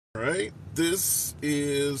right? This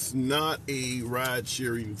is not a ride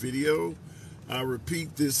sharing video. I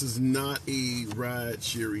repeat, this is not a ride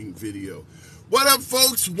sharing video. What up,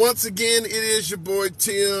 folks? Once again, it is your boy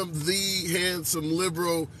Tim, the handsome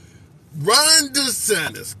liberal. Ron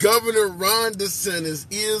DeSantis, Governor Ron DeSantis,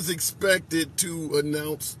 is expected to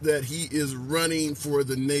announce that he is running for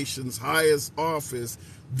the nation's highest office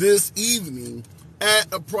this evening at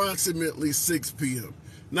approximately 6 p.m.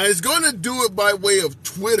 Now, he's going to do it by way of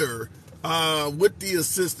Twitter with the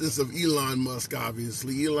assistance of Elon Musk,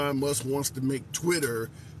 obviously. Elon Musk wants to make Twitter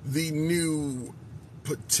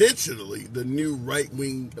potentially the new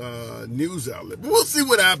right-wing news outlet. But we'll see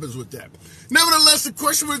what happens with that. Nevertheless, the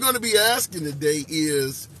question we're going to be asking today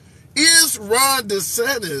is Ron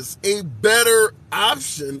DeSantis a better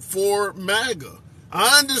option for MAGA?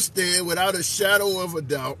 I understand without a shadow of a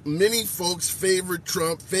doubt, many folks favor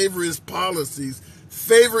Trump, favor his policies,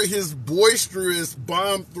 favor his boisterous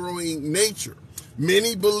bomb-throwing nature.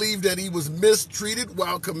 Many believe that he was mistreated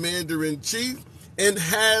while commander-in-chief and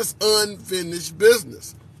has unfinished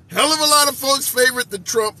business. Hell of a lot of folks favorite the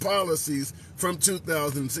Trump policies from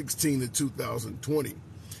 2016 to 2020.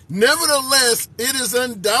 Nevertheless, it is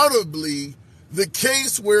undoubtedly the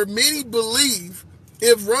case where many believe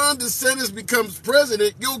if Ron DeSantis becomes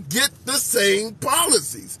president, you'll get the same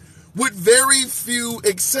policies with very few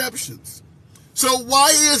exceptions. So why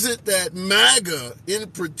is it that MAGA in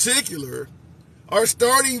particular are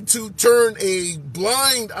starting to turn a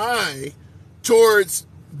blind eye towards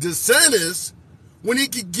DeSantis when he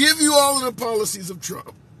could give you all of the policies of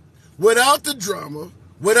Trump without the drama,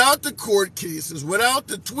 without the court cases, without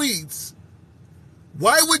the tweets?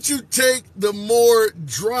 Why would you take the more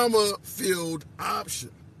drama-filled option?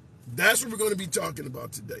 That's what we're going to be talking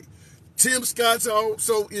about today. Tim Scott's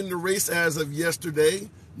also in the race as of yesterday.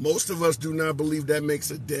 Most of us do not believe that makes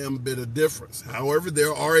a damn bit of difference. However,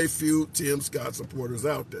 there are a few Tim Scott supporters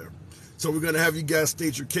out there. So we're going to have you guys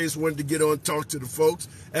state your case. Wanted to get on, talk to the folks.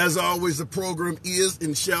 As always, the program is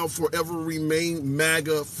and shall forever remain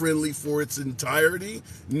MAGA friendly for its entirety.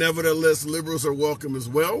 Nevertheless, liberals are welcome as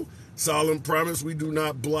well. Solemn promise, we do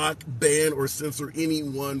not block, ban, or censor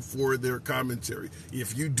anyone for their commentary.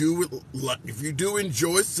 If you do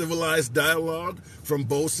enjoy civilized dialogue from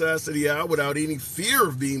both sides of the aisle without any fear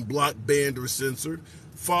of being blocked, banned, or censored,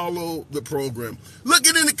 follow the program.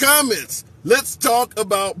 Looking in the comments, let's talk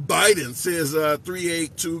about Biden, says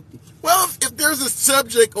 382. Well, if there's a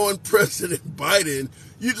subject on President Biden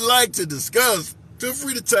you'd like to discuss, feel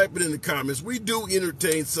free to type it in the comments. We do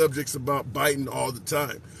entertain subjects about Biden all the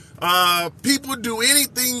time. People do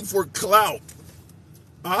anything for clout.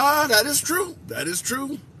 That is true. That is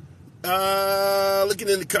true. Looking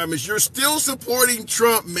in the comments, you're still supporting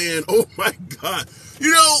Trump, man. Oh my God.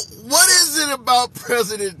 You know, what is it about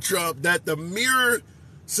President Trump that the mere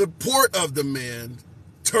support of the man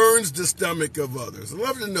turns the stomach of others? I'd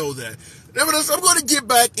love to know that. Nevertheless, I'm going to get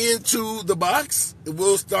back into the box.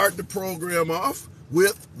 We'll start the program off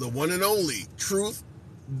with the one and only Truth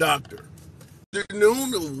Doctor. Good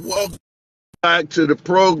afternoon. Welcome back to the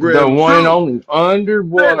program. The one and only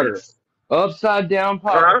underwater, upside down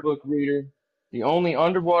pop-up book reader. The only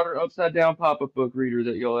underwater, upside down pop-up book reader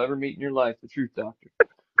that you'll ever meet in your life, the Truth Doctor.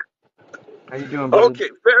 How you doing, brother? Okay,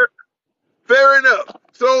 fair enough.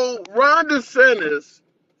 So Ron DeSantis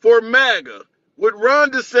for MAGA, would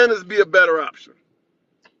Ron DeSantis be a better option?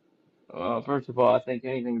 First of all, I think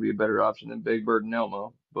anything would be a better option than Big Bird and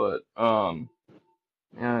Elmo. But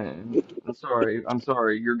yeah, I'm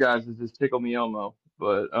sorry. Your guys is just tickle me Elmo.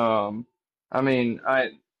 But I mean,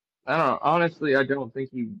 I don't know. Honestly, I don't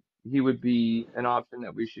think he would be an option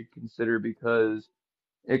that we should consider because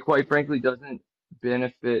it quite frankly doesn't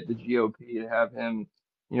benefit the GOP to have him,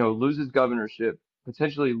 lose his governorship,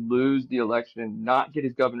 potentially lose the election, not get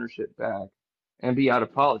his governorship back, and be out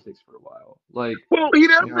of politics for a while. Like, well, he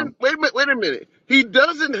doesn't. Wait a minute. He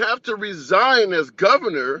doesn't have to resign as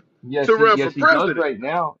governor to run for he does president. right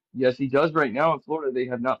now. Yes, he does right now in Florida. They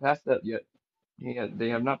have not passed that yet. They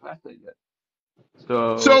have not passed that yet.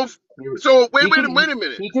 So wait a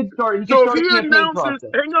minute. He could start. So if a he campaign announces,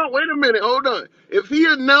 process. hang on, wait a minute, hold on. If he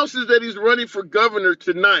announces that he's running for governor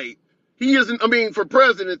tonight, for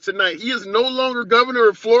president tonight, he is no longer governor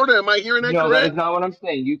of Florida. Am I hearing that No, that correct? is not what I'm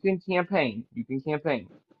saying. You can campaign.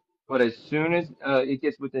 But as soon as it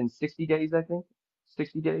gets within 60 days, I think,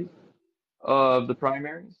 60 days of the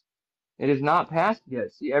primaries, it is not passed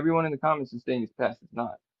yet. See, everyone in the comments is saying it's passed. It's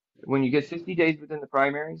not. When you get 60 days within the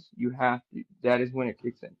primaries, that is when it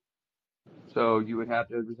kicks in. So you would have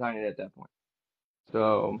to resign it at that point.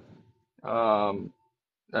 So, I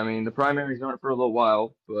mean, the primaries aren't for a little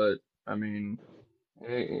while, but I mean,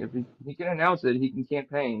 If he can announce it, he can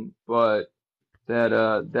campaign, but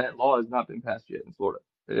that law has not been passed yet in Florida.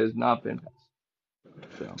 It has not been passed.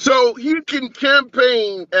 So So he can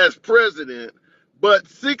campaign as president, but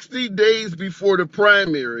 60 days before the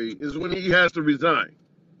primary is when he has to resign.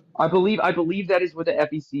 I believe that is what the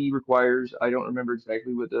FEC requires. I don't remember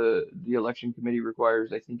exactly what the election committee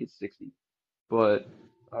requires. I think it's 60. But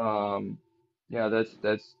um, yeah,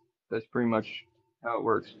 that's pretty much how it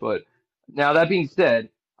works. But now that being said,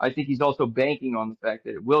 I think he's also banking on the fact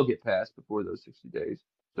that it will get passed before those 60 days.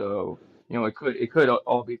 So, it could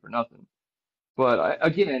all be for nothing. But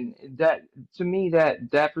again, that to me that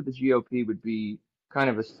for the GOP would be kind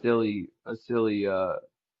of a silly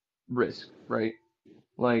risk, right?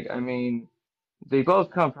 Like, I mean, they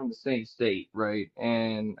both come from the same state, right?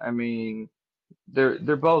 And I mean, they're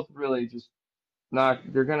both really just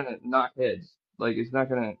they're gonna knock heads. Like, it's not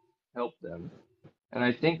gonna help them. And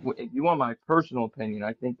I think if you want my personal opinion,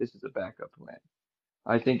 I think this is a backup plan.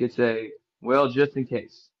 I think it's well, just in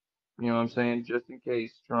case. You know what I'm saying? Just in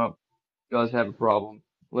case Trump does have a problem,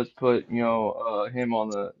 let's put, him on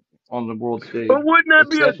the world But stage, wouldn't that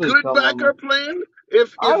be a especially good someone like backup plan?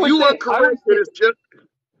 If I if would you are say I would correct that say it's just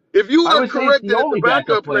if you I are would say it's correct the that it's a only backup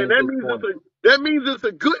backup plan plan, at this point. that means it's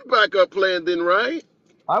a good backup plan then, right?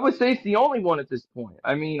 I would say it's the only one at this point.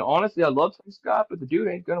 I mean, honestly, I love Tim Scott, but the dude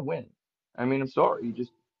ain't gonna win. I mean, I'm sorry.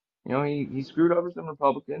 He screwed over some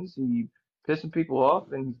Republicans. He pissed some people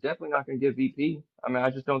off, and he's definitely not gonna get VP. I mean, I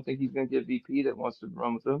just don't think he's gonna get VP that wants to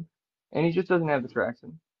run with him, and he just doesn't have the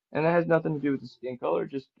traction. And that has nothing to do with the skin color.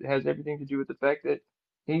 It just has everything to do with the fact that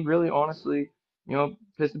he really, honestly,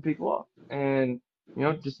 pissing people off. And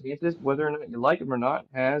DeSantis, whether or not you like him or not,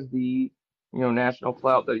 has the national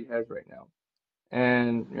clout that he has right now.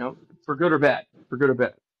 And for good or bad,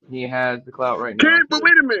 he has the clout right now But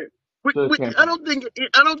wait a minute. to I campaign.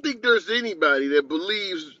 don't think there's anybody that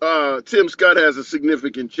believes Tim Scott has a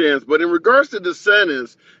significant chance. But in regards to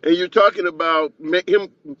DeSantis, and you're talking about him,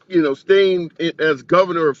 staying as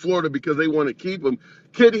governor of Florida because they want to keep him,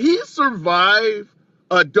 could he survive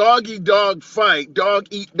a dog eat dog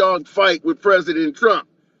fight with President Trump?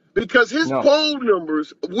 Because his No, poll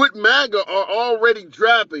numbers with MAGA are already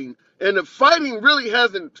dropping, and the fighting really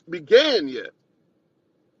hasn't began yet.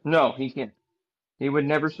 no, he can't. He would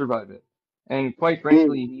never survive it. And quite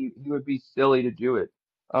frankly, Mm. he would be silly to do it.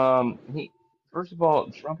 He First of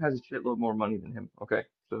all, Trump has a shitload more money than him. Okay,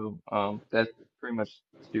 so that's pretty much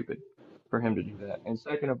stupid for him to do that. And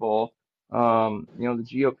second of all, the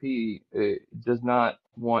GOP does not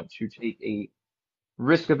want to take a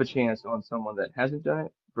risk of a chance on someone that hasn't done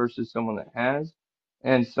it versus someone that has,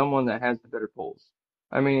 and someone that has the better polls.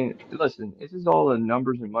 I mean, listen, this is all a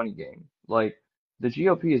numbers and money game. Like, the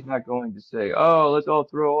GOP is not going to say, oh, let's all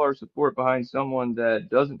throw all our support behind someone that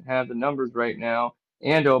doesn't have the numbers right now,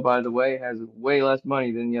 and oh, by the way, has way less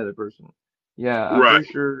money than the other person. Yeah, I'm Right.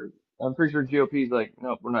 pretty sure. I'm pretty sure GOP is like,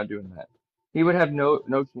 nope, we're not doing that. He would have no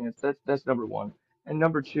chance. That's number one. And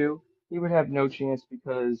number two, he would have no chance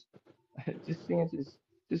because DeSantis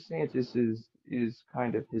DeSantis is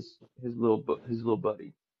kind of his little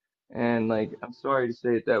buddy. And like, I'm sorry to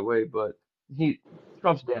say it that way, but he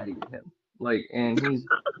Trump's daddy to him. Like, and he's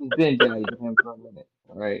been daddy to him for a minute,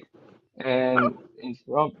 all right? And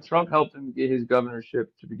Trump helped him get his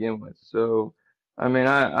governorship to begin with. So, I mean,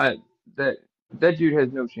 I that that dude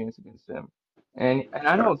has no chance against him. And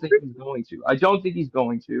I don't think he's going to. I don't think he's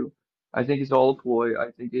going to. I think it's all a ploy.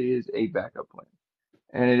 I think it is a backup plan,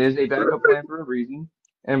 and it is a backup plan for a reason.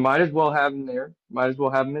 And might as well have him there. Might as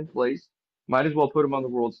well have him in place. Might as well put him on the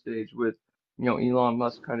world stage with, Elon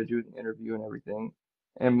Musk kind of doing the interview and everything.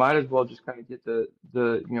 And might as well just kind of get the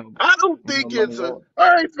I don't think money it's a. rolling.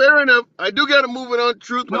 All right, fair enough. I do got to move it on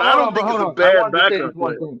truth, No, but I don't think it's hold a on. I bad wanted to say this backup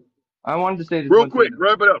one plan. thing. I wanted to say this Real one thing quick, though.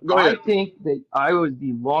 wrap it up. Go I ahead. think that I was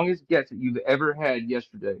the longest guest that you've ever had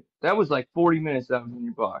yesterday. That was like 40 minutes that was in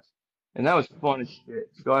your box. And that was fun as shit.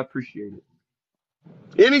 So I appreciate it.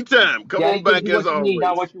 Anytime. Come Daddy on gives back you as what you need, not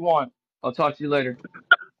always. what you want. I'll talk to you later.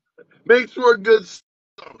 Make sure good.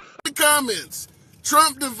 The comments.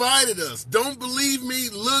 Trump divided us. Don't believe me?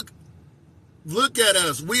 Look at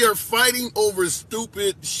us. We are fighting over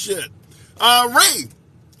stupid shit. Ray,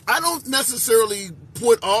 I don't necessarily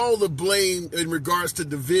put all the blame in regards to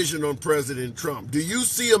division on President Trump. Do you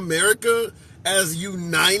see America as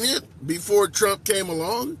united before Trump came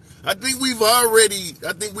along? I think we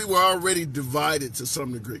were already divided to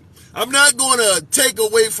some degree. I'm not going to take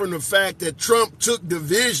away from the fact that Trump took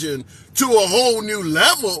division to a whole new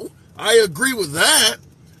level. I agree with that.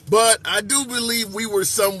 But I do believe we were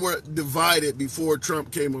somewhat divided before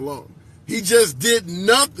Trump came along. He just did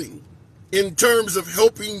nothing in terms of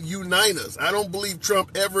helping unite us. I don't believe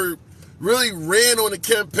Trump ever really ran on a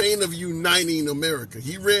campaign of uniting America.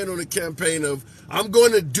 He ran on a campaign of, I'm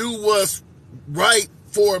going to do what's right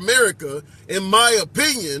for America, in my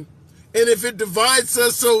opinion, and if it divides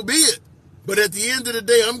us, so be it. But at the end of the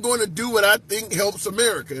day, I'm going to do what I think helps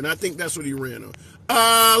America, and I think that's what he ran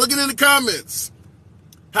on. Looking in the comments,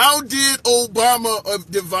 how did Obama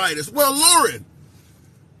divide us? Well, Lauren,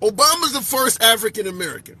 Obama's the first African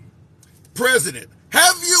American president.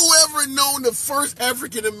 Have you ever known the first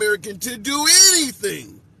African American to do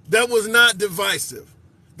anything that was not divisive?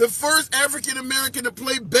 The first African American to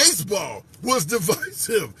play baseball was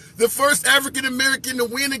divisive. The first African American to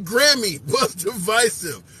win a Grammy was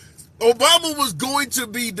divisive. Obama was going to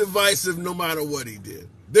be divisive no matter what he did.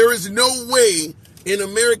 There is no way in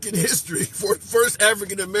American history for the first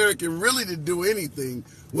African American really to do anything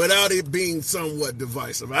without it being somewhat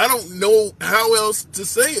divisive. I don't know how else to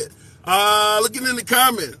say it. Looking in the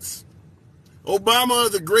comments,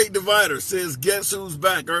 Obama, the great divider, says, guess who's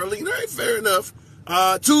back early? All right, fair enough.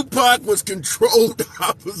 Tupac was controlled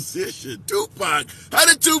opposition. Tupac. How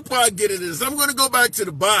did Tupac get in this? I'm going to go back to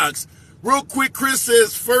the box. Real quick, Chris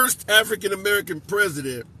says, first African-American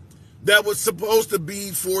president that was supposed to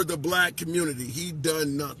be for the black community. He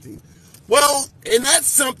done nothing. Well, and that's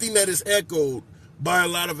something that is echoed by a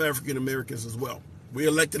lot of African-Americans as well. We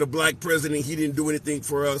elected a black president. He didn't do anything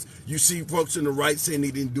for us. You see folks on the right saying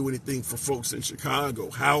he didn't do anything for folks in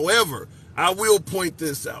Chicago. However, I will point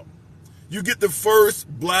this out. You get the first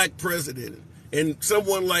black president, and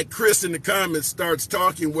someone like Chris in the comments starts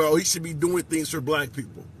talking, well, he should be doing things for black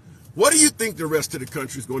people. What do you think the rest of the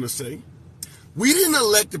country is going to say? We didn't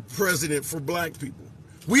elect a president for black people.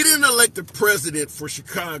 We didn't elect a president for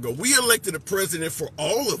Chicago. We elected a president for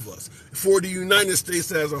all of us, for the United States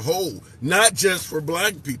as a whole, not just for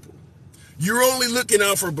black people. You're only looking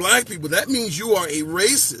out for black people. That means you are a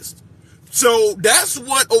racist. So that's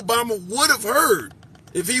what Obama would have heard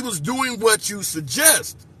if he was doing what you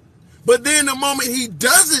suggest. But then the moment he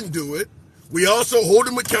doesn't do it, we also hold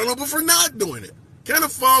him accountable for not doing it. Kind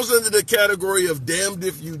of falls under the category of damned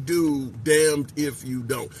if you do, damned if you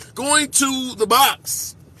don't. Going to the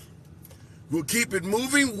box. We'll keep it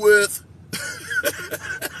moving with...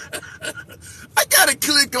 I got to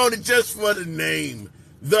click on it just for the name.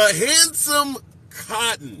 The Handsome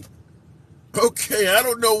Cotton. Okay, I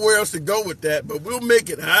don't know where else to go with that, but we'll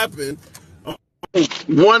make it happen.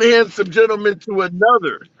 One handsome gentleman to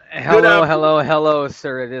another. Hello,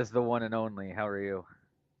 sir. It is the one and only. How are you?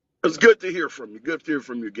 It's good to hear from you. Good to hear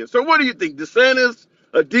from you again. So what do you think? DeSantis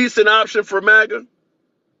a decent option for MAGA?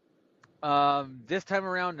 This time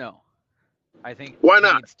around, no. I think Why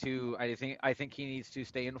not? I think he needs to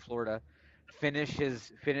stay in Florida, finish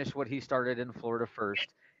what he started in Florida first,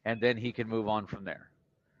 and then he can move on from there.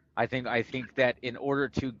 I think that in order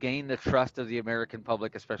to gain the trust of the American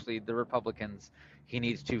public, especially the Republicans, he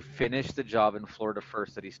needs to finish the job in Florida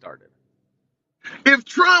first that he started. If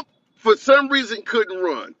Trump, for some reason, couldn't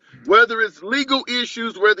run, whether it's legal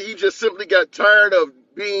issues, whether he just simply got tired of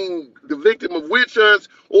being the victim of witch hunts,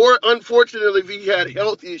 or unfortunately, if he had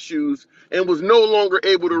health issues and was no longer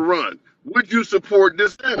able to run, would you support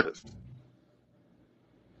DeSantis?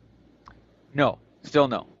 No, still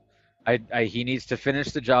no. He needs to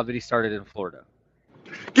finish the job that he started in Florida.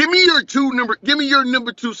 Give me your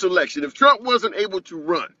number two selection. If Trump wasn't able to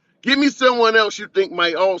run, give me someone else you think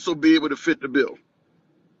might also be able to fit the bill.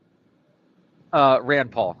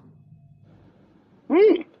 Rand Paul.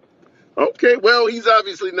 Okay, well, he's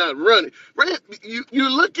obviously not running. You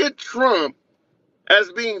look at Trump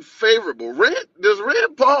as being favorable. Does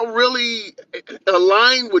Rand Paul really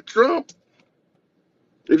align with Trump?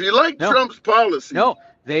 If you like Trump's policy, no,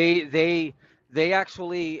 they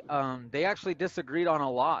actually disagreed on a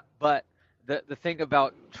lot. But the thing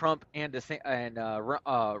about Trump and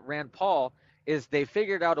Rand Paul is they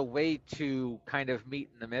figured out a way to kind of meet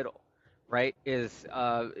in the middle, right? Is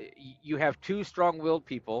you have two strong-willed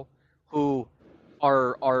people who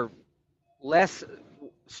are less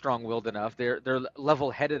strong-willed enough. They're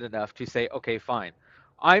level-headed enough to say, okay, fine.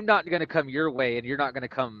 I'm not going to come your way, and you're not going to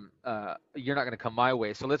come my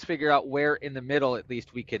way. So let's figure out where in the middle, at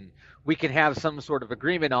least, we can have some sort of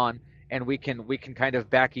agreement on, and we can kind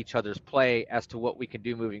of back each other's play as to what we can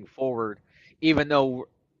do moving forward. Even though,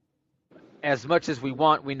 as much as we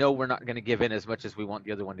want, we know we're not going to give in as much as we want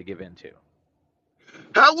the other one to give in to.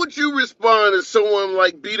 How would you respond to someone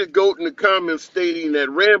like Be the Goat in the comments stating that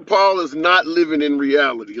Rand Paul is not living in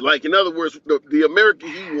reality? Like, in other words, the America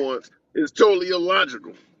he wants is totally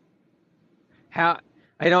illogical. I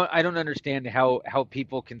don't understand how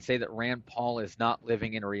people can say that Rand Paul is not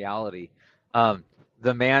living in reality.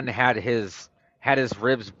 the man had his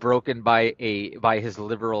ribs broken by his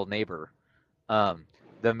liberal neighbor. Um,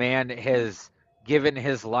 the man has given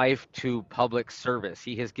his life to public service.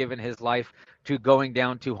 He has given his life to going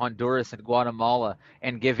down to Honduras and Guatemala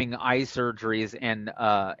and giving eye surgeries and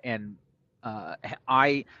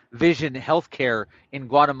eye vision health care in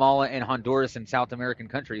Guatemala and Honduras and South American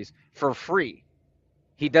countries for free.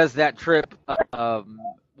 He does that trip.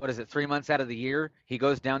 What is it? 3 months out of the year, he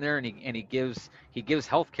goes down there and he gives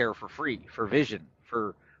health care for free for vision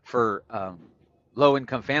for low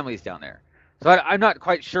income families down there. So I'm not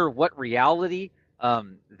quite sure what reality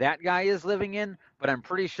that guy is living in, but I'm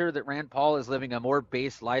pretty sure that Rand Paul is living a more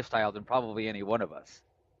base lifestyle than probably any one of us.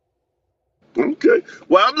 Okay.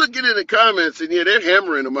 Well, I'm looking in the comments, and yeah, they're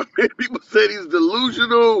hammering him. I mean, people said he's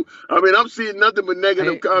delusional. I mean, I'm seeing nothing but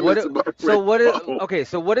negative comments about So Rand what is Paul. okay?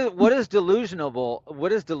 So what is delusional?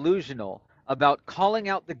 What is delusional about calling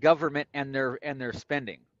out the government and their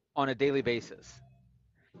spending on a daily basis?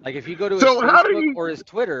 Like if you go to his So how do Facebook you? or his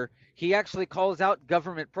Twitter, he actually calls out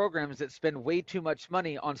government programs that spend way too much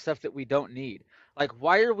money on stuff that we don't need. Like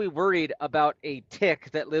why are we worried about a tick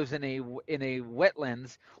that lives in a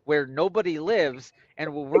wetlands where nobody lives,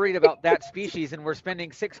 and we're worried about that species, and we're spending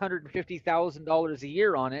 $650,000 a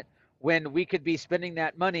year on it when we could be spending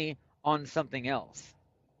that money on something else?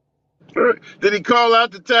 Did he call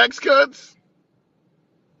out the tax cuts?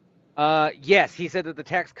 Yes, he said that the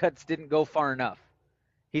tax cuts didn't go far enough.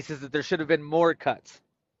 He says that there should have been more cuts.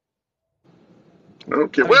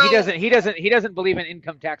 Okay. I mean, Well, he doesn't believe in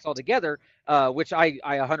income tax altogether, which I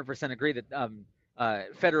 100% agree that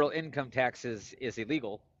federal income tax is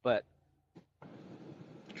illegal. But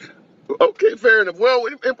okay, fair enough. Well,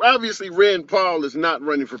 obviously Rand Paul is not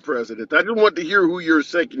running for president. I just want to hear who your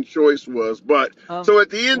second choice was. But so at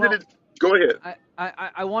the end of well, the, go ahead.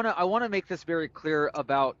 I wanna make this very clear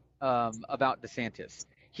about DeSantis.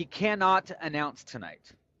 He cannot announce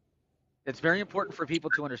tonight. It's very important for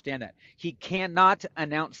people to understand that he cannot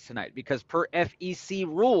announce tonight because per FEC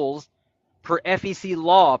rules, per FEC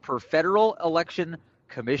law, per Federal Election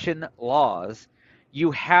Commission laws,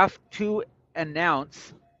 you have to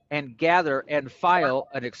announce and gather and file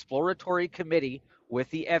an exploratory committee with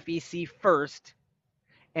the FEC first,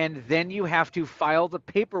 and then you have to file the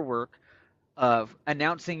paperwork of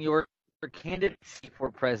announcing your candidacy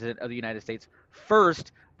for president of the United States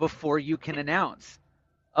first before you can announce.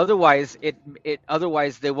 Otherwise,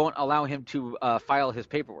 otherwise they won't allow him to file his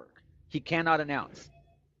paperwork. He cannot announce.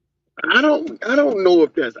 I don't know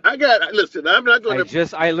if that's. Listen. I'm not gonna.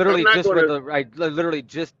 I I'm literally not just read gonna. the I literally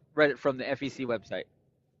just read it from the FEC website.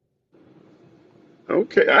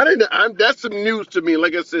 Okay, I didn't. That's some news to me.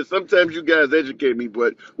 Like I said, sometimes you guys educate me,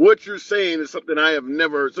 but what you're saying is something I have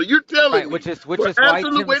never heard. So you're Right, telling me which for is why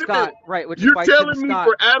absolute. Tim Wait a minute. Scott. Right, which is You're why Tim telling me Scott.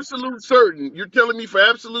 for absolute certain. You're telling me for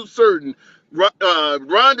absolute certain. Ron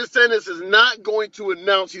DeSantis is not going to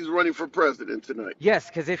announce he's running for president tonight. Yes,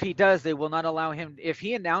 because if he does, they will not allow him. If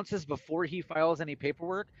he announces before he files any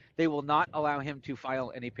paperwork, they will not allow him to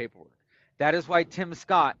file any paperwork. That is why Tim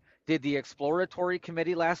Scott did the exploratory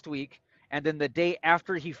committee last week, and then the day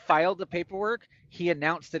after he filed the paperwork, he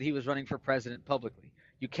announced that he was running for president publicly.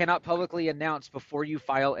 You cannot publicly announce before you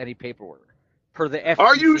file any paperwork, per the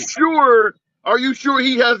Are you FEC. sure? Are you sure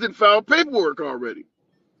he hasn't filed paperwork already?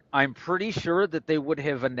 I'm pretty sure that they would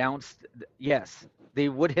have announced, yes, they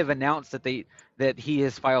would have announced that he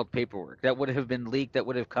has filed paperwork. That would have been leaked, that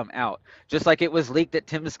would have come out. Just like it was leaked that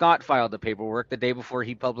Tim Scott filed the paperwork the day before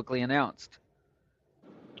he publicly announced.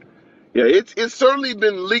 Yeah, it's certainly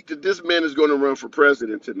been leaked that this man is going to run for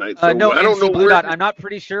president tonight. So No, I don't know NC Blue where. Dot. I'm not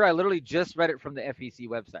pretty sure. I literally just read it from the FEC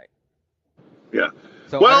website. Yeah.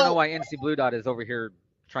 So I don't know Well, why NC Blue Dot is over here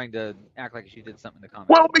trying to act like she did something in the comments.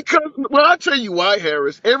 well, I'll tell you why,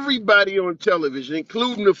 Harris. Everybody on television,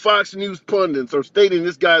 including the Fox News pundits, are stating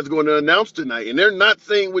this guy's going to announce tonight, and they're not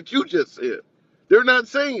saying what you just said. They're not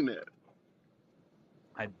saying that.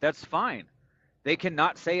 That's fine. They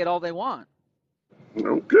cannot say it all they want.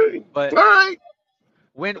 Okay. But All right.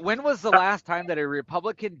 when was the last time that a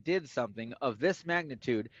Republican did something of this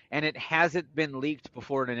magnitude and it hasn't been leaked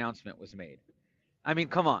before an announcement was made? I mean,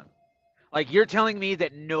 come on. Like, you're telling me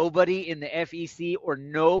that nobody in the FEC or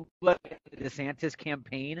nobody in the DeSantis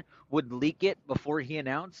campaign would leak it before he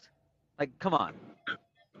announced? Like, come on.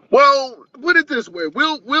 Well, put it this way.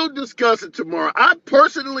 We'll discuss it tomorrow. I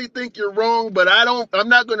personally think you're wrong, but I'm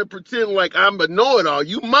not going to pretend like I'm a know-it-all.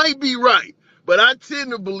 You might be right, but I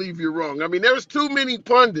tend to believe you're wrong. I mean, there's too many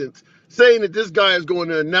pundits saying that this guy is going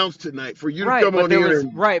to announce tonight for you to Right, come but on here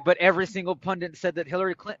and but every single pundit said that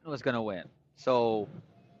Hillary Clinton was going to win. So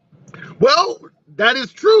Well, that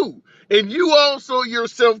is true. And you also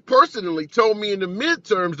yourself personally told me in the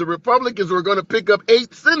midterms the Republicans were going to pick up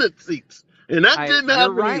 8 Senate seats. And that didn't You're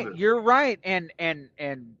happen right. either. You're right. And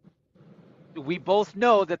we both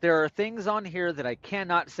know that there are things on here that I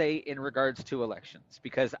cannot say in regards to elections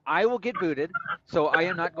because I will get booted. So I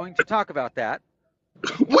am not going to talk about that.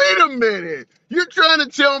 Wait a minute. You're trying to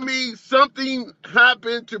tell me something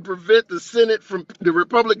happened to prevent the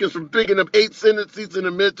Republicans from picking up 8 Senate seats in the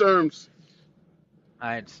midterms?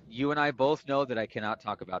 You and I both know that I cannot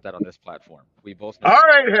talk about that on this platform. We both know All that.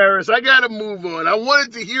 right, Harris, I got to move on. I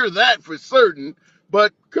wanted to hear that for certain,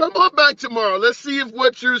 but come on back tomorrow. Let's see if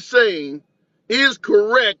what you're saying is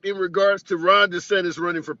correct in regards to Ron DeSantis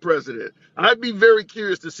running for president. I'd be very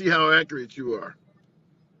curious to see how accurate you are.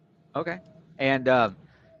 Okay. And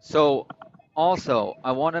so also,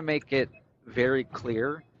 I want to make it very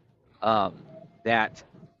clear that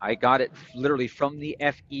I got it literally from the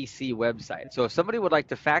FEC website. So if somebody would like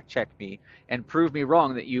to fact check me and prove me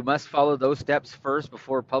wrong that you must follow those steps first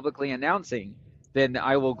before publicly announcing, then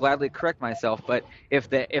I will gladly correct myself. But if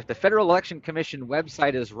the Federal Election Commission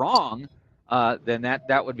website is wrong, then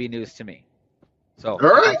that would be news to me. So All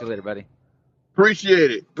I'll right. talk to you later, buddy.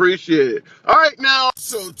 Appreciate it. Appreciate it. All right, now.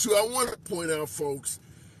 So, too, I want to point out, folks,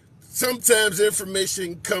 sometimes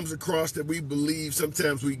information comes across that we believe.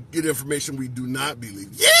 Sometimes we get information we do not believe.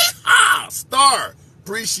 Yeah, Star.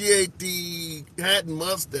 Appreciate the hat and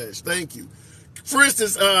mustache. Thank you. For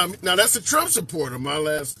instance, now that's a Trump supporter, my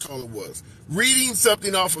last caller was, reading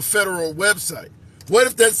something off a federal website. What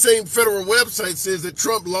if that same federal website says that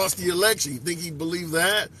Trump lost the election? You think he'd believe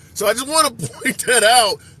that? So I just want to point that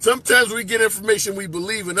out. Sometimes we get information we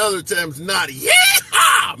believe and other times not. Yeah!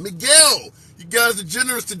 Miguel, you guys are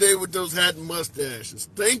generous today with those hat and mustaches.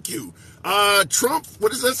 Thank you. Trump,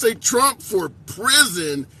 what does that say? Trump for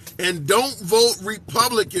prison and don't vote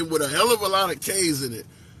Republican with a hell of a lot of K's in it.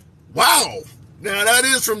 Wow. Now, that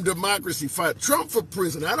is from Democracy Fight. Trump for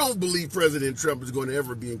prison. I don't believe President Trump is going to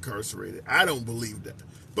ever be incarcerated. I don't believe that.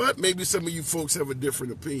 But maybe some of you folks have a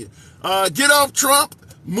different opinion. Get off Trump,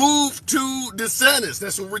 move to DeSantis.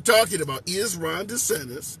 That's what we're talking about. Is Ron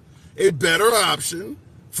DeSantis a better option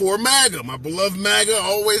for MAGA? My beloved MAGA,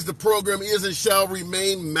 always the program is and shall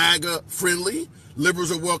remain MAGA friendly.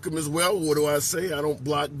 Liberals are welcome as well. What do I say? I don't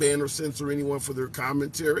block, ban, or censor anyone for their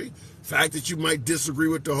commentary. The fact that you might disagree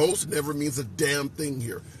with the host never means a damn thing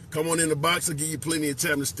here. Come on in the box. I'll give you plenty of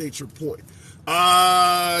time to state your point.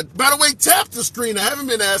 By the way, tap the screen. I haven't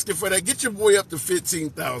been asking for that. Get your boy up to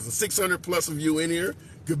 15,000. 600 plus of you in here.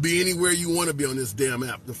 Could be anywhere you want to be on this damn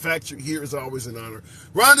app. The fact you're here is always an honor.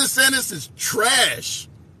 Ron DeSantis is trash.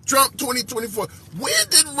 Trump 2024. When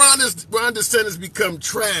did Ron DeSantis become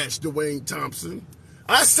trash, Dwayne Thompson?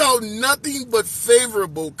 I saw nothing but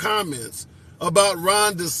favorable comments about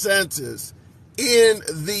Ron DeSantis in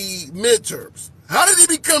the midterms. How did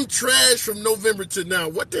he become trash from November to now?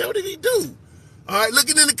 What the hell did he do? All right,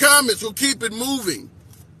 looking in the comments, we'll keep it moving.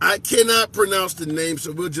 I cannot pronounce the name,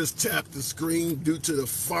 so we'll just tap the screen due to the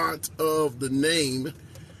font of the name.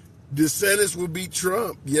 DeSantis will beat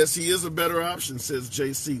Trump. Yes, he is a better option, says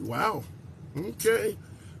JC. Wow. Okay.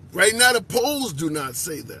 Right now, the polls do not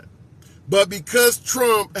say that. But because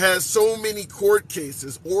Trump has so many court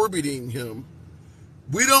cases orbiting him,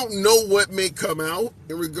 we don't know what may come out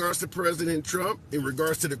in regards to President Trump, in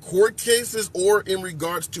regards to the court cases, or in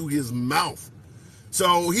regards to his mouth.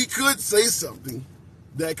 So he could say something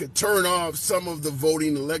that could turn off some of the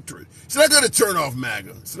voting electorate. It's not going to turn off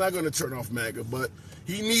MAGA. It's not going to turn off MAGA, but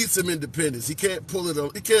he needs some independence. He can't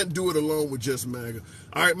he can't do it alone with just MAGA.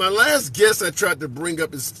 All right, my last guess I tried to bring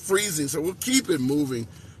up is freezing, so we'll keep it moving.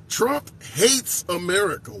 Trump hates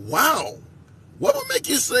America. Wow. What would make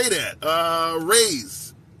you say that?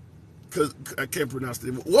 Raise, because I can't pronounce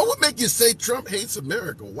the name. What would make you say Trump hates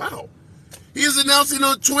America? Wow. He is announcing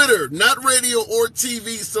on Twitter, not radio or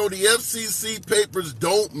TV, so the FCC papers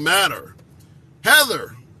don't matter.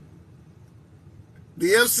 Heather,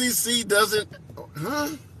 the FCC doesn't,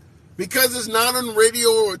 because it's not on radio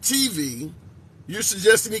or TV, you're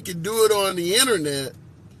suggesting he can do it on the internet,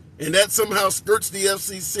 and that somehow skirts the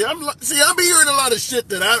FCC. I'm hearing a lot of shit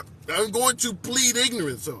that I'm going to plead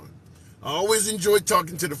ignorance on. I always enjoy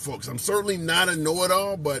talking to the folks. I'm certainly not a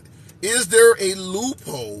know-it-all, but is there a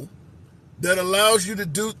loophole that allows you to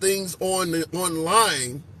do things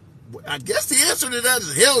online? I guess the answer to that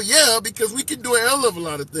is hell yeah, because we can do a hell of a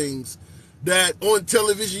lot of things that on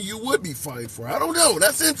television you would be fined for. I don't know.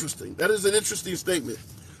 That's interesting. That is an interesting statement.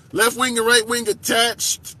 Left wing and right wing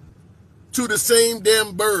attached to the same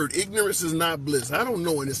damn bird. Ignorance is not bliss. I don't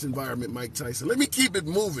know in this environment, Mike Tyson. Let me keep it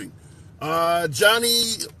moving.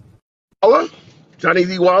 Johnny. Hello? Johnny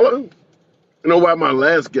D. Waller? I don't know why my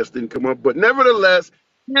last guest didn't come up, but nevertheless,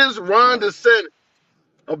 is Ron DeSantis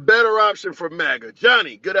a better option for MAGA?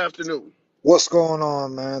 Johnny, good afternoon. What's going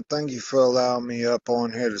on, man? Thank you for allowing me up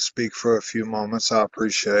on here to speak for a few moments. I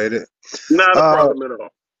appreciate it. Not a Uh, problem at all.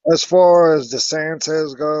 as far as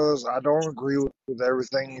DeSantis goes, I don't agree with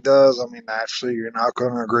everything he does. I mean, naturally, you're not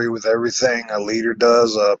going to agree with everything a leader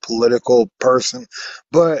does, a political person.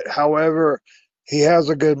 But, however, he has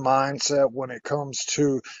a good mindset when it comes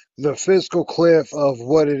to the fiscal cliff of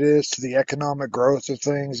what it is to the economic growth of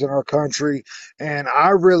things in our country. And I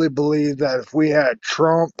really believe that if we had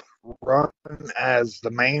Trump run as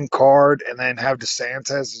the main card and then have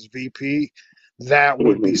DeSantis as VP, that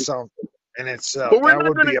would be Hmm. something in itself. But we're That not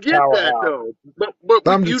would going be to a get that powerhouse. though. But But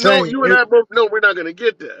we, I'm you just know, saying, you and I both know we're not going to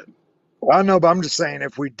get that. I know, but I'm just saying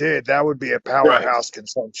if we did, that would be a Right. powerhouse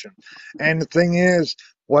consumption. And the thing is,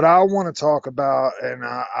 what I want to talk about, and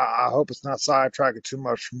I hope it's not sidetracking too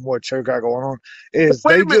much from what you got going on, is Wait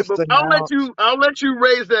they a minute, just but I'll let announced. you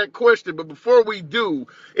raise that question. But before we do,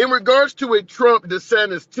 in regards to a Trump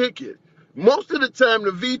DeSantis ticket, most of the time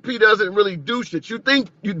the VP doesn't really do shit.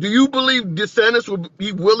 Do you believe DeSantis would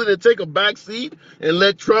be willing to take a back seat and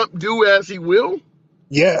let Trump do as he will?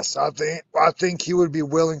 Yes, I think he would be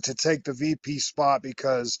willing to take the VP spot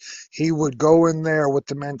because he would go in there with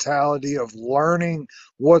the mentality of learning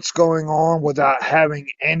what's going on without having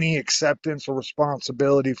any acceptance or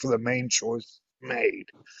responsibility for the main choice made.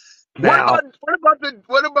 Now,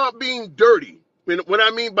 What about being dirty? What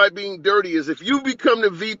I mean by being dirty is if you become the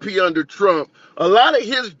VP under Trump, a lot of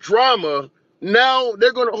his drama now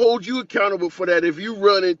they're going to hold you accountable for that if you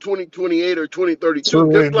run in 2028 or 2032.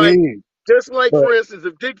 true indeed, Just like but for instance,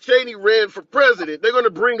 if Dick Cheney ran for president, they're going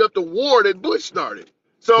to bring up the war that Bush started.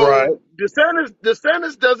 right. So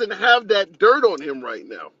DeSantis doesn't have that dirt on him right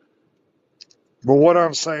now. But what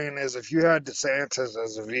I'm saying is, if you had DeSantis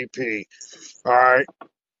as a VP, all right,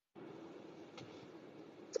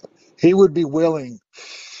 he would be willing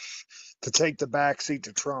to take the backseat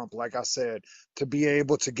to Trump, like I said, to be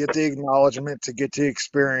able to get the acknowledgement, to get the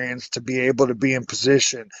experience, to be able to be in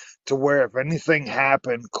position to where if anything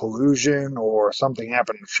happened, collusion or something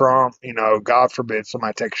happened to Trump, God forbid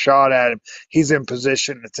somebody take a shot at him, he's in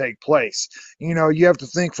position to take place. You have to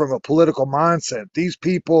think from a political mindset. These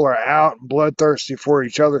people are out and bloodthirsty for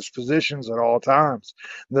each other's positions at all times.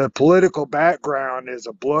 The political background is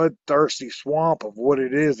a bloodthirsty swamp of what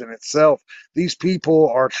it is in itself. These people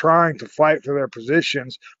are trying to fight for their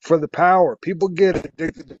positions for the power. People get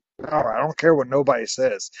addicted to power. I don't care what nobody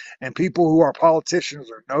says. And people who are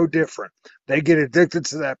politicians are no different. They get addicted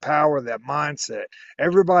to that power, that mindset.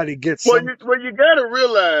 Everybody gets Well, some. you got to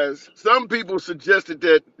realize some people suggested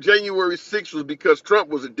that January 6th was because Trump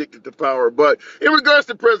was addicted to power. But in regards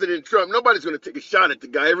to President Trump, nobody's going to take a shot at the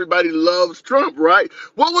guy. Everybody loves Trump, right?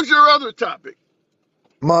 What was your other topic?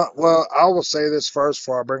 Well, I will say this first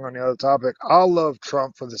before I bring on the other topic. I love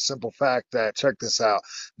Trump for the simple fact that, check this out,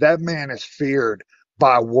 that man is feared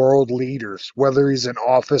by world leaders, whether he's in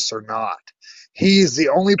office or not. He is the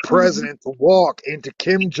only president to walk into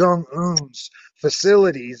Kim Jong Un's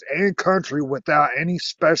facilities and country without any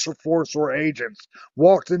special force or agents.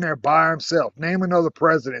 Walked in there by himself. Name another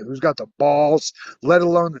president who's got the balls, let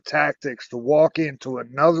alone the tactics, to walk into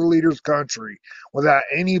another leader's country without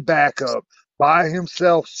any backup by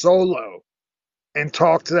himself solo and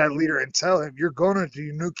talk to that leader and tell him you're going to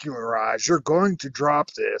denuclearize, you're going to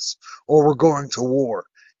drop this, or we're going to war.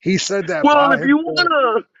 He said that Well, by himself.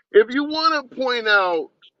 if you wanna point out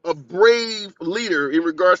a brave leader in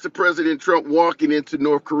regards to President Trump walking into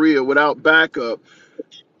North Korea without backup,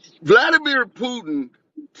 Vladimir Putin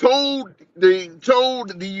told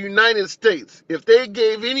the United States if they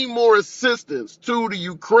gave any more assistance to the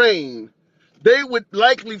Ukraine, they would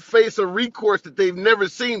likely face a recourse that they've never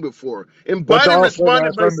seen before. And But Biden also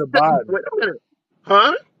responded that's by under saying, Biden. "Wait a minute,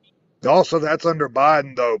 huh?" Also that's under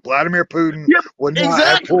Biden though. Vladimir Putin Yep, would not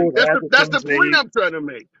have exactly. pulled half the That's the things that point he. I'm trying to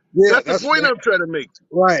make. Yeah, That's the point I'm trying to make.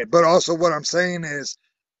 right. But also what I'm saying is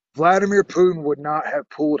Vladimir Putin would not have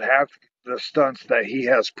pulled half the stunts that he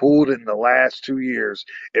has pulled in the last 2 years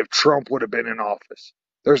if Trump would have been in office.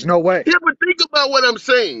 There's no way. Yeah, but think about what I'm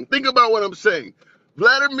saying. Think about what I'm saying.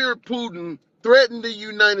 Vladimir Putin threatened the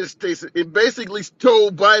United States and basically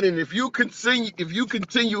told Biden, if you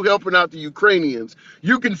continue helping out the Ukrainians,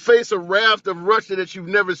 you can face a raft of Russia that you've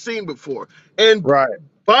never seen before. And Right.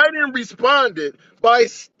 Biden responded by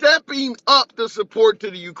stepping up the support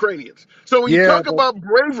to the Ukrainians. So when you Yeah, talk about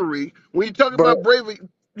bravery, but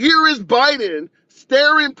here is Biden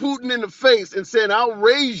staring Putin in the face and saying, "I'll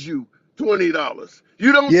raise you $20."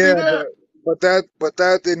 You don't see yeah, but that? But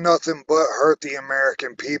that did nothing but hurt the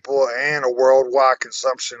American people and a worldwide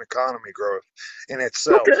consumption economy growth in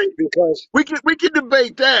itself. Okay, Because we can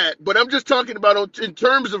debate that, but I'm just talking about in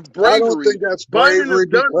terms of I don't bravery. think that's Biden has bravery,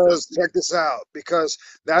 done because something. check this out, because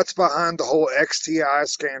that's behind the whole XTI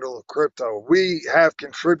scandal of crypto. We have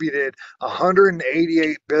contributed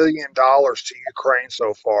 $188 billion to Ukraine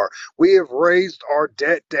so far. We have raised our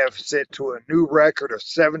debt deficit to a new record of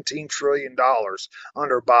 $17 trillion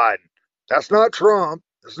under Biden. That's not Trump.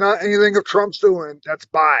 It's not anything of Trump's doing. That's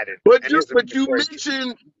Biden But and you his but administration.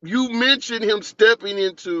 you mentioned him stepping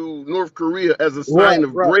into North Korea as a sign Right,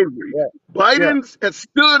 of right, bravery. right. Yeah. Biden has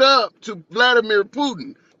stood up to Vladimir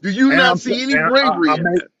Putin. Do you And not see any bravery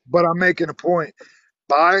in that? I'm making a point.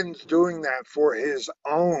 Biden's doing that for his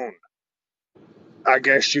own, I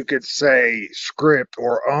guess you could say, script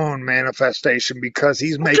or own manifestation, because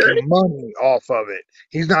he's Okay, making money off of it.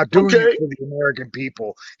 He's not doing it okay. for the American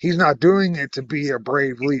people. He's not doing it to be a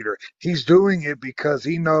brave leader. He's doing it because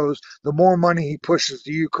he knows the more money he pushes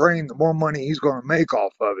to Ukraine, the more money he's going to make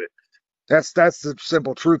off of it. That's the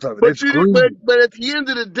simple truth of it. But It's you did, greed. but at the end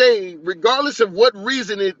of the day, regardless of what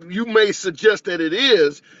reason you may suggest that it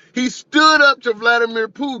is, he stood up to Vladimir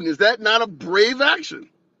Putin. Is that not a brave action?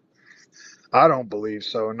 I don't believe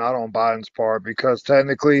so, not on Biden's part, because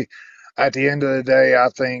technically, at the end of the day, I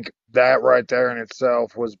think that right there in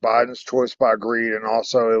itself was Biden's choice by greed, and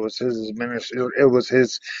also it was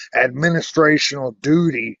his administrational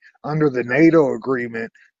duty under the NATO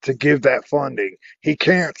agreement to give that funding. He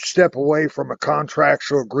can't step away from a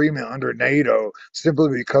contractual agreement under NATO simply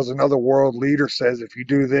because another world leader says, if you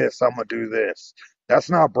do this, I'm gonna do this. That's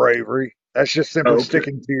not bravery. That's just simply Okay.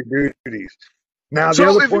 sticking to your duties. Now, the So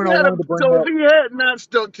other if he point I had wanted to bring so if up. he had not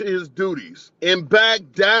stuck to his duties and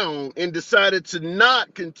backed down and decided to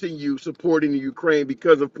not continue supporting the Ukraine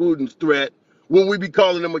because of Putin's threat, will we be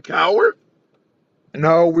calling him a coward?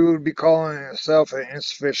 No, we would be calling it itself an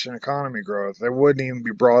insufficient economy growth. It wouldn't even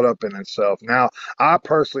be brought up in itself. Now, I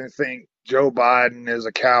personally think Joe Biden is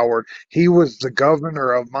a coward. He was the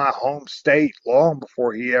governor of my home state long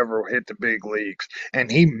before he ever hit the big leagues. And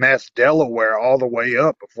he messed Delaware all the way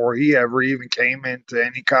up before he ever even came into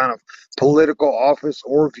any kind of political office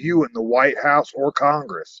or view in the White House or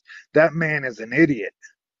Congress. That man is an idiot.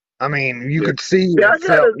 I mean, you Yeah. could see Yeah, I himself.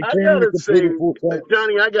 gotta, He I can't even gotta complete a say, full sentence.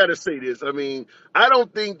 Johnny, I gotta say this. I mean, I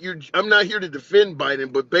don't think you're. I'm not here to defend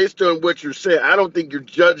Biden, but based on what you're saying, I don't think you're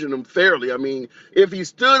judging him fairly. I mean, if he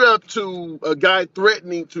stood up to a guy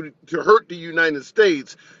threatening to hurt the United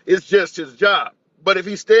States, it's just his job. But if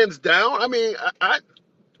he stands down, I mean, I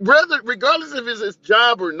rather, regardless if it's his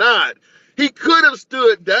job or not, he could have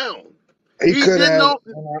stood down. He He could didn't have. know.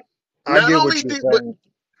 And I Not get what only you're did, but saying.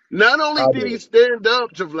 not I only did he do. stand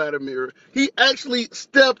up to Vladimir, he actually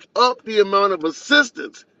stepped up the amount of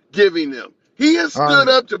assistance giving them. He has I, stood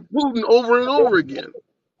up to Putin over and over again.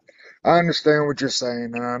 I understand what you're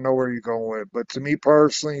saying, and I know where you're going with it. But to me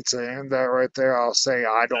personally, to end that right there, I'll say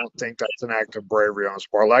I don't think that's an act of bravery on his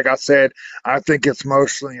part. Like I said, I think it's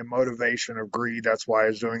mostly a motivation of greed. That's why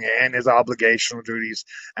he's doing it, and his obligational duties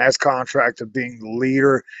as contract of being the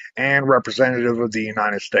leader and representative of the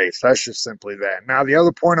United States. That's just simply that. Now, the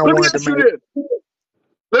other point I Let me wanted to ask you make, this.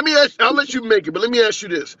 Let me ask. I'll let you make it, but let me ask you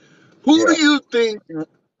this: who do yeah, you think,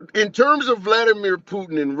 in terms of Vladimir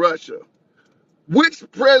Putin and Russia, which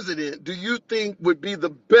president do you think would be the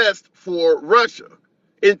best for Russia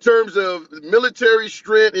in terms of military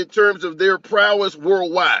strength, in terms of their prowess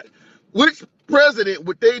worldwide? Which president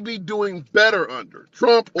would they be doing better under,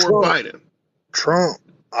 Trump or Trump, Biden? Trump,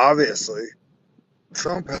 obviously.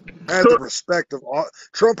 Trump had the So respect of all,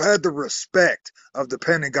 Trump had the respect of the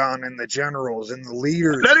Pentagon and the generals and the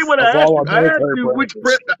leaders that ain't what of I asked all you. our I asked military you which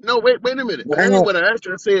branches. no, wait a minute. That ain't Well, what I asked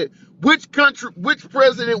you. I said which country, which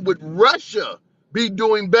president would Russia be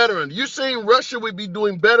doing better under? You're saying Russia would be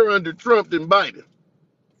doing better under Trump than Biden.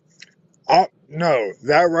 no,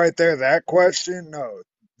 that right there, that question, no.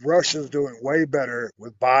 Russia's doing way better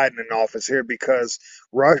with Biden in office here because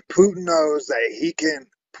Putin knows that he can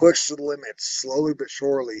push the limits slowly but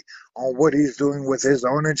surely on what he's doing with his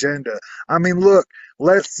own agenda. I mean, look,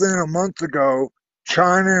 less than a month ago,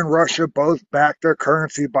 China and Russia both backed their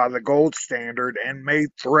currency by the gold standard and made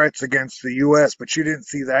threats against the U.S., but you didn't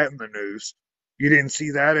see that in the news. You didn't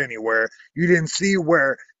see that anywhere. You didn't see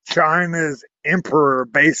where China's emperor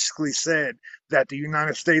basically said that the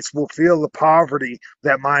United States will feel the poverty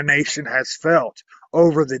that my nation has felt.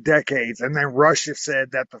 over the decades. And then Russia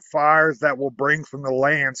said that the fires that will bring from the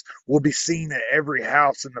lands will be seen at every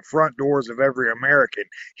house and the front doors of every American.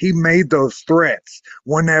 He made those threats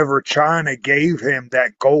whenever China gave him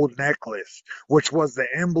that gold necklace, which was the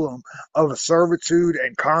emblem of a servitude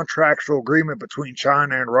and contractual agreement between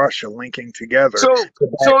China and Russia linking together So, to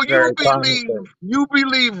back so their you economy.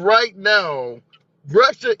 believe right now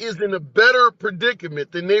Russia is in a better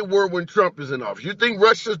predicament than they were when Trump is in office. You think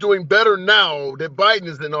Russia's doing better now that Biden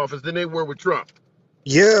is in office than they were with Trump?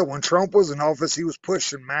 Yeah, when Trump was in office, he was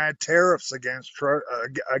pushing mad tariffs against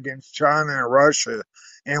China and Russia,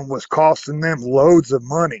 and was costing them loads of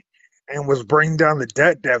money, and was bringing down the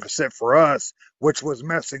debt deficit for us, which was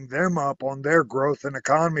messing them up on their growth and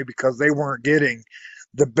economy because they weren't getting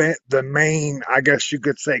the main, I guess you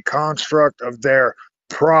could say, construct of their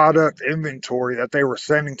product inventory that they were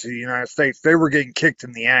sending to the United States. They were getting kicked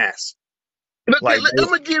in the ass. Okay, Like they, I'm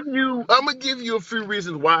gonna give you a few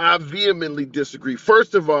reasons why I vehemently disagree.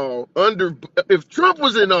 First of all, under if Trump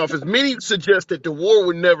was in office, many suggest that the war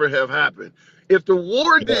would never have happened. If the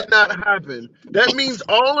war yeah, did not happen, that means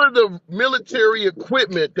all of the military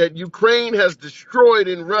equipment that Ukraine has destroyed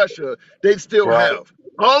in Russia, they'd still right, have.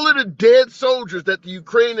 All of the dead soldiers that the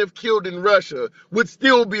Ukraine have killed in Russia would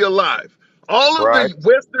still be alive. All of right, the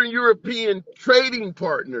Western European trading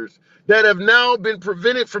partners that have now been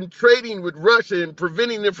prevented from trading with Russia and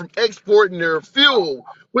preventing them from exporting their fuel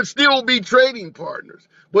would still be trading partners.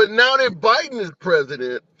 But now that Biden is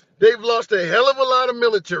president, they've lost a hell of a lot of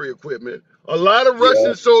military equipment. A lot of yeah,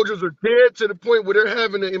 Russian soldiers are dead to the point where they're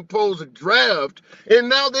having to impose a draft, and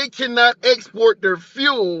now they cannot export their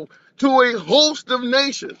fuel to a host of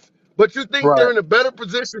nations. But you think right. they're in a better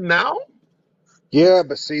position now? Yeah,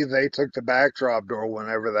 but see, they took the backdrop door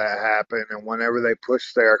whenever that happened, and whenever they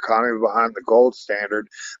pushed their economy behind the gold standard,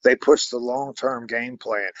 they pushed the long-term game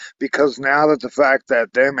plan. Because now that the fact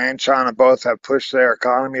that them and China both have pushed their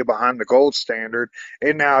economy behind the gold standard,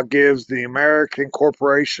 it now gives the American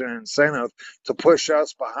corporation an incentive to push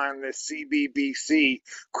us behind this CBBC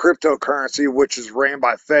cryptocurrency, which is ran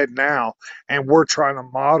by Fed now, and we're trying to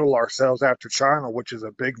model ourselves after China, which is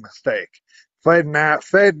a big mistake. Fed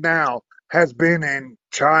now has been in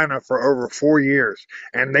China for over 4 years,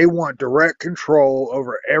 and they want direct control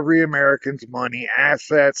over every American's money,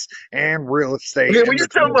 assets, and real estate Okay, when in you're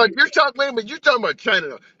the talking about country. wait a minute, you're talking about China.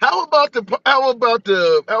 Though. How about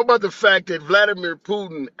the fact that Vladimir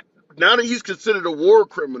Putin, now that he's considered a war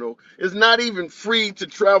criminal, is not even free to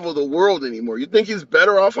travel the world anymore? You think he's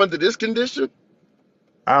better off under this condition?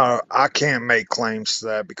 I can't make claims to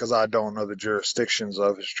that because I don't know the jurisdictions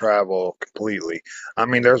of his travel completely. I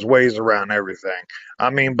mean, there's ways around everything.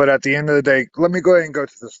 I mean, but at the end of the day, let me go ahead and go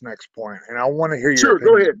to this next point, and I want to hear your Sure,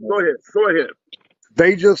 go opinion ahead, on go this. ahead, go ahead.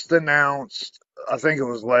 They just announced, I think it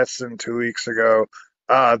was less than 2 weeks ago,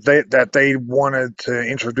 that they wanted to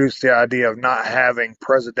introduce the idea of not having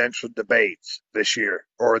presidential debates this year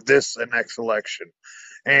or this next election,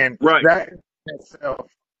 and Right. that in itself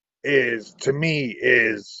is, to me,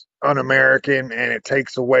 is un-American, and it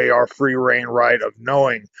takes away our free reign right of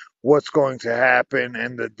knowing what's going to happen.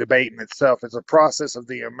 And the debate in itself is a process of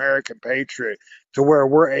the American patriot to where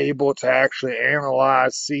we're able to actually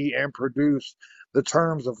analyze, see, and produce the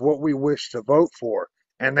terms of what we wish to vote for.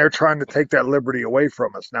 And they're trying to take that liberty away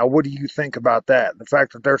from us. Now, what do you think about that? The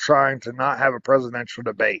fact that they're trying to not have a presidential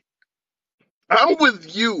debate. I'm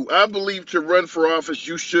with you. I believe to run for office,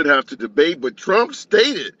 you should have to debate. But Trump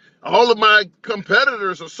stated, all of my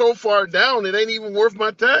competitors are so far down, it ain't even worth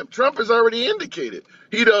my time. Trump has already indicated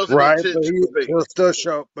he doesn't Right, intend but to debate. he'll still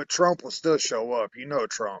show, but Trump will still show up. You know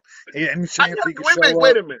Trump. Any I chance he got, can wait a minute, show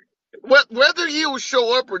wait up? a minute. Whether he'll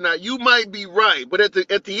show up or not, you might be right. But at the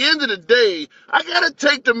end of the day, I gotta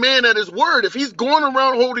take the man at his word. If he's going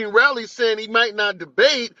around holding rallies saying he might not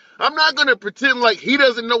debate, I'm not gonna pretend like he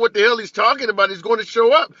doesn't know what the hell he's talking about. He's going to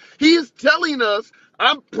show up. He is telling us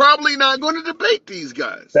I'm probably not going to debate these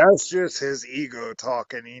guys. That's just his ego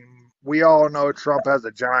talking. We all know Trump has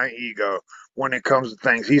a giant ego when it comes to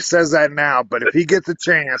things. He says that now, but if he gets a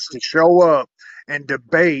chance to show up and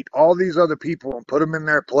debate all these other people and put them in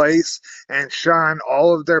their place and shine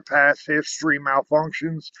all of their past history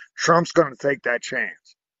malfunctions, Trump's going to take that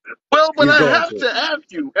chance. Well, but He's I going have to. to ask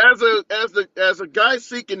you, as a guy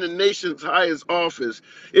seeking the nation's highest office,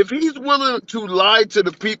 if he's willing to lie to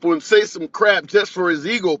the people and say some crap just for his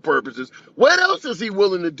ego purposes, what else is he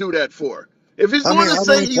willing to do that for? If he's I going mean, to how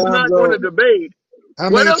say many he's times not going though? to debate, How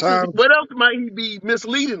many times? what else might he be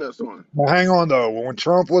misleading us on? Well, hang on though. When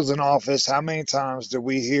Trump was in office, how many times did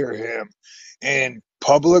we hear him in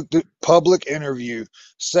public interview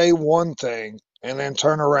say one thing and then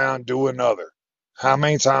turn around and do another? How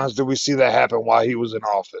many times did we see that happen while he was in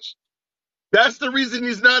office? That's the reason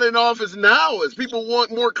he's not in office now, is people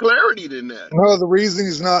want more clarity than that. No, the reason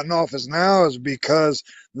he's not in office now is because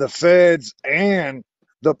the feds and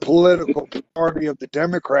the political party of the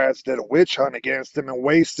Democrats did a witch hunt against him and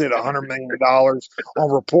wasted $100 million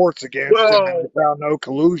on reports against him, and Well, they found no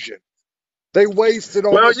collusion. They wasted well,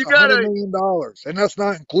 almost you $100 gotta. million, and that's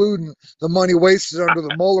not including the money wasted under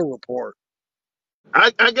the Mueller report.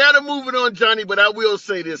 I gotta move it on, Johnny, but I will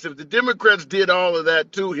say this. If the Democrats did all of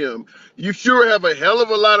that to him, you sure have a hell of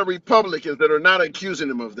a lot of Republicans that are not accusing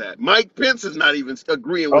him of that. Mike Pence is not even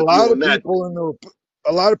agreeing A with you lot on of that. people in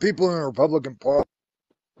the Republican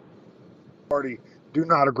Party do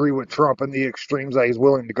not agree with Trump and the extremes that he's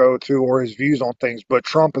willing to go to or his views on things, but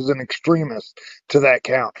Trump is an extremist to that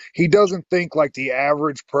count. He doesn't think like the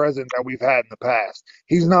average president that we've had in the past.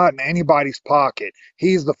 He's not in anybody's pocket.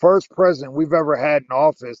 He's the first president we've ever had in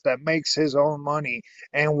office that makes his own money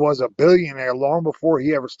and was a billionaire long before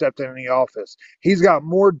he ever stepped in any office. He's got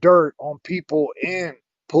more dirt on people in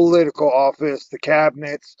political office, the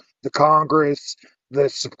cabinets, the Congress, the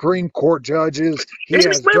Supreme Court judges. He Wait,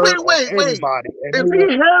 has dirt wait, on wait, wait. everybody. And If they he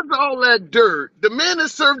want, has all that dirt, the man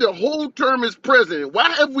has served a whole term as president.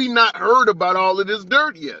 Why have we not heard about all of this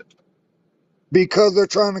dirt yet? because they're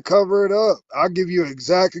trying to cover it up. I'll give you an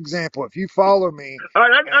exact example. If you follow me All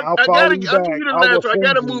right, and I'll I follow gotta, you I'll give back, you the I will last word. I send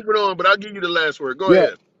gotta you. move it on, but I'll give you the last word. Go Yeah,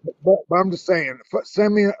 ahead. but I'm just saying,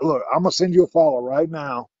 send me, look, I'm going to send you a follow right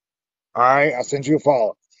now. All right, I sent you a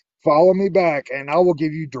follow. Follow me back, and I will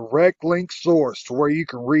give you direct link source to where you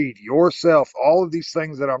can read yourself all of these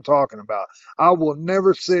things that I'm talking about. I will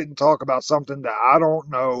never sit and talk about something that I don't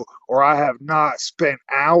know or I have not spent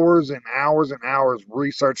hours and hours and hours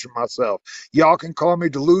researching myself. Y'all can call me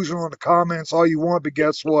delusional in the comments all you want, but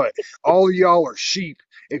guess what? All of y'all are sheep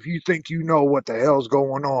if you think you know what the hell's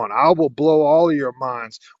going on. I will blow all of your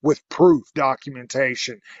minds with proof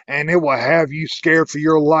documentation, and it will have you scared for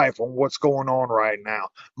your life on what's going on right now.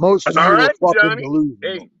 Most of All you are right, fucking Johnny. delusional.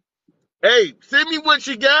 Hey, hey, send me what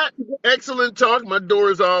you got. Excellent talk. My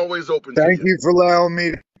door is always open to Thank you. you for allowing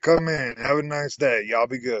me to come in. Have a nice day. Y'all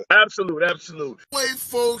be good. Absolute, absolute. Wait,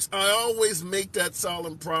 folks, I always make that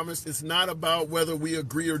solemn promise. It's not about whether we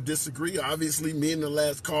agree or disagree. Obviously, me and the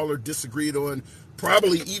last caller disagreed on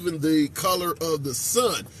probably even the color of the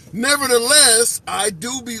sun. Nevertheless, I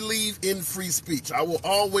do believe in free speech. I will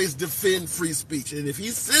always defend free speech. And if he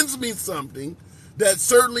sends me something that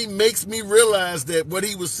certainly makes me realize that what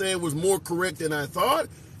he was saying was more correct than I thought,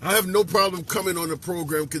 I have no problem coming on the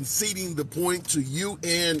program, conceding the point to you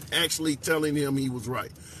and actually telling him he was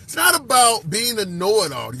right. It's not about being a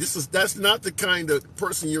know-it-all. That's not the kind of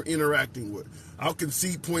person you're interacting with. I'll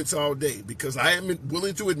concede points all day because I am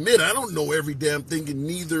willing to admit I don't know every damn thing, and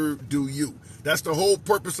neither do you. That's the whole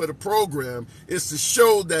purpose of the program, is to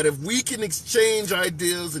show that if we can exchange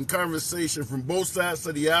ideas and conversation from both sides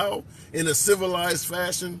of the aisle in a civilized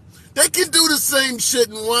fashion, they can do the same shit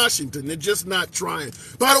in Washington. They're just not trying.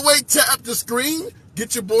 By the way, tap the screen.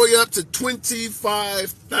 Get your boy up to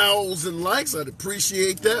 25,000 likes. I'd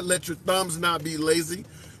appreciate that. Let your thumbs not be lazy.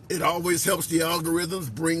 It always helps the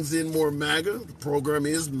algorithms, brings in more MAGA. The program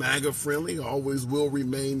is MAGA friendly, always will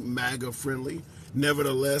remain MAGA friendly.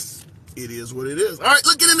 Nevertheless, it is what it is. All right,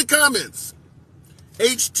 look it in the comments.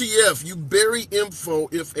 HTF, you bury info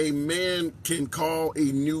if a man can call a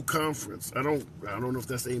new conference. I don't know if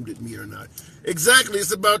that's aimed at me or not. Exactly,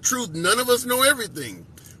 it's about truth. None of us know everything.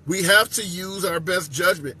 We have to use our best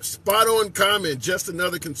judgment. Spot on comment, just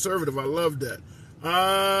another conservative. I love that.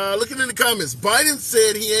 Looking in the comments, Biden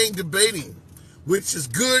said he ain't debating, which is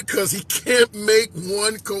good because he can't make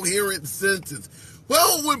one coherent sentence.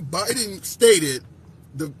 Well, when Biden stated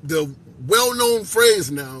the well-known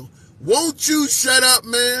phrase now, won't you shut up,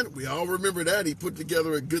 man? We all remember that. He put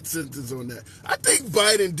together a good sentence on that. I think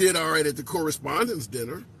Biden did all right at the correspondence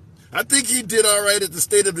dinner. I think he did all right at the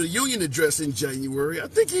State of the Union address in January. I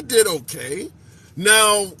think he did okay.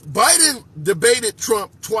 Now, Biden debated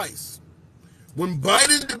Trump twice. When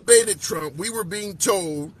Biden debated Trump, we were being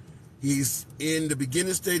told he's in the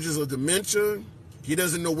beginning stages of dementia. He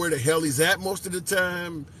doesn't know where the hell he's at most of the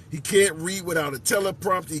time. He can't read without a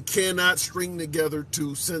teleprompter. He cannot string together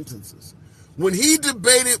two sentences. When he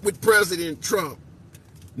debated with President Trump,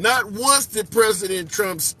 not once did President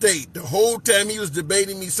Trump state the whole time he was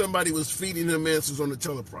debating me, somebody was feeding him answers on the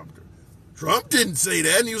teleprompter. Trump didn't say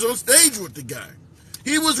that, and he was on stage with the guy.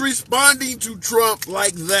 He was responding to Trump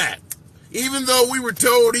like that, even though we were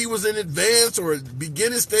told he was in advanced or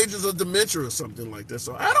beginning stages of dementia or something like that.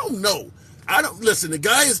 So I don't know. Listen, the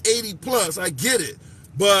guy is 80 plus, I get it.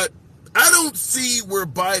 But I don't see where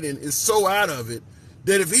Biden is so out of it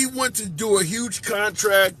that if he went to do a huge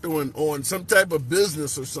contract on some type of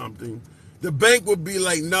business or something, the bank would be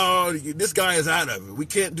like, no, this guy is out of it. We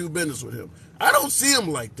can't do business with him. I don't see him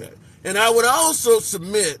like that. And I would also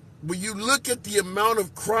submit, when you look at the amount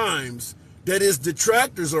of crimes that his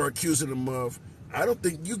detractors are accusing him of, I don't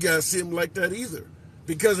think you guys see him like that either.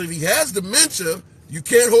 Because if he has dementia, you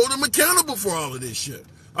can't hold him accountable for all of this shit.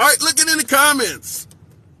 All right, looking in the comments.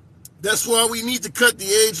 That's why we need to cut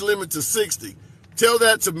the age limit to 60. Tell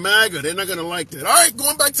that to MAGA. They're not going to like that. All right,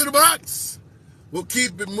 going back to the box. We'll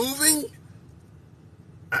keep it moving.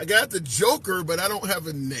 I got the Joker, but I don't have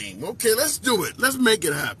a name. Okay, let's do it. Let's make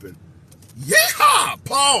it happen. Yeah,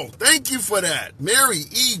 Paul, thank you for that. Mary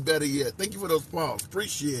E, better yet. Thank you for those Pauls.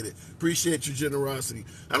 Appreciate it. Appreciate your generosity.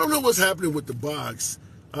 I don't know what's happening with the box.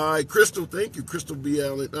 Crystal, thank you. Crystal B.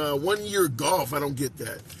 Allen. 1 year golf, I don't get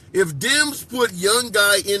that. If Dems put young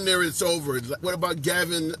guy in there, it's over. What about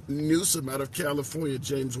Gavin Newsom out of California,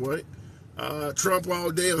 James White? Trump all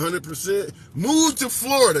day, 100%. Move to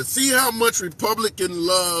Florida. See how much Republicans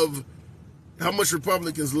love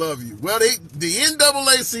you. Well, the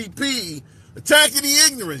NAACP attacking the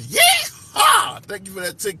ignorance. Yeah! Thank you for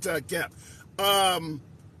that TikTok cap. The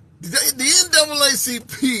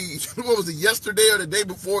NAACP, what was it, yesterday or the day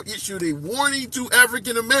before, issued a warning to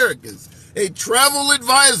African Americans, a travel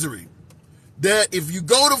advisory, that if you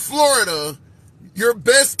go to Florida, your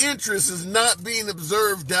best interest is not being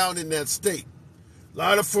observed down in that state. A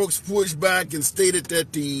lot of folks pushed back and stated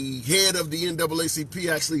that the head of the NAACP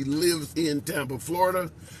actually lives in Tampa,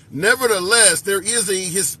 Florida. Nevertheless, there is a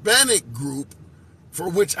Hispanic group for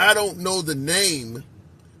which I don't know the name,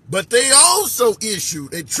 but they also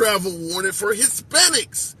issued a travel warning for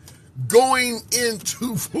Hispanics going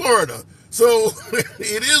into Florida. So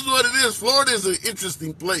it is what it is. Florida is an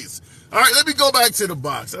interesting place. All right, let me go back to the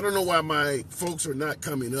box. I don't know why my folks are not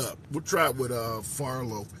coming up. We'll try it with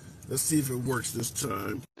Farlow. Let's see if it works this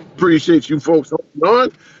time. Appreciate you folks holding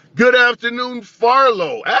on. Good afternoon,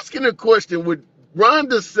 Farlow. Asking a question, would Ron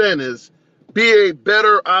DeSantis be a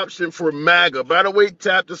better option for MAGA? By the way,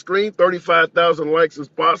 tap the screen. 35,000 likes is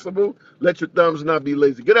possible. Let your thumbs not be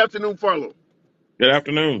lazy. Good afternoon, Farlow. Good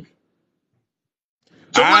afternoon.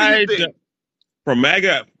 So what do you think? For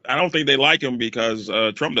MAGA, I don't think they like him because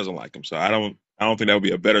Trump doesn't like him. So I don't think that would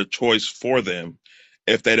be a better choice for them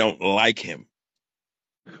if they don't like him.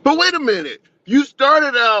 But wait a minute. You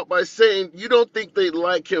started out by saying you don't think they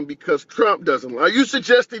like him because Trump doesn't like. Are you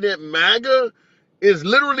suggesting that MAGA is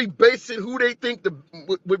literally basing who they think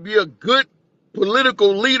would be a good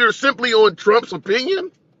political leader simply on Trump's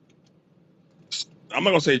opinion? I'm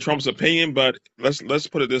not going to say Trump's opinion, but let's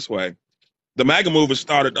put it this way. The MAGA movement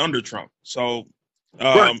started under Trump. So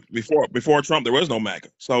Right. before Trump, there was no MAGA.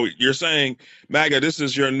 So you're saying MAGA, this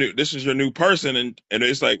is your new person, and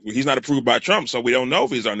it's like he's not approved by Trump, so we don't know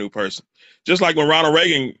if he's our new person. Just like when Ronald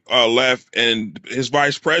Reagan left and his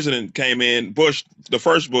vice president came in, Bush, the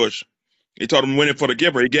first Bush, he told him win it for the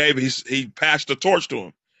giver. He passed the torch to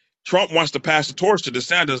him. Trump wants to pass the torch to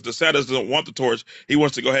DeSantis. DeSantis doesn't want the torch. He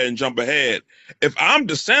wants to go ahead and jump ahead. If I'm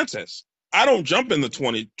DeSantis, I don't jump in the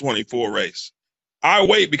 2024 race. I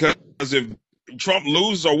wait, because if Trump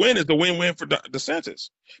loses or wins, it's a win-win for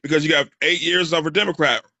DeSantis, because you got 8 years of a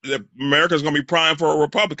Democrat. America's going to be primed for a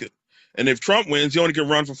Republican. And if Trump wins, he only can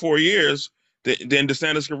run for 4 years. Then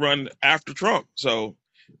DeSantis can run after Trump. So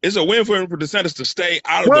it's a win for DeSantis to stay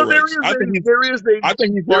out of the race. I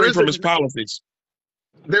think he's running from his policies.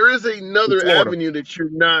 There is another avenue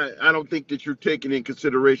that I don't think that you're taking in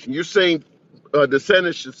consideration. You're saying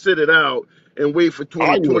DeSantis should sit it out and wait for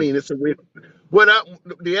 2020, and it's a win.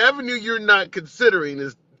 The avenue you're not considering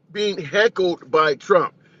is being heckled by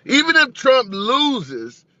Trump. Even if Trump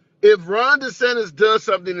loses, if Ron DeSantis does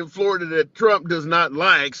something in Florida that Trump does not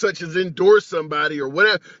like, such as endorse somebody or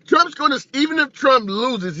whatever, even if Trump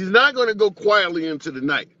loses, he's not going to go quietly into the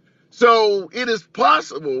night. So it is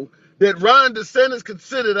possible that Ron DeSantis could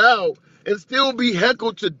sit it out and still be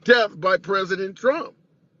heckled to death by President Trump.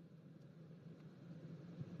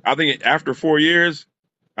 I think after 4 years,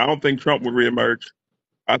 I don't think Trump would reemerge.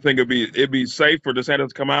 I think it'd be safe for DeSantis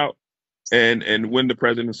to come out and win the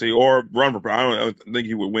presidency or run for. I don't think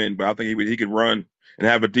he would win, but I think he could run and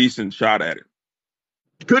have a decent shot at it.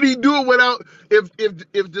 Could he do it without if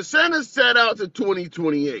DeSantis sat out to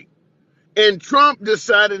 2028 and Trump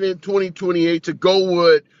decided in 2028 to go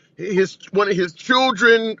with one of his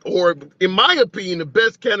children, or in my opinion, the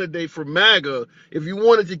best candidate for MAGA, if you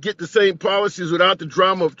wanted to get the same policies without the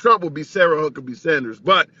drama of Trump, would be Sarah Huckabee Sanders.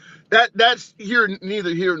 But that's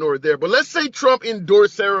neither here nor there. But let's say Trump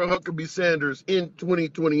endorsed Sarah Huckabee Sanders in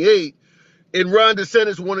 2028 and Ron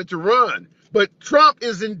DeSantis wanted to run. But Trump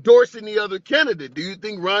is endorsing the other candidate. Do you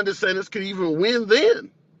think Ron DeSantis could even win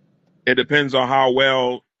then? It depends on how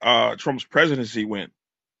well Trump's presidency went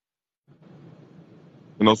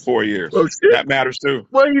in those 4 years. Oh shit! That matters too.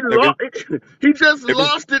 Well, If it, he just if it,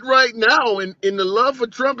 lost it right now, and the love for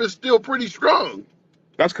Trump is still pretty strong.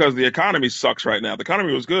 that's because the economy sucks right now. If the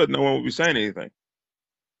economy was good, no one would be saying anything.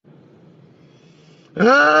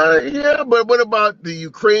 Yeah, but what about the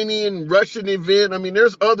Ukrainian Russian event? I mean,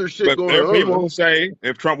 there's other shit But there going are people on. who say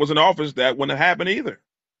if Trump was in office, that wouldn't have happened either.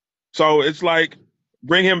 So it's like,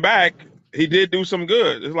 bring him back. He did do some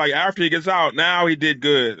good. It's like after he gets out, now he did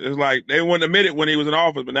good. It's like they wouldn't admit it when he was in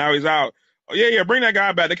office, but now he's out. Oh, yeah, bring that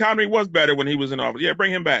guy back. The economy was better when he was in office. Yeah,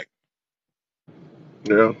 bring him back.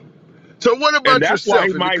 Yeah. So what And about that's why yourself?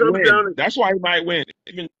 he If it might comes win. down That's why he might win.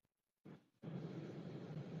 Even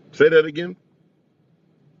to say that again,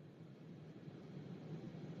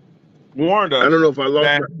 warned I don't us know if I lost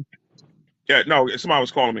that, that. yeah, no, somebody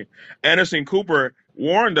was calling me. Anderson Cooper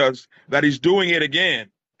warned us that he's doing it again.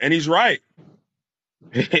 And he's right.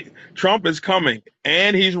 Trump is coming.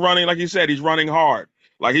 And he's running, like he said, he's running hard.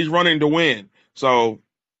 Like he's running to win. So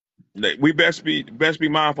we best be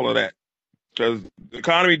mindful of that. Because the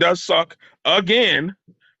economy does suck again,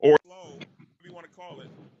 or slow, if you want to call it.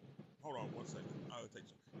 Hold on 1 second. I'll take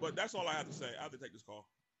this. But that's all I have to say. I have to take this call.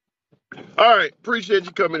 All right, appreciate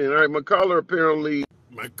you coming in. All right, my caller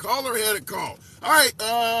had a call. All right,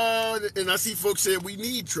 and I see folks saying we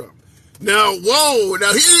need Trump. Now,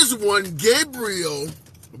 now here's one. Gabriel,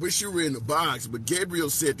 I wish you were in the box, but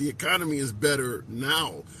Gabriel said the economy is better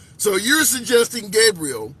now. So you're suggesting,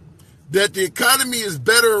 Gabriel, that the economy is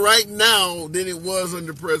better right now than it was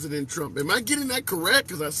under President Trump. Am I getting that correct?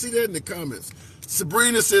 Because I see that in the comments.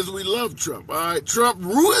 Sabrina says we love Trump. All right, Trump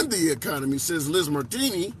ruined the economy, says Liz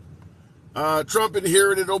Martini. Trump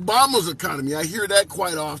inherited Obama's economy. I hear that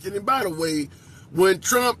quite often. And by the way, when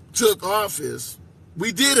Trump took office,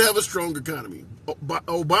 we did have a strong economy.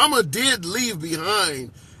 Obama did leave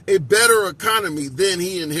behind a better economy than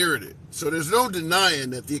he inherited. So there's no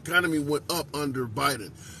denying that the economy went up under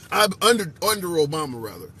Biden, under Obama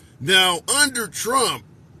rather. Now under Trump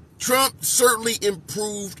certainly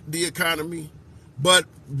improved the economy, but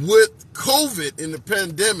with COVID in the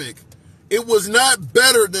pandemic, it was not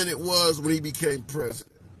better than it was when he became president.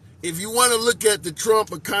 If you want to look at the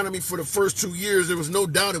Trump economy for the first 2 years, there was no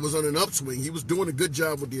doubt it was on an upswing. He was doing a good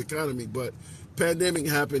job with the economy, but pandemic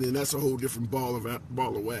happened, and that's a whole different ball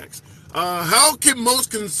of wax. How can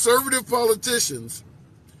most conservative politicians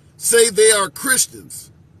say they are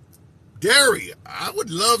Christians? Gary, I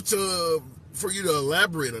would love for you to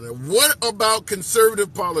elaborate on that. What about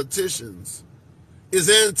conservative politicians is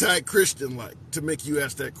anti-Christian like to make you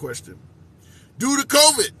ask that question? Due to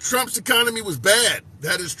COVID, Trump's economy was bad.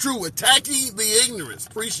 That is true. Attacking the ignorance.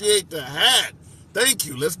 Appreciate the hat. Thank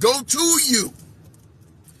you. Let's go to you.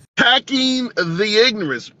 Attacking the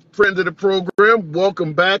ignorance. Friend of the program,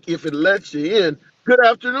 welcome back if it lets you in. Good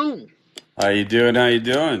afternoon. How you doing? How you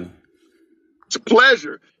doing? It's a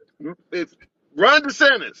pleasure. It's Ron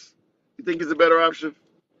DeSantis. You think he's a better option?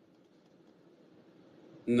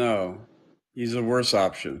 No, he's a worse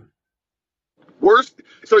option. Worse?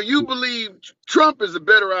 So you believe Trump is a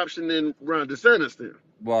better option than Ron DeSantis then?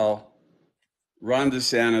 Well, Ron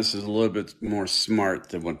DeSantis is a little bit more smart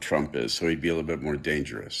than what Trump is, so he'd be a little bit more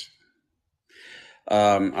dangerous.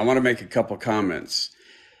 I want to make a couple comments.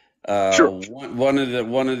 Sure. One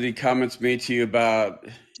of the comments made to you about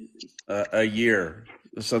a year,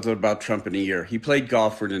 something about Trump in a year. He played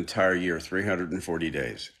golf for an entire year, 340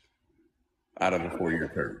 days out of a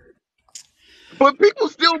 4-year term. But people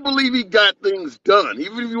still believe he got things done,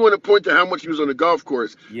 even if you want to point to how much he was on the golf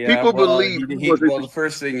course. Yeah, people well, believe the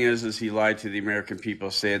first thing is he lied to the American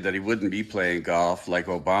people, saying that he wouldn't be playing golf like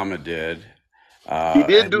Obama did. He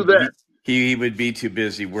did do that. He would be too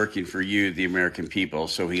busy working for you, the American people,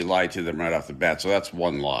 so he lied to them right off the bat. So that's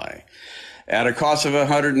one lie. At a cost of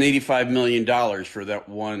 $185 million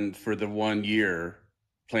for the 1 year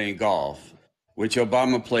playing golf, which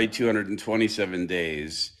Obama played 227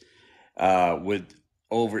 days, with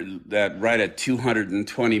over that right at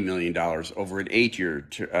 $220 million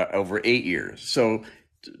over 8 years. So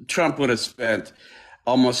Trump would have spent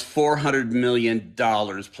almost $400 million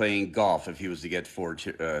playing golf if he was to get two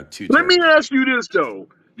terms. Let me ask you this though: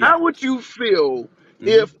 How would you feel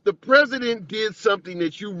if the president did something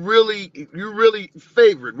that you really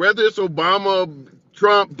favored, whether it's Obama,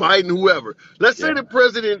 Trump, Biden, whoever? Let's say the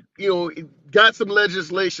president, got some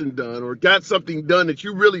legislation done or got something done that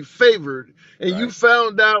you really favored, and you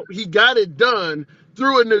found out he got it done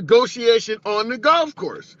through a negotiation on the golf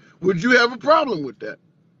course. Would you have a problem with that?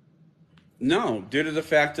 No, due to the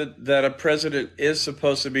fact that a president is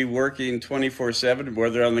supposed to be working 24/7,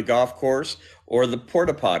 whether on the golf course or the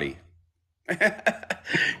porta potty.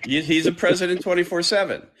 He's a president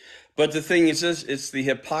 24/7. But the thing is this, it's the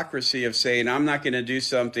hypocrisy of saying, I'm not going to do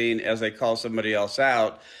something as I call somebody else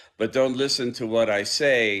out, but don't listen to what I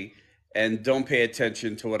say and don't pay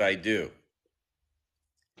attention to what I do.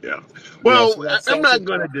 Yeah. Well, so that's I'm not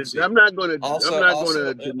going hypocrisy. to. I'm not going to.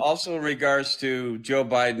 Also, in regards to Joe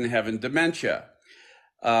Biden having dementia,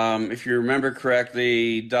 if you remember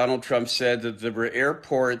correctly, Donald Trump said that there were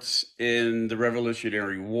airports in the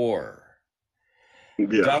Revolutionary War.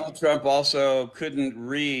 Yeah. Donald Trump also couldn't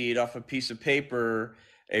read off a piece of paper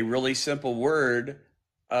a really simple word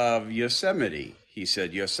of Yosemite. He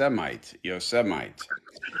said Yosemite.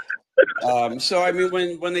 So, I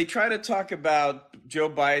mean, when they try to talk about Joe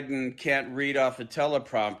Biden can't read off a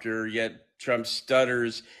teleprompter, yet Trump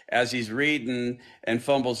stutters as he's reading and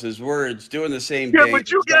fumbles his words, doing the same Yeah, thing. but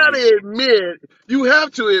you got to admit, you have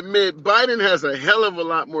to admit, Biden has a hell of a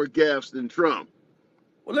lot more gaffes than Trump.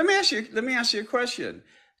 Well, let me ask you a question.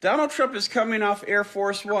 Donald Trump is coming off Air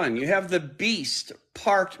Force One. You have the Beast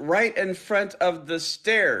parked right in front of the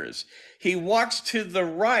stairs. He walks to the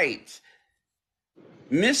right,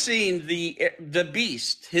 missing the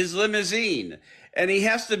Beast, his limousine, and he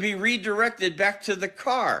has to be redirected back to the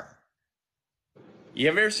car. You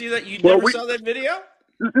ever see that? You never saw that video?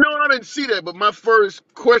 No, I didn't see that. But my first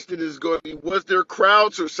question is going to be: was there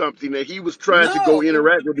crowds or something that he was trying to go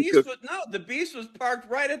interact with? The Beast was parked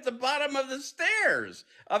right at the bottom of the stairs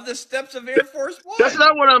of the steps of Air Force One. That's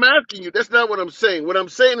not what I'm asking you. That's not what I'm saying. What I'm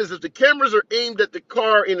saying is, if the cameras are aimed at the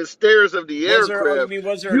car in the stairs of the aircraft,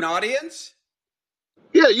 was there an audience?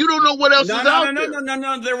 Yeah, you don't know what else is out there.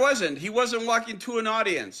 No, there wasn't. He wasn't walking to an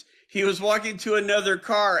audience. He was walking to another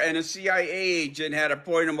car, and a CIA agent had to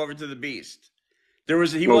point him over to the Beast.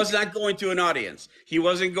 He was not going to an audience. He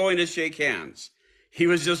wasn't going to shake hands. He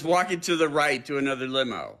was just walking to the right to another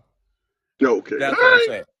limo. Okay. That's what I'm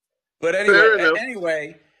saying. But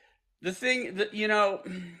anyway, the thing that,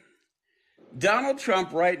 Donald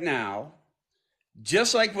Trump right now,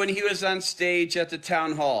 just like when he was on stage at the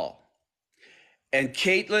town hall, and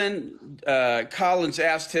Caitlin Collins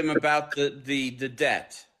asked him about the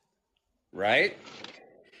debt, right?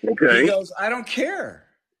 Okay. He goes, I don't care.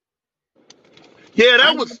 Yeah,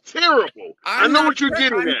 that was terrible. I know what you're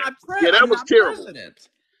getting at. Yeah, that was terrible. President.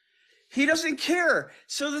 He doesn't care.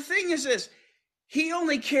 So the thing is this, he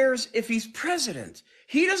only cares if he's president.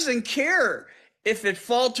 He doesn't care if it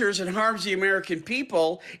falters and harms the American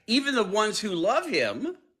people, even the ones who love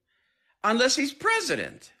him, unless he's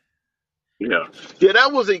president. Yeah,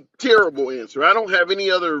 that was a terrible answer. I don't have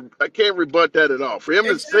any other, I can't rebut that at all. For him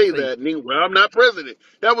to say that, I'm not president,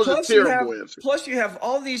 that was a terrible answer. Plus, you have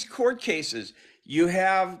all these court cases. You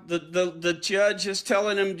have the judge is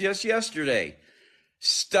telling him just yesterday,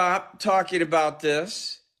 stop talking about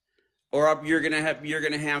this, or you're gonna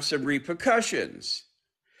have some repercussions.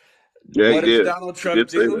 Yeah, what does Donald Trump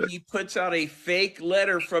do? He puts out a fake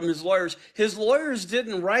letter from his lawyers. His lawyers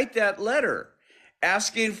didn't write that letter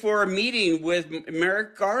asking for a meeting with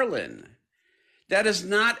Merrick Garland. That is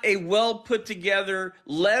not a well put together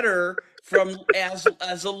letter from as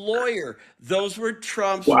a lawyer. Those were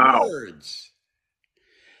Trump's words.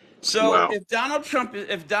 So if Donald Trump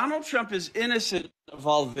is innocent of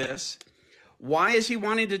all this, why is he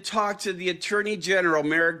wanting to talk to the Attorney General,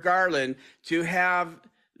 Merrick Garland, to have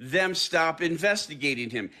them stop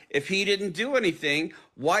investigating him? If he didn't do anything,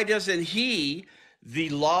 why doesn't he, the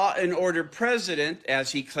law and order president,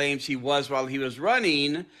 as he claims he was while he was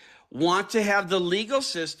running, want to have the legal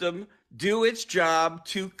system do its job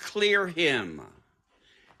to clear him?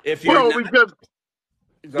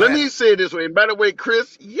 Let me say it this way. And by the way,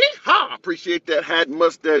 Chris, yeehaw, appreciate that hat and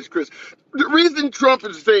mustache, Chris. The reason Trump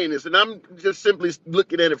is saying this, and I'm just simply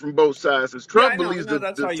looking at it from both sides, is Trump believes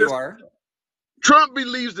that's how you are. Trump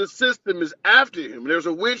believes the system is after him. There's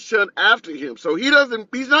a witch hunt after him. So he's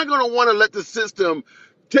not going to want to let the system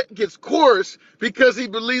take its course because he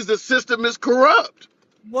believes the system is corrupt.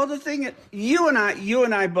 Well, the thing is, you and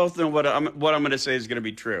I both know what I'm going to say is going to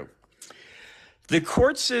be true. The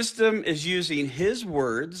court system is using his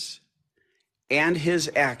words and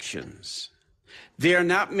his actions. They are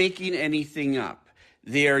not making anything up.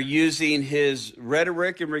 They are using his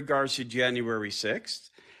rhetoric in regards to January 6th.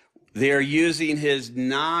 They are using his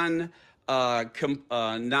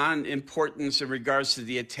non-importance in regards to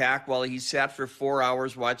the attack while he sat for 4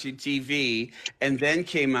 hours watching TV and then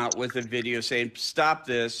came out with a video saying, stop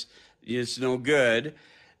this, it's no good.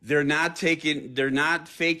 They're not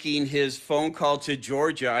faking his phone call to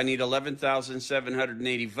Georgia. I need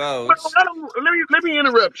 11,780 votes. Let me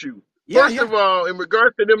interrupt you. Yeah, First yeah. of all, in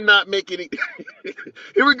regards to them not making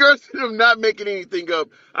in regards to them not making anything up,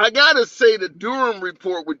 I gotta say the Durham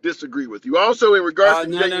report would disagree with you. Also, in regards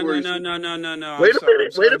to No, no, no, January no, 6th, no, no, no, no. I'm wait a sorry. I'm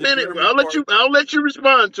minute, wait sorry. a The minute. Durham report. I'll let you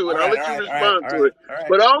respond to All it. I'll right, let all you right, all right, respond all to right, it. all right.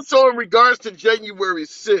 But also in regards to January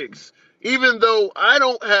 6th, even though I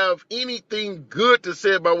don't have anything good to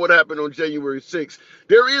say about what happened on January 6th,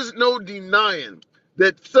 there is no denying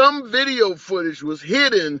that some video footage was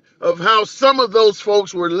hidden of how some of those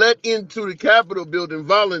folks were let into the Capitol building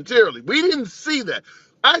voluntarily. We didn't see that.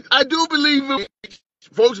 I do believe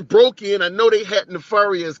folks broke in. I know they had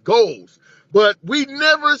nefarious goals, but we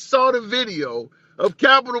never saw the video of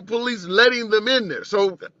Capitol Police letting them in there.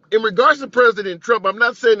 So, in regards to President Trump, I'm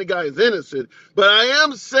not saying the guy is innocent, but I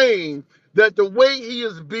am saying that the way he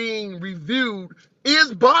is being reviewed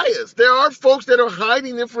is biased. There are folks that are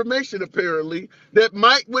hiding information apparently that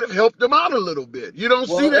would have helped them out a little bit. You don't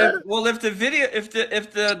see that? If the video, if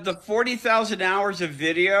the 40,000 hours of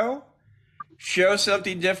video show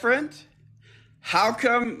something different, how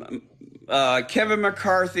come Kevin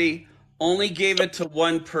McCarthy only gave it to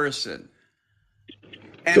one person,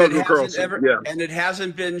 and Tucker Carlson. Yeah. it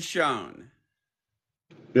hasn't been shown?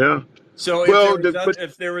 Yeah. So Well,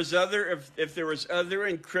 if there was other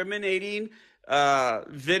incriminating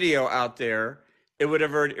video out there, it would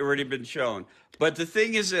have already been shown. But the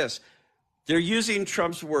thing is this: they're using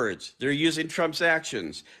Trump's words, they're using Trump's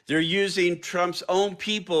actions, they're using Trump's own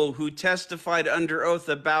people who testified under oath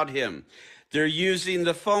about him. They're using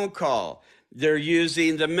the phone call. They're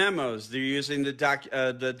using the memos. They're using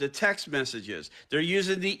the text messages. They're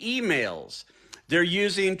using the emails. They're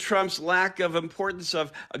using Trump's lack of importance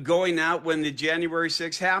of going out when the January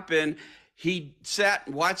 6th happened. He sat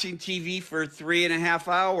watching TV for 3.5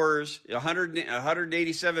 hours,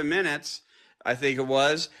 187 minutes, I think it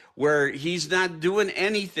was, where he's not doing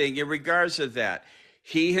anything in regards to that.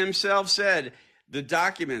 He himself said, the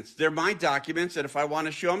documents, they're my documents, and if I want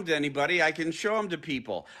to show them to anybody, I can show them to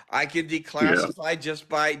people. I can declassify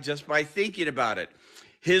just by thinking about it.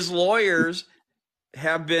 His lawyers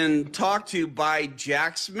have been talked to by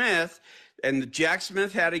Jack Smith, and Jack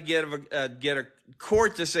Smith had to get a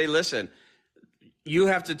court to say, listen, you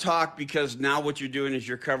have to talk because now what you're doing is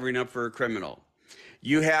you're covering up for a criminal.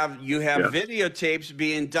 You have videotapes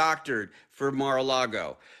being doctored for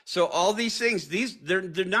Mar-a-Lago. So all these things, they're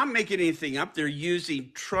not making anything up. They're using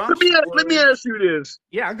Trump's Let me words. ask you this.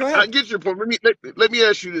 Yeah, go I ahead. get your point. Let me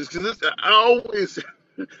ask you this because I always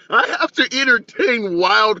I have to entertain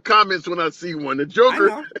wild comments when I see one. The I Joker,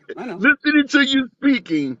 know. I know. listening to you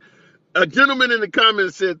speaking, a gentleman in the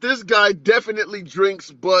comments said this guy definitely drinks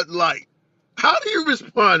Bud Light. How do you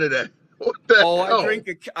respond to that? What the Oh, hell?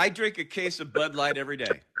 I drink a case of Bud Light every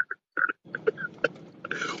day.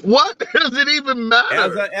 What does it even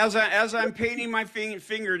matter? As I'm painting my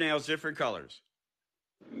fingernails different colors.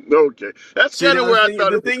 Okay, that's See, kind now of where I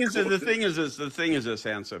thought it was the thing is this,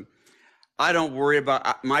 Handsome. I don't worry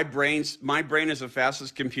about my brain is the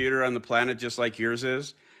fastest computer on the planet, just like yours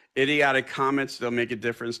is. Idiotic comments don't make a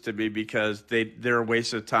difference to me because they're a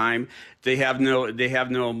waste of time. They have no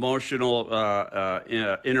emotional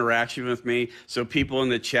interaction with me. So people in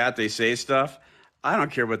the chat, they say stuff. I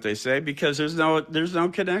don't care what they say because there's no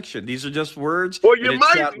connection. These are just words Well, in a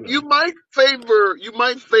chat room. you might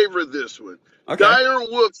favor this one. Okay. Dire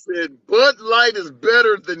Wolf said Bud Light is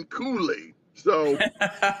better than Kool-Aid. So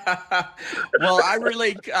Well,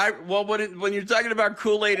 when you're talking about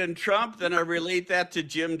Kool-Aid and Trump, then I relate that to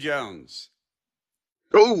Jim Jones.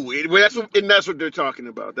 that's what they're talking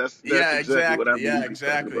about. That's Yeah, exactly what I exactly. Yeah, believe he's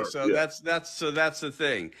talking exactly. about. So Yeah. that's the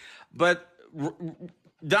thing. But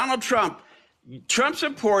Donald Trump, Trump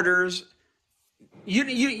supporters,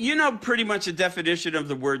 you know pretty much the definition of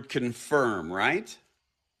the word confirm, right?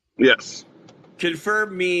 Yes.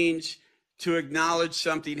 Confirm means to acknowledge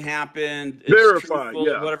something happened, it's Verify. truthful,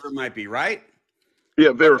 Yeah. whatever it might be, right? Yeah.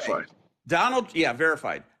 Okay. Verify.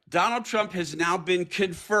 Verified. Donald Trump has now been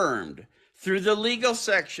confirmed through the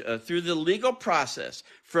through the legal process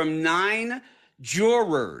from 9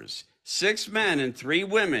 jurors, 6 men and 3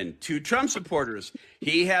 women, 2 Trump supporters.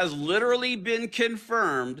 He has literally been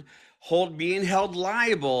confirmed being held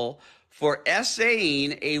liable for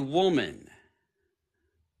essaying a woman.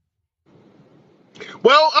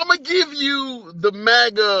 Well, I'm gonna give you the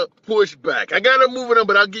MAGA pushback. I gotta move it on,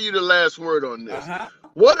 but I'll give you the last word on this. Uh-huh.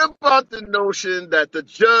 What about the notion that the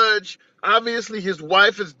judge, obviously his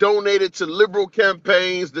wife has donated to liberal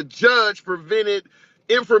campaigns, the judge prevented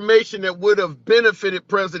information that would have benefited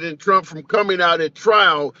President Trump from coming out at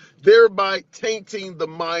trial, thereby tainting the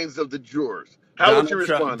minds of the jurors? How would you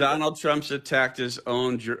respond to that? Donald Trump's attacked his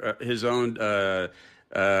own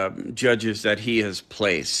judges that he has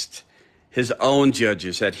placed. his own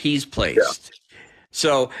judges that he's Yeah, placed.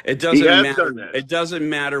 So it he doesn't has matter. done that. It doesn't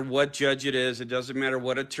matter what judge it is. It doesn't matter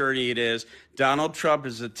what attorney it is. Donald Trump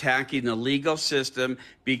is attacking the legal system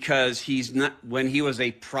because he's not, when he was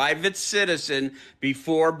a private citizen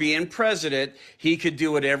before being president, he could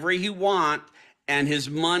do whatever he want and his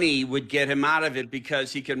money would get him out of it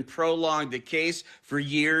because he can prolong the case for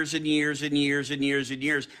years and years and years and years and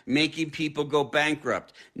years, making people go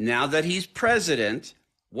bankrupt. Now that he's president,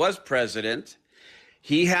 was president,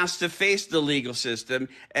 he has to face the legal system,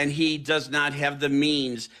 and he does not have the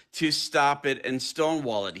means to stop it and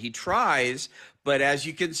stonewall it. He tries, but as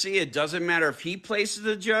you can see, it doesn't matter if he places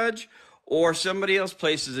a judge or somebody else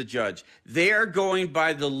places a judge. They are going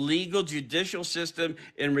by the legal judicial system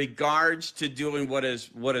in regards to doing what is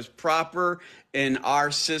proper in our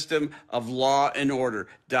system of law and order.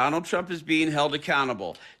 Donald Trump is being held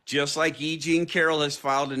accountable, just like E. Jean Carroll has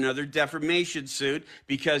filed another defamation suit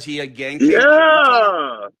because he again came to the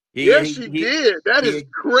top. Yeah. Yes, she did. That is He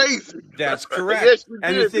crazy. That's correct. Yes, she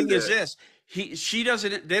And the did do thing is that.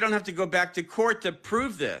 this, they don't have to go back to court to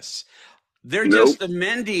prove this. They're Nope. just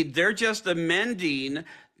amending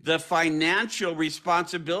the financial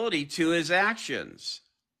responsibility to his actions.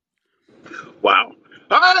 Wow.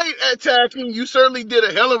 All right, attacking. You certainly did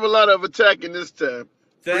a hell of a lot of attacking this time.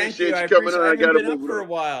 Thank you. Appreciate I you coming appreciate on. I I haven't got to been up move it for a on.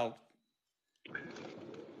 while.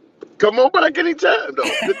 Come on back anytime,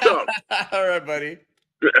 though. Good talk. All right, buddy.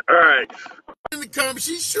 All right. In the comments,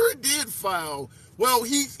 she sure did file. Well,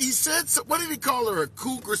 he said, what did he call her, a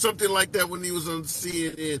kook or something like that when he was on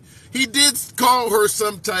CNN? He did call her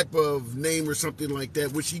some type of name or something like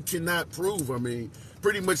that, which he cannot prove. I mean,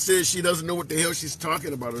 pretty much says she doesn't know what the hell she's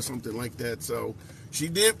talking about or something like that. So she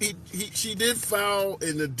did she did file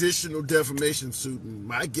an additional defamation suit, and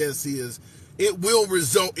my guess is it will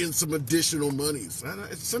result in some additional monies.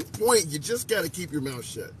 At some point, you just got to keep your mouth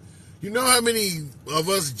shut. You know how many of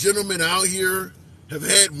us gentlemen out here have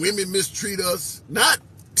had women mistreat us? Not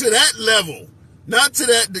to that level, not to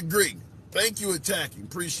that degree. Thank you, attacking.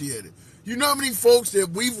 Appreciate it. You know how many folks that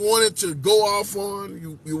we've wanted to go off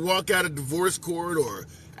on? You walk out of divorce court or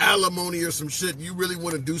alimony or some shit, and you really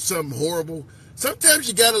want to do something horrible. Sometimes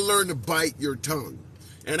you got to learn to bite your tongue.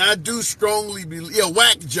 And I do strongly believe,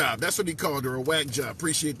 whack job. That's what he called her, a whack job.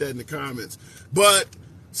 Appreciate that in the comments. But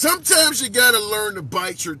sometimes you got to learn to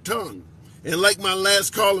bite your tongue. And like my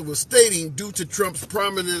last caller was stating, due to Trump's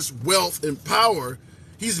prominence, wealth, and power,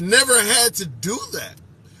 he's never had to do that.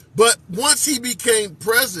 But once he became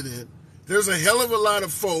president, there's a hell of a lot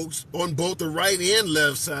of folks on both the right and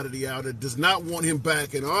left side of the aisle that does not want him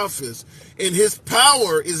back in office. And his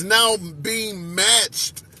power is now being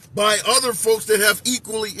matched by other folks that have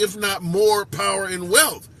equally, if not more, power and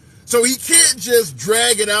wealth. So he can't just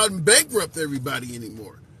drag it out and bankrupt everybody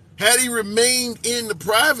anymore. Had he remained in the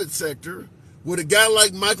private sector, with a guy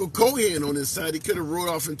like Michael Cohen on his side, he could have rode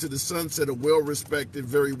off into the sunset, a well-respected,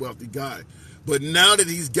 very wealthy guy. But now that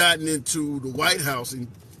he's gotten into the White House and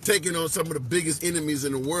taking on some of the biggest enemies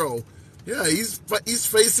in the world, yeah, he's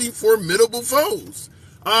facing formidable foes.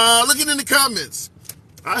 Looking in the comments,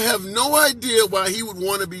 I have no idea why he would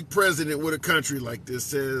want to be president with a country like this.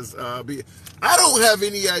 Says, I don't have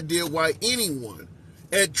any idea why anyone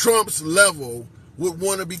at Trump's level would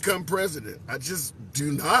want to become president. I just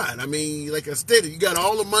do not. I mean, like I stated, you got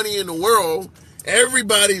all the money in the world.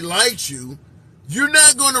 Everybody likes you. You're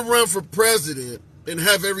not going to run for president and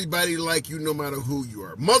have everybody like you no matter who you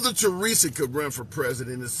are. Mother Teresa could run for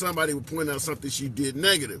president and somebody would point out something she did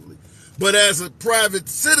negatively. But as a private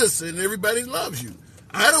citizen, everybody loves you.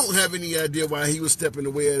 I don't have any idea why he was stepping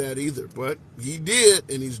away at that either, but he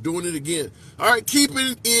did, and he's doing it again. All right,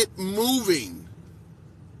 keeping it moving.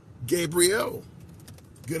 Gabriel,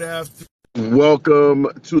 good afternoon. Welcome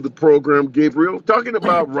to the program, Gabriel. Talking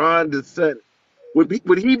about Ron DeSantis. Would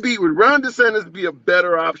Ron DeSantis be a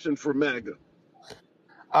better option for MAGA?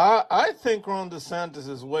 I think Ron DeSantis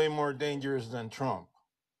is way more dangerous than Trump.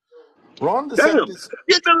 Ron Damn, DeSantis,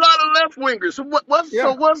 getting a lot of left wingers. So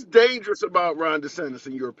yeah. what's dangerous about Ron DeSantis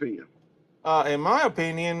in your opinion? In my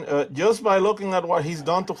opinion, just by looking at what he's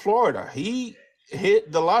done to Florida, he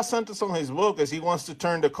hit the last sentence on his book is he wants to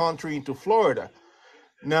turn the country into Florida.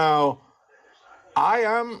 Now, I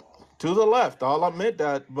am to the left, I'll admit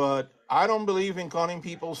that, but I don't believe in cutting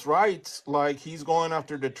people's rights like he's going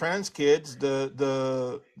after the trans kids,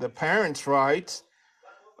 the parents' rights.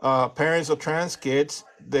 Parents of trans kids,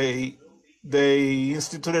 they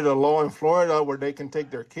instituted a law in Florida where they can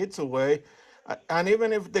take their kids away, and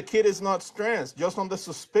even if the kid is not trans, just on the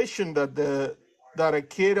suspicion that a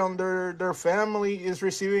kid under their family is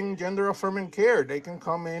receiving gender affirming care, they can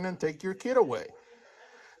come in and take your kid away.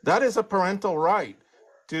 That is a parental right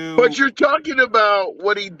But to you're talking about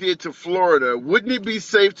what he did to Florida. Wouldn't it be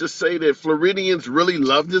safe to say that Floridians really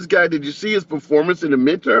love this guy? Did you see his performance in the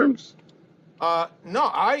midterms? no,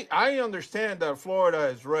 I understand that Florida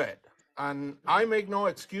is red, and I make no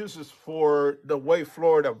excuses for the way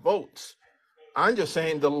Florida votes. I'm just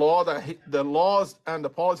saying the laws and the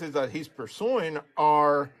policies that he's pursuing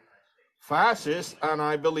are fascist, and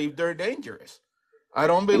I believe they're dangerous. I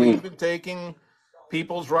don't believe in taking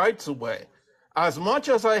people's rights away. As much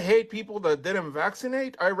as I hate people that didn't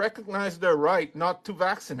vaccinate, I recognize their right not to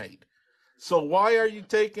vaccinate. So why are you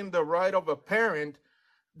taking the right of a parent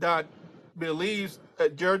that believes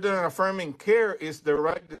that gender affirming care is the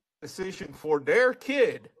right decision for their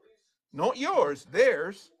kid, not yours,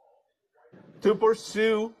 theirs, to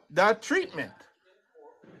pursue that treatment?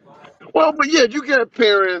 Well, but yeah, you got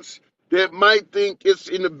parents that might think it's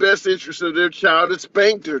in the best interest of their child to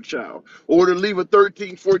spank their child or to leave a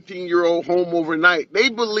 13, 14-year-old home overnight. They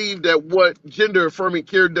believe that what gender affirming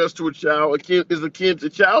care does to a child is akin to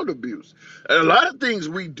child abuse. And a lot of things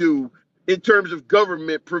we do in terms of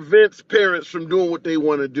government prevents parents from doing what they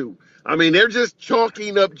want to do. I mean, they're just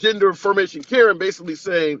chalking up gender affirmation care and basically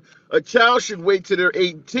saying a child should wait till they're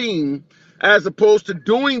 18 as opposed to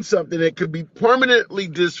doing something that could be permanently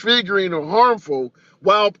disfiguring or harmful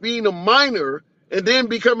while being a minor and then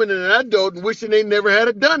becoming an adult and wishing they never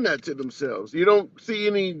had done that to themselves. You don't see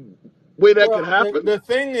any way that could Well, happen? the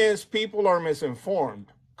thing is, people are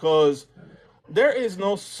misinformed because there is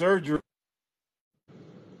no surgery.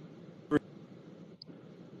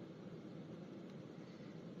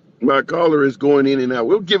 My caller is going in and out.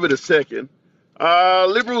 We'll give it a second.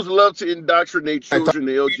 Liberals love to indoctrinate I talk children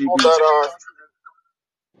to to people LGBT. that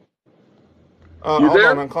are. You Hold on,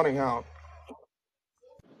 there? I'm cutting out.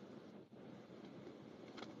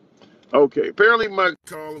 Okay, apparently my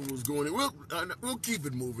caller was going in. We'll keep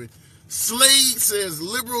it moving. Slade says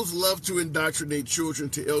liberals love to indoctrinate children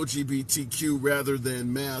to LGBTQ rather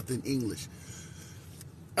than math and English.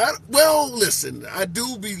 Well, listen, I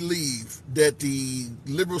do believe that the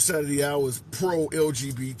liberal side of the aisle is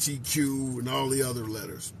pro-LGBTQ and all the other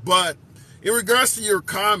letters. But in regards to your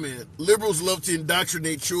comment, liberals love to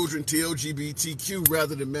indoctrinate children to LGBTQ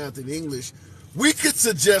rather than math and English. We could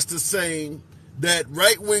suggest the same that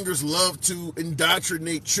right-wingers love to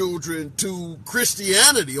indoctrinate children to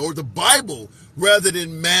Christianity or the Bible rather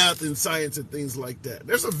than math and science and things like that.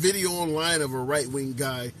 There's a video online of a right-wing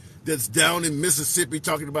guy that's down in Mississippi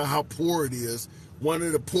talking about how poor it is, one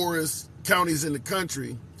of the poorest counties in the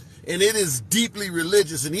country, and it is deeply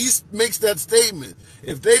religious. And he makes that statement.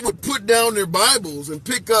 If they would put down their Bibles and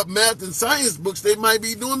pick up math and science books, they might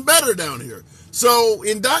be doing better down here. So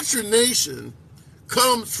indoctrination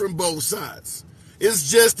comes from both sides.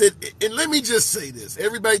 It's just that, and let me just say this.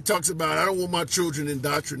 Everybody talks about, I don't want my children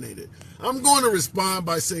indoctrinated. I'm going to respond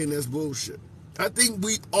by saying that's bullshit. I think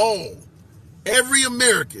we all, every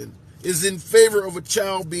American, is in favor of a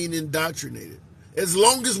child being indoctrinated, as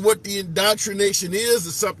long as what the indoctrination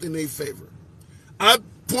is something they favor. I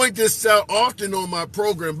point this out often on my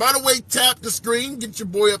program. By the way, tap the screen, get your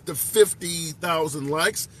boy up to 50,000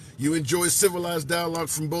 likes. You enjoy civilized dialogue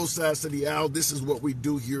from both sides of the aisle. This is what we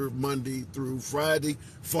do here Monday through Friday.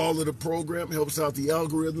 Follow the program, helps out the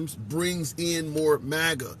algorithms, brings in more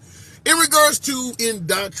MAGA. In regards to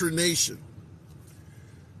indoctrination,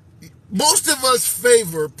 most of us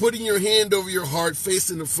favor putting your hand over your heart,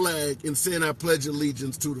 facing the flag, and saying, I pledge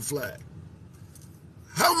allegiance to the flag.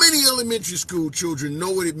 How many elementary school children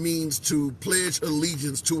know what it means to pledge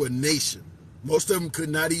allegiance to a nation? Most of them could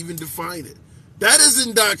not even define it. That is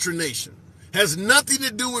indoctrination. Has nothing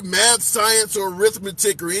to do with math, science, or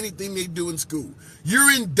arithmetic, or anything they do in school.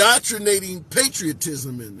 You're indoctrinating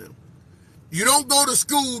patriotism in them. You don't go to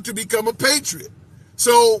school to become a patriot.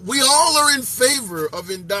 So we all are in favor of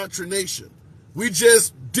indoctrination. We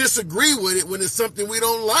just disagree with it when it's something we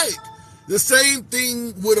don't like. The same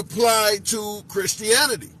thing would apply to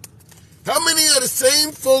Christianity. How many of the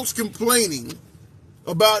same folks complaining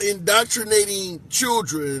about indoctrinating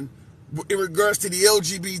children in regards to the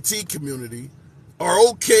LGBT community are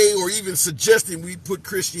okay or even suggesting we put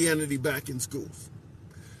Christianity back in schools?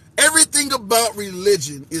 Everything about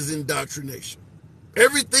religion is indoctrination.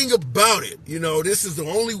 Everything about it, this is the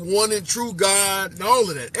only one and true God and all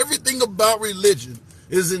of that. Everything about religion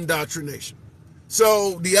is indoctrination.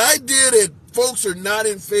 So the idea that folks are not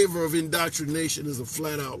in favor of indoctrination is a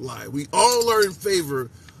flat out lie. We all are in favor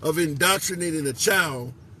of indoctrinating a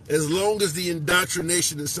child as long as the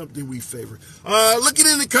indoctrination is something we favor. Looking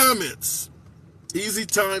in the comments, easy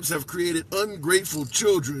times have created ungrateful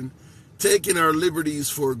children taking our liberties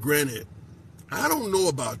for granted. I don't know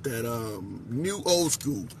about that. New old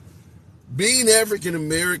school. being African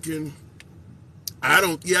American, I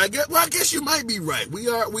don't. Yeah, I guess you might be right.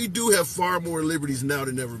 We do have far more liberties now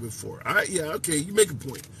than ever before. Yeah, okay, you make a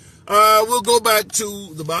point. We'll go back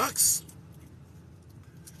to the box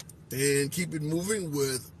and keep it moving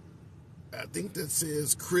with. I think that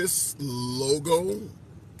says Chris logo.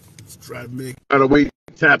 Let's try to make. By the way,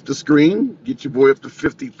 tap the screen. Get your boy up to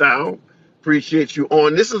 50,000. Appreciate you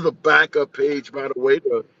on. This is the backup page, by the way.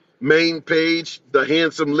 The main page, the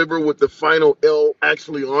handsome liberal with the final L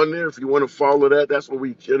actually on there. If you want to follow that, that's what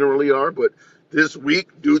we generally are. But this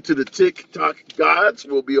week, due to the TikTok gods,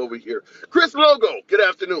 we'll be over here. Chris Logo, good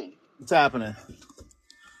afternoon. What's happening?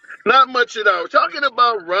 Not much at all. Talking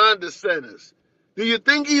about Ron DeSantis. Do you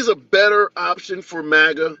think he's a better option for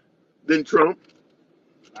MAGA than Trump?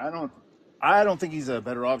 I don't think he's a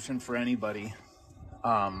better option for anybody,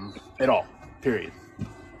 at all. Period.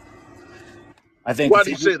 I think. Why do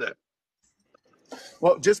you say that?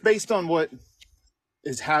 Well, just based on what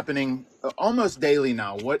is happening almost daily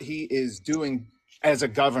now, what he is doing as a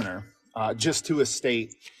governor, just to a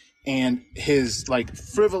state, and his like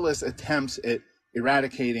frivolous attempts at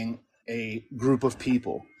eradicating a group of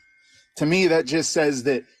people. To me, that just says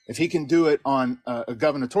that if he can do it on a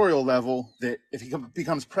gubernatorial level, that if he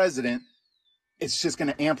becomes president, it's just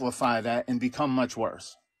going to amplify that and become much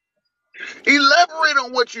worse. Elaborate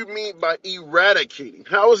on what you mean by eradicating.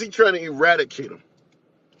 How is he trying to eradicate them?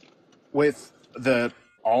 With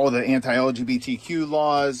all the anti-LGBTQ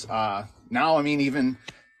laws, now, I mean, even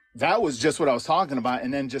that was just what I was talking about.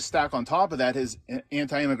 And then just stack on top of that his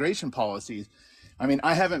anti-immigration policies. I mean,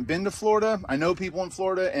 I haven't been to Florida. I know people in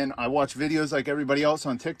Florida, and I watch videos like everybody else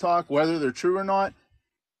on TikTok, whether they're true or not.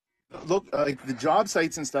 Look, like the job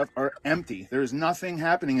sites and stuff are empty. There's nothing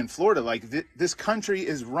happening in Florida. Like this country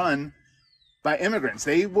is run by immigrants.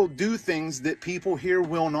 They will do things that people here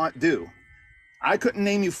will not do. I couldn't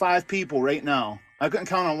name you 5 people right now. I couldn't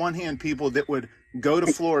count on one hand people that would go to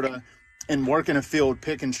Florida and work in a field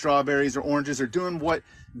picking strawberries or oranges or doing what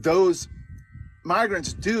those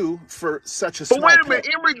migrants do for such a small. But wait a minute.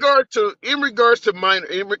 In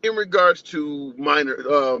regards to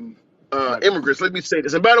minor immigrants, let me say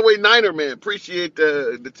this. And by the way, Niner Man, appreciate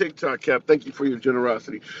the TikTok cap. Thank you for your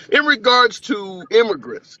generosity. In regards to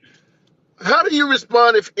immigrants, how do you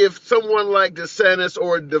respond if someone like DeSantis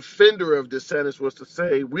or a defender of DeSantis was to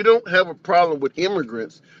say, we don't have a problem with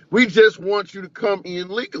immigrants, we just want you to come in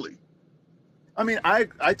legally? I mean, I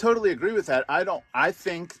totally agree with that. I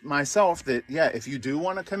think myself that, yeah, if you do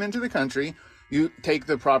want to come into the country, you take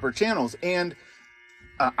the proper channels. And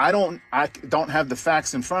I don't have the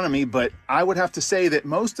facts in front of me, but I would have to say that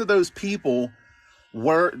most of those people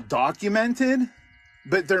were documented,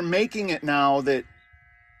 but they're making it now that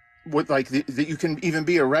that you can even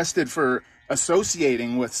be arrested for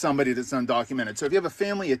associating with somebody that's undocumented. So if you have a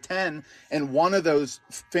family of 10 and one of those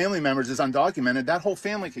family members is undocumented, that whole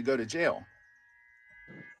family could go to jail.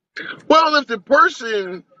 Well, if the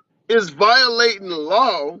person is violating the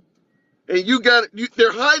law and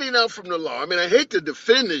they're hiding out from the law. I mean, I hate to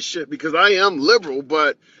defend this shit because I am liberal,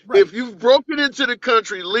 but Right. if you've broken into the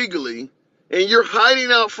country legally and you're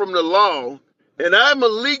hiding out from the law, and I'm a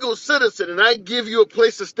legal citizen and I give you a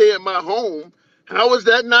place to stay at my home, how is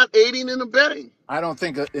that not aiding and abetting? I don't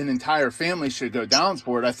think an entire family should go down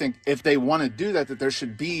for it. I think if they want to do that there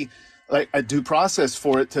should be like a due process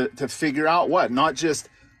for it to figure out not just,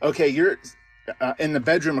 okay, you're in the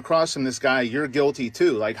bedroom across from this guy, you're guilty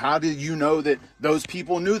too. Like, how did you know that those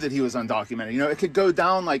people knew that he was undocumented? You know, it could go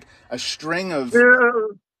down like a string of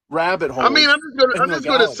rabbit holes. I mean, I'm just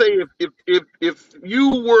gonna say if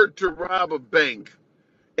you were to rob a bank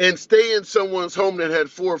and stay in someone's home that had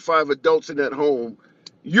 4 or 5 adults in that home,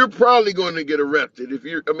 you're probably going to get arrested. Of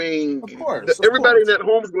course. Everybody in that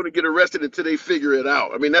home is going to get arrested until they figure it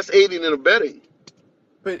out. I mean, that's aiding and abetting.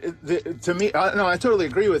 But to me, no, I totally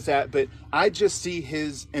agree with that. But I just see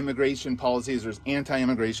his immigration policies or his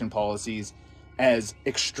anti-immigration policies as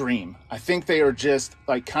extreme. I think they are just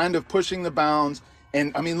like kind of pushing the bounds.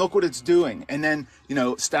 And I mean, look what it's doing. And then,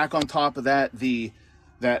 stack on top of that,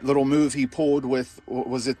 that little move he pulled with,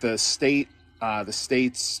 was it the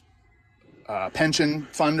state's pension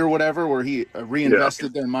fund or whatever, where he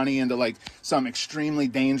reinvested their money into like some extremely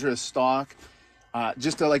dangerous stock.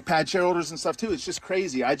 Just to like pad shareholders and stuff too. It's just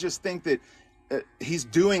crazy. I just think that he's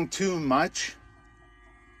doing too much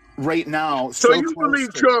right now. So you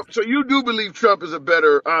believe Trump? So you do believe Trump is a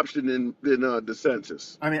better option than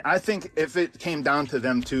DeSantis? I mean, I think if it came down to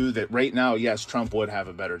them two, that right now, yes, Trump would have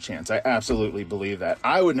a better chance. I absolutely believe that.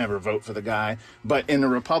 I would never vote for the guy, but in the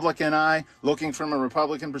Republican eye, looking from a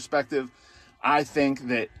Republican perspective, I think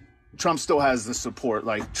that Trump still has the support.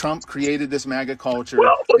 Like, Trump created this MAGA culture.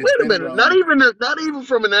 Well, but It's wait a been minute. Not growing. even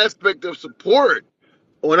from an aspect of support.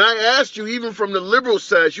 When I asked you, even from the liberal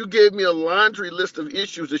side, you gave me a laundry list of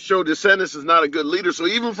issues that show DeSantis is not a good leader. So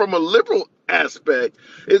even from a liberal aspect,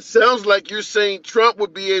 it sounds like you're saying Trump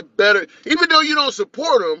would be a better, even though you don't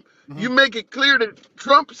support him, Mhm. you make it clear that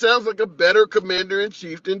Trump sounds like a better commander in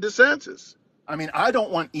chief than DeSantis. I mean, I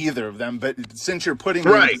don't want either of them, but since you're putting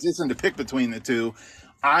me in a Right. position to pick between the two,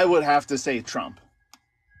 I would have to say Trump.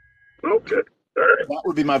 Okay. All right. That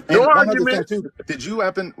would be my. No And one other thing argument. too. Did you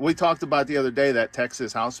happen? We talked about the other day that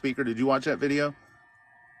Texas House Speaker. Did you watch that video?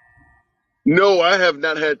 No, I have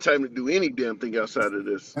not had time to do any damn thing outside of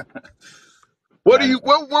this. What are Yeah. you?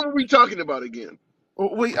 What were we talking about again?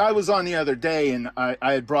 I was on the other day and I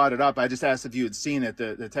had brought it up. I just asked if you had seen it.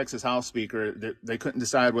 The Texas House Speaker, they couldn't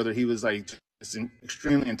decide whether he was like just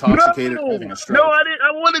extremely intoxicated or having a No, stroke. I didn't.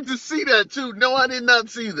 I wanted to see that too. No, I did not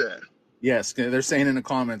see that. Yes, they're saying in the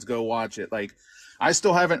comments, go watch it. Like, I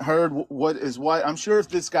still haven't heard what is what. I'm sure if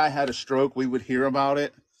this guy had a stroke, we would hear about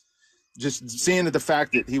it. Just seeing that the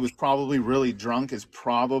fact that he was probably really drunk is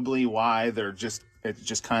probably why it just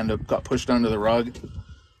kind of got pushed under the rug.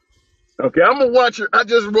 Okay, I'm gonna watch it. I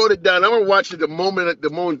just wrote it down. I'm gonna watch it the moment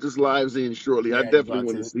this live's in shortly. I Yeah, you definitely got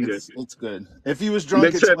want to to. see that. It's good. If he was drunk,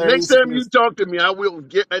 it's Next hilarious. If time he you was, talk to me, I will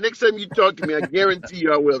get. Next time you talk to me, I guarantee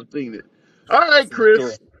you I will have seen it. All right, sure.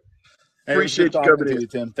 Chris. Hey, it was good Appreciate you talking coming to in. you,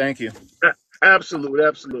 Tim. Thank you. Absolute,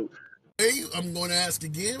 absolute. Hey, I'm going to ask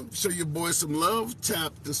again. Show your boy some love.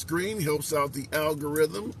 Tap the screen. Helps out the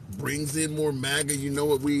algorithm. Brings in more MAGA. You know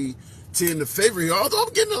what we tend to favor here. Although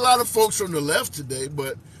I'm getting a lot of folks from the left today,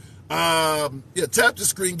 but yeah, tap the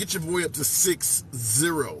screen. Get your boy up to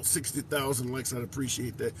 60,000 likes. I'd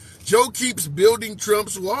appreciate that. Joe keeps building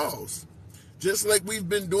Trump's walls, just like we've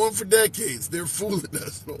been doing for decades. They're fooling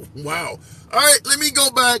us. Wow. All right, let me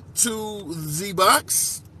go back to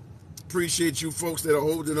Z-Box. Appreciate you folks that are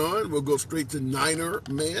holding on. We'll go straight to Niner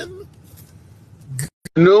Man.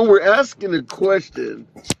 No, we're asking a question.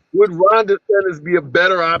 Would Ron DeSantis be a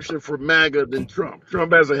better option for MAGA than Trump?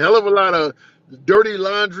 Trump has a hell of a lot of dirty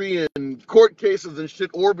laundry and court cases and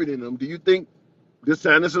shit orbiting him. Do you think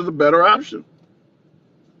DeSantis is a better option?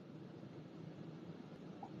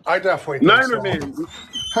 I definitely think Niner so. Man.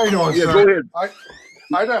 How you doing, Yeah, sir? go ahead.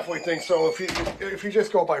 I definitely think so. If you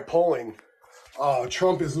just go by polling,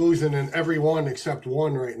 Trump is losing in every one except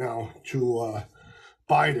one right now to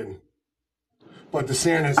Biden. But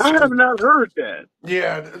DeSantis, I have not heard that.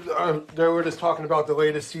 yeah, they were just talking about the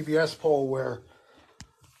latest CBS poll where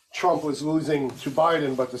Trump was losing to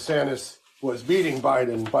Biden, but DeSantis was beating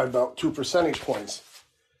Biden by about 2 percentage points.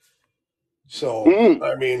 So,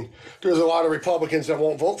 I mean, there's a lot of Republicans that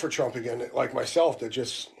won't vote for Trump again, like myself, that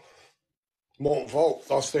just won't vote.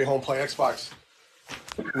 They'll stay home, play Xbox.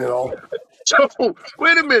 You know. So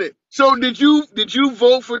wait a minute. So did you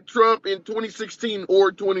vote for Trump in 2016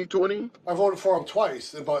 or 2020? I voted for him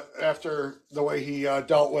twice, but after the way he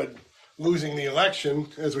dealt with losing the election,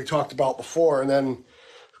 as we talked about before, and then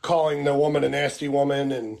calling the woman a nasty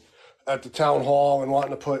woman, and at the town hall, and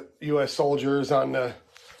wanting to put U.S. soldiers on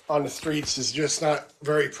the streets is just not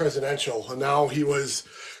very presidential. And now he was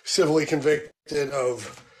civilly convicted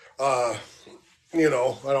of, you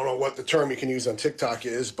know, I don't know what the term you can use on TikTok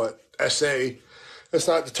is, but SA. That's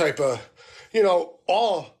not the type of, you know,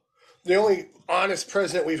 the only honest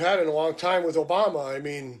president we've had in a long time with Obama. I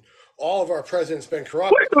mean, all of our presidents been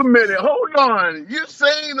corrupt. Wait a minute. Hold on. You're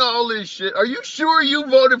saying all this shit. Are you sure you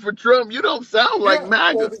voted for Trump? You don't sound like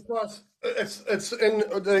MAGA. Well, because it's and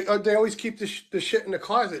they always keep the shit in the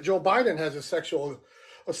closet. Joe Biden has a sexual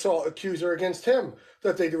assault accuser against him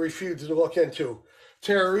that they refuse to look into.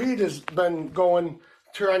 Tara Reid has been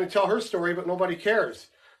trying to tell her story, but nobody cares.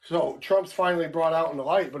 So Trump's finally brought out in the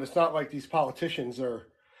light, but it's not like these politicians are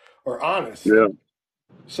honest. Yeah.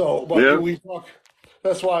 So, but Yeah. we talk.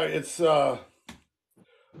 That's why it's. I'm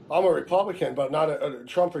a Republican, but not a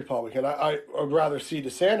Trump Republican. I would rather see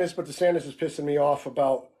DeSantis, but DeSantis is pissing me off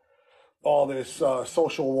about all this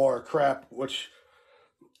social war crap, which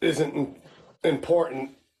isn't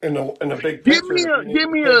important in the big Give picture.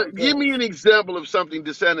 me an example of something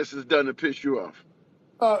DeSantis has done to piss you off.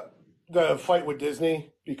 The fight with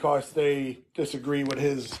Disney because they disagree with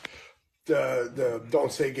his the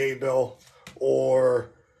Don't Say Gay bill, or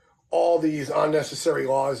all these unnecessary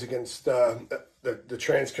laws against the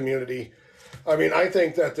trans community. I mean, I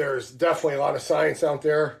think that there's definitely a lot of science out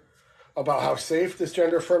there about how safe this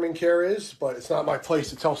gender affirming care is, but it's not my place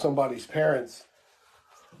to tell somebody's parents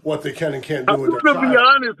what they can and can't I'm do with their going to be child.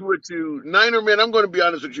 honest with you, Niner man. I'm going to be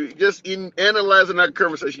honest with you. Just in analyzing our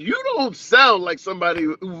conversation, you don't sound like somebody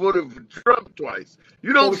who voted for Trump twice.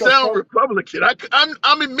 You Well, don't because sound Trump, Republican.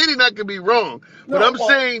 I'm admitting I could be wrong, but no, I'm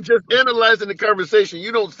saying just analyzing the conversation,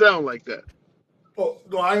 you don't sound like that.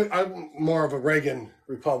 no, I'm more of a Reagan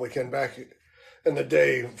Republican back in the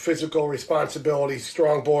day. Physical responsibility,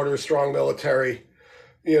 strong borders, strong military.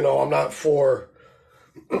 I'm not for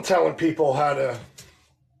telling people how to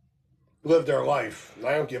live their life.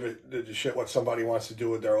 I don't give a shit what somebody wants to do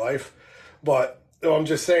with their life. But I'm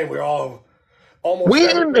just saying we're all almost When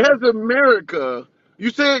everybody. has America,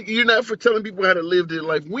 you said you're not for telling people how to live their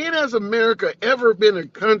life. When has America ever been a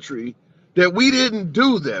country that we didn't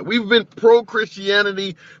do that? We've been pro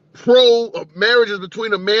Christianity, pro marriages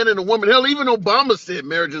between a man and a woman. Hell, even Obama said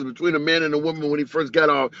marriages between a man and a woman when he first got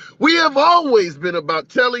off. We have always been about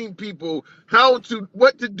telling people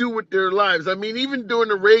what to do with their lives. I mean, even during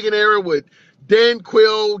the Reagan era with Dan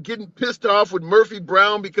Quill getting pissed off with Murphy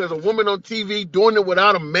Brown because a woman on TV doing it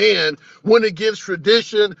without a man went against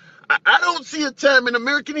tradition. I don't see a time in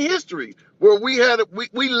American history where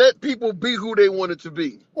we let people be who they wanted to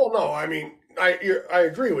be. Well, no, I mean I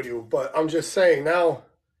agree with you, but I'm just saying now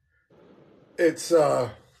it's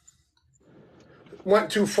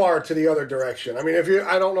went too far to the other direction. I mean,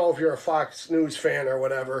 I don't know if you're a Fox News fan or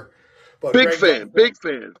whatever, but Big fan, big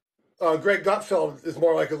fan. Greg Gutfeld is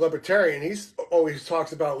more like a libertarian. He's always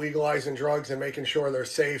talks about legalizing drugs and making sure they're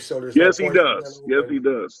safe, so there's no Yes, he poison in does. Yes, them. he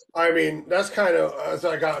does. I mean, that's kind of as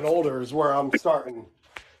I gotten older is where I'm starting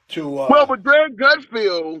to. Well, but Greg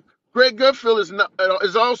Gutfeld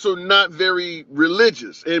is also not very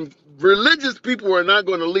religious, and religious people are not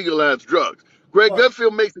going to legalize drugs. Greg But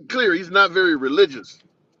Gutfeld makes it clear he's not very religious.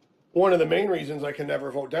 one of the main reasons I can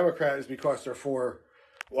never vote Democrat is because they're for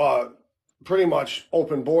uh, pretty much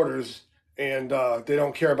open borders and they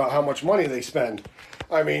don't care about how much money they spend.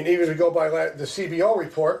 I mean, even if we go by the CBO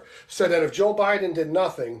report, said that if Joe Biden did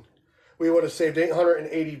nothing, we would have saved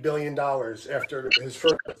 $880 billion after his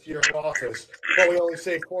first year in office. But we only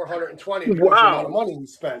saved 420 because the amount of Wow. money we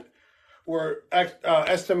spent. We're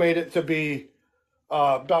estimated to be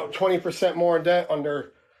about 20% more in debt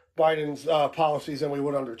under Biden's policies than we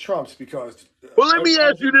would under Trump's because Well, let me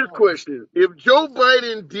ask as you you this know, question. If Joe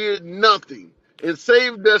Biden did nothing and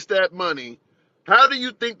saved us that money, how do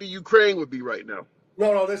you think the Ukraine would be right now?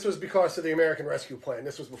 no, this was because of the American Rescue Plan.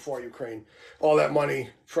 This was before Ukraine. All that money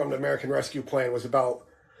from the American Rescue Plan was about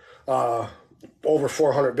uh, over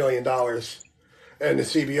 $400 billion. And the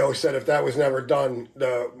CBO said if that was never done,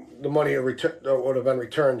 the money would have been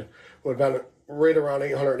returned would have been right around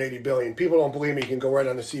 880 billion. People don't believe me. You can go right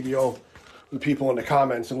on the CBO, the people in the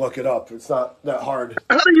comments, and look it up. It's not that hard to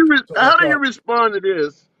How look do you up. respond to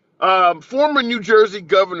this? Former New Jersey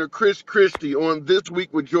Governor Chris Christie on This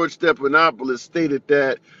Week with George Stephanopoulos stated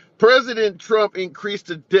that President Trump increased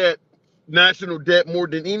the national debt, more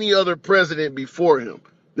than any other president before him.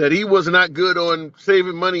 That he was not good on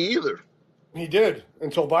saving money either. He did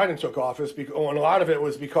until Biden took office, and a lot of it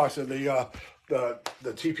was because of the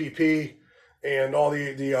TPP and all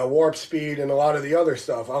the warp speed and a lot of the other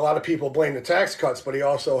stuff. A lot of people blame the tax cuts, but he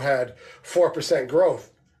also had 4%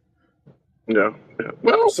 growth. Yeah, yeah.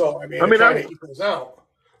 Well, So I mean, I it mean, kind of equals out.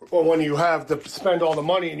 Well, when you have to spend all the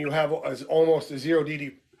money and you have almost a zero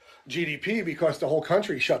GDP because the whole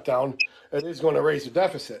country shut down, it is going to raise the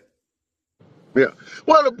deficit. yeah.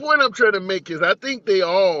 Well, the point I'm trying to make is I think they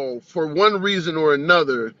all, for one reason or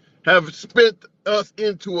another, have spent us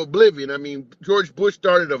into oblivion. I mean, George Bush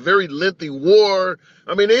started a very lengthy war.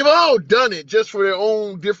 I mean, they've all done it just for their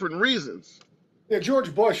own different reasons. Yeah,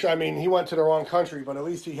 George Bush, I mean, he went to the wrong country, but at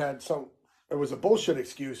least he had it was a bullshit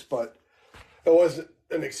excuse, but it was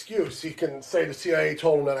an excuse. He can say the CIA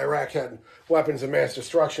told him that Iraq had weapons of mass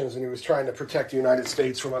destruction and he was trying to protect the United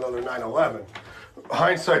States from another 9/11.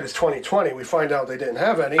 Hindsight is 2020. We find out they didn't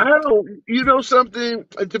have I any. don't, you know something,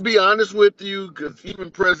 to be honest with you, because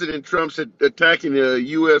even President Trump said attacking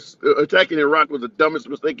attacking Iraq was the dumbest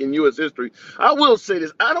mistake in U.S. history. I will say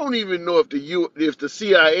this: I don't even know if the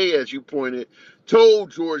CIA, as you pointed,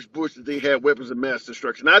 told George Bush that they had weapons of mass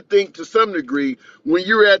destruction. I think to some degree, when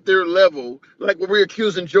you're at their level, like what we're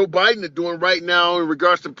accusing Joe Biden of doing right now in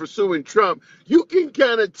regards to pursuing Trump, you can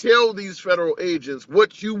kind of tell these federal agents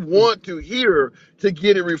what you want to hear to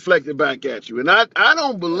get it reflected back at you. And I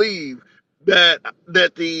don't believe that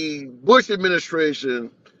the Bush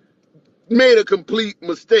administration made a complete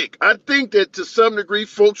mistake. I think that to some degree,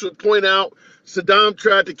 folks would point out Saddam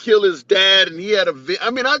tried to kill his dad, and he had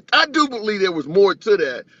I mean, I do believe there was more to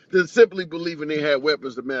that than simply believing they had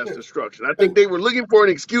weapons of mass destruction. I think And they were looking for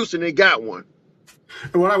an excuse, and they got one.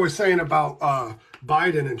 what I was saying about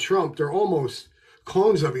Biden and Trump, they're almost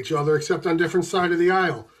clones of each other, except on different side of the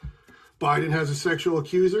aisle. Biden has a sexual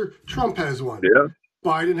accuser. Trump has one. Yeah.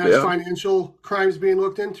 Biden has financial crimes being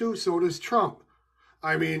looked into. So does Trump.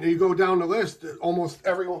 I mean, you go down the list, almost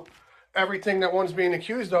everything that one's being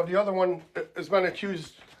accused of, the other one has been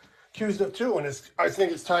accused of too. And I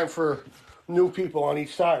think it's time for new people on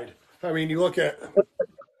each side. I mean, you look at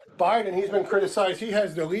Biden, he's been criticized. He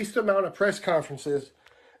has the least amount of press conferences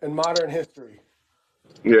in modern history.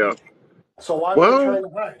 Yeah. So why were they Well, trying to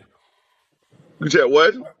hide? you said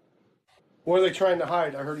what? What are they trying to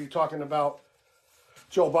hide? I heard you talking about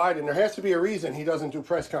Joe Biden. There has to be a reason he doesn't do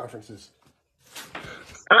press conferences.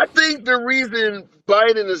 I think the reason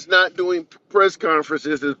Biden is not doing press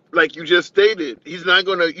conferences is, like you just stated, you're not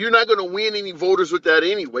gonna win any voters with that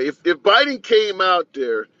anyway. If Biden came out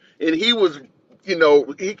there and he was,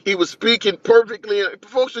 he was speaking perfectly,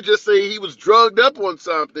 folks would just say he was drugged up on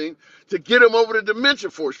something to get him over the dementia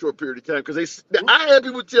for a short period of time. Because I had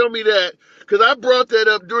people tell me that, because I brought that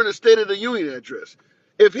up during the State of the Union address.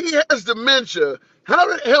 If he has dementia, how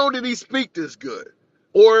the hell did he speak this good?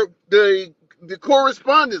 Or the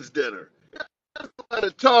correspondence dinner.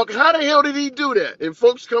 To talk. How the hell did he do that? And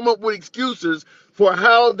folks come up with excuses for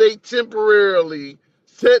how they temporarily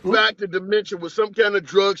set back the dementia with some kind of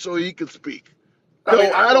drug so he could speak. I mean,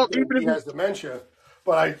 So I I don't don't think he even. has dementia,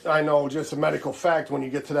 but I know just a medical fact, when you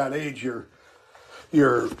get to that age,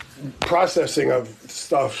 your processing of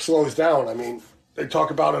stuff slows down. I mean, they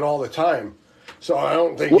talk about it all the time. So I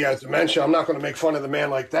don't think he has dementia. I'm not going to make fun of the man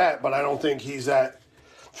like that, but I don't think he's at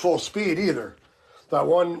full speed either. That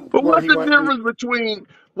one But where what's he the went, difference between?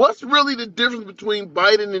 What's really the difference between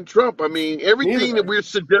Biden and Trump? I mean, everything that neither. we're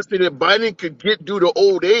suggesting that Biden could get due to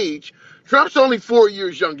old age, Trump's only 4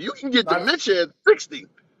 years younger. You can get Not, dementia at 60.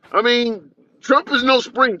 I mean, Trump is no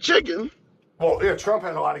spring chicken. well, yeah, Trump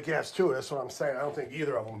had a lot of gas too. That's what I'm saying. I don't think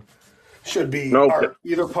either of them should be Okay.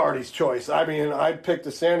 either party's choice. I mean, I'd pick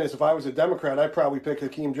DeSantis. If I was a Democrat, I'd probably pick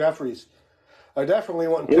Hakeem Jeffries. I definitely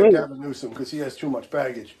wouldn't pick Gavin Newsom because he has too much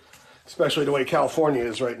baggage, especially the way California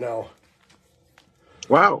is right now.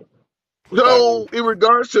 Wow. I mean, So, in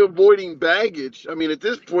regards to avoiding baggage, I mean, at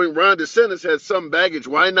this point, Ron DeSantis has some baggage.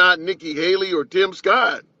 Why not Nikki Haley or Tim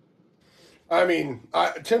Scott?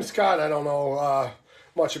 Tim Scott, I don't know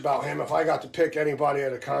much about him. If I got to pick anybody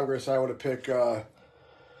out of Congress, I would have picked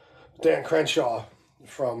Dan Crenshaw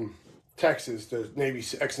from Texas, the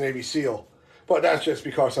ex-Navy SEAL. But that's just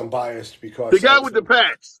because I'm biased. The guy with the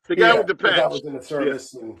patch. The guy with the The guy patch. was in the Yeah.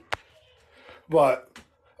 service, but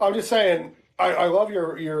I'm just saying, I love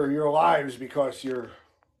your lives because you're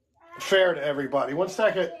fair to everybody. One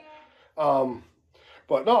second.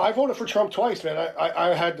 But no, I voted for Trump twice, man.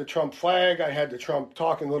 I had the Trump flag. I had the Trump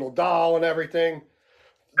talking little doll and everything.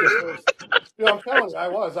 I'm telling you, I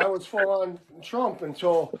was full on Trump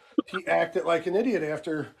until he acted like an idiot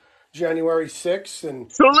after January 6th.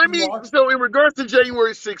 And he lost. So in regards to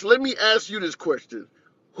January 6th, let me ask you this question.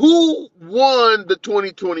 Who won the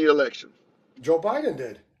 2020 election? Joe Biden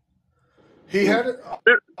did. He had an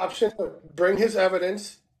option to bring his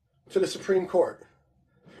evidence to the Supreme Court.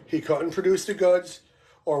 He couldn't produce the goods,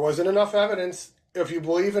 or wasn't enough evidence. If you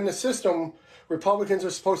believe in the system, Republicans are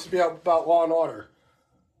supposed to be about law and order.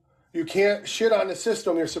 You can't shit on the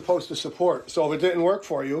system you're supposed to support. So if it didn't work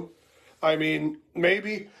for you, I mean,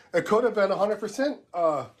 maybe it could have been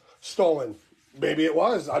 100% stolen. Maybe it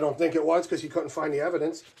was. I don't think it was because he couldn't find the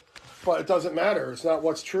evidence. But it doesn't matter. It's not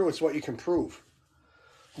what's true. It's what you can prove.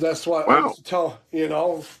 That's what I Wow. used to tell,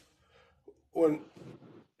 when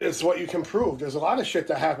it's what you can prove. There's a lot of shit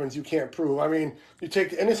that happens you can't prove. I mean, you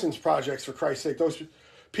take the Innocence Projects, for Christ's sake. Those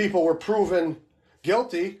people were proven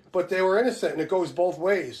guilty, but they were innocent, and it goes both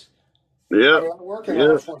ways. Yeah. I mean, I work in law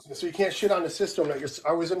Yeah. enforcement, so you can't shit on the system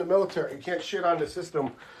I was in the military. You can't shit on the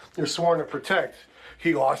system you're sworn to protect.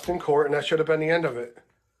 He lost in court, and that should have been the end of it.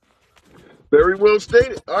 Very well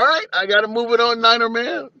stated. All right. I got to move it on, Niner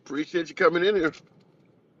Man. Appreciate you coming in here.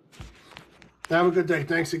 Have a good day.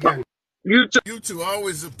 Thanks again. You too. You too.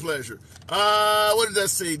 Always a pleasure. What did I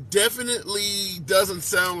say? Definitely doesn't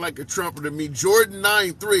sound like a Trumper to me. Jordan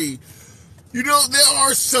 9-3. There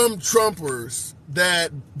are some Trumpers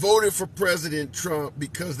that voted for President Trump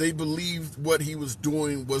because they believed what he was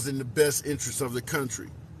doing was in the best interest of the country.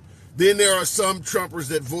 Then there are some Trumpers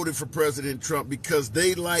that voted for President Trump because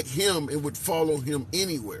they like him and would follow him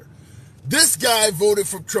anywhere. This guy voted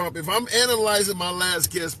for Trump. If I'm analyzing my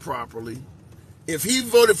last guess properly, if he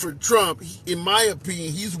voted for Trump, in my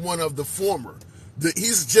opinion, he's one of the former.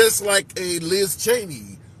 He's just like a Liz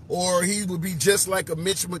Cheney, or he would be just like a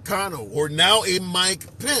Mitch McConnell, or now a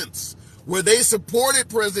Mike Pence, where they supported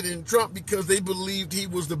President Trump because they believed he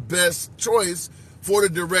was the best choice for the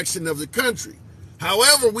direction of the country.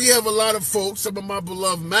 However, we have a lot of folks, some of my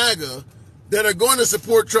beloved MAGA, that are going to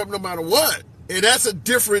support Trump no matter what. And that's a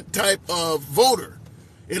different type of voter.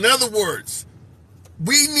 In other words,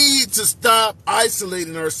 we need to stop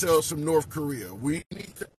isolating ourselves from North Korea. We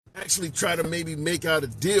need to actually try to maybe make out a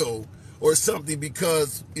deal or something,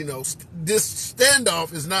 because, this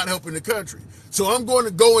standoff is not helping the country. So I'm going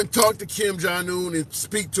to go and talk to Kim Jong-un and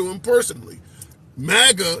speak to him personally.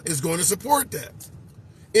 MAGA is going to support that.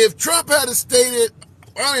 If Trump had stated,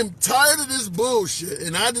 I am tired of this bullshit,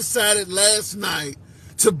 and I decided last night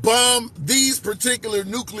to bomb these particular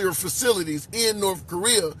nuclear facilities in North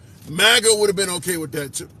Korea, MAGA would have been okay with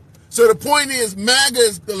that too. So the point is, MAGA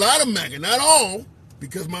is a lot of MAGA, not all,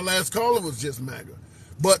 because my last caller was just MAGA.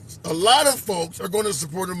 But a lot of folks are going to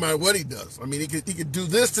support him no matter what he does. I mean, he could do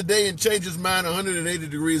this today and change his mind 180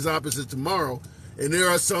 degrees opposite tomorrow. And there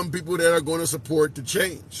are some people that are going to support the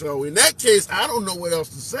change. So in that case, I don't know what else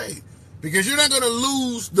to say, because you're not going to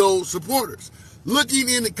lose those supporters. Looking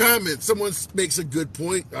in the comments, someone makes a good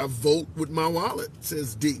point. I vote with my wallet,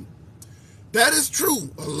 says D. That is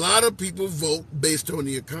true. A lot of people vote based on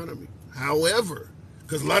the economy. However,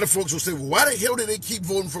 because a lot of folks will say, well, why the hell do they keep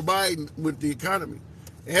voting for Biden with the economy?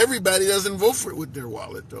 Everybody doesn't vote for it with their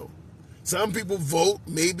wallet, though. Some people vote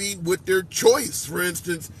maybe with their choice. For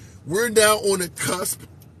instance, we're now on the cusp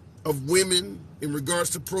of women, in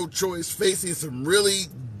regards to pro-choice, facing some really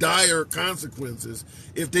dire consequences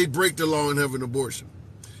if they break the law and have an abortion.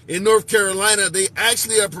 In North Carolina, they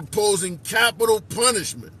actually are proposing capital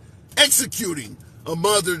punishment, executing a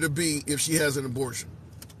mother-to-be if she has an abortion.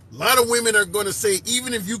 A lot of women are going to say,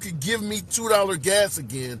 even if you could give me $2 gas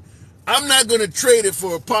again, I'm not going to trade it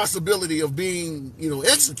for a possibility of being,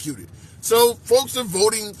 executed. So folks are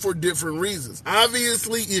voting for different reasons.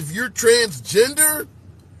 Obviously, if you're transgender,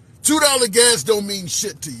 $2 gas don't mean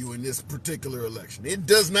shit to you in this particular election. It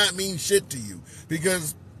does not mean shit to you,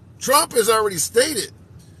 because Trump has already stated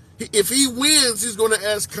if he wins, he's going to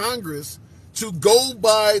ask Congress to go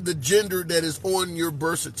by the gender that is on your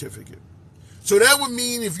birth certificate. So that would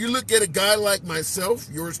mean if you look at a guy like myself,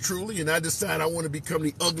 yours truly, and I decide I want to become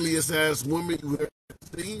the ugliest ass woman you've ever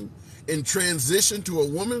seen and transition to a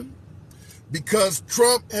woman, because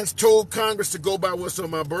Trump has told Congress to go by what's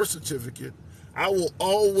on my birth certificate, I will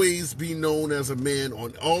always be known as a man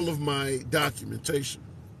on all of my documentation.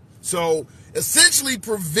 So essentially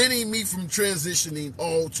preventing me from transitioning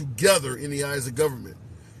altogether in the eyes of government.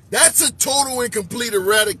 That's a total and complete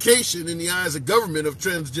eradication in the eyes of government of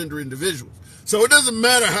transgender individuals. So it doesn't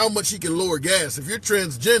matter how much he can lower gas. If you're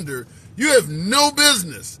transgender, you have no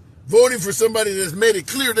business voting for somebody that's made it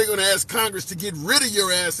clear they're going to ask Congress to get rid of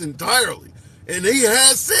your ass entirely. And he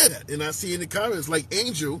has said that. And I see in the comments, like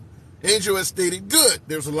Angel has stated, good.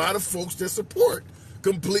 There's a lot of folks that support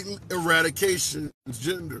complete eradication of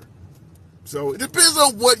gender. So it depends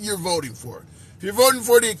on what you're voting for. If you're voting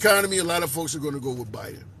for the economy, a lot of folks are going to go with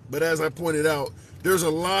Biden. But as I pointed out, there's a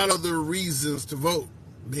lot of other reasons to vote.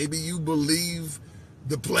 Maybe you believe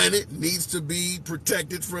the planet needs to be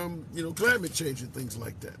protected from, climate change and things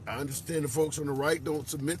like that. I understand the folks on the right don't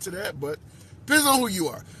submit to that, but depends on who you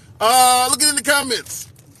are. Look in the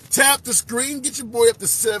comments. Tap the screen. Get your boy up to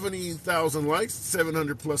 70,000 likes.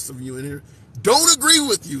 700 plus of you in here. Don't agree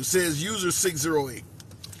with you, says user 608.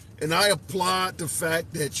 And I applaud the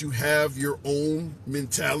fact that you have your own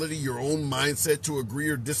mentality, your own mindset to agree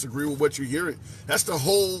or disagree with what you're hearing. That's the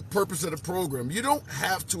whole purpose of the program. You don't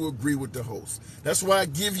have to agree with the host. That's why I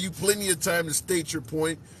give you plenty of time to state your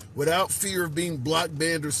point without fear of being blocked,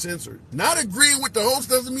 banned, or censored. Not agreeing with the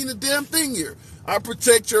host doesn't mean a damn thing here. I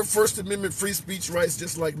protect your First Amendment free speech rights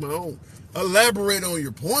just like my own. Elaborate on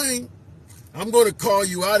your point. I'm going to call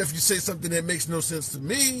you out if you say something that makes no sense to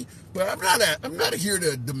me, but I'm not here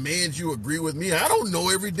to demand you agree with me. I don't know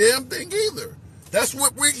every damn thing either. That's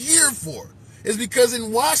what we're here for. It's because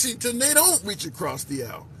in Washington, they don't reach across the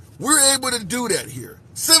aisle. We're able to do that here.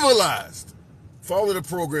 Civilized. Follow the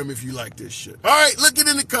program if you like this shit. All right, look it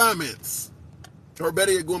in the comments. Or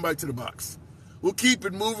better yet, going back to the box. We'll keep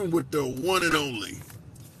it moving with the one and only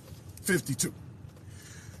 52.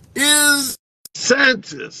 Is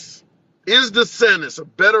DeSantis a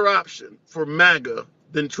better option for MAGA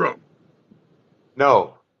than Trump?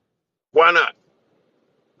 No, Why not?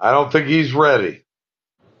 I don't think he's ready.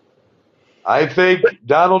 I think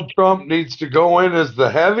Donald Trump needs to go in as the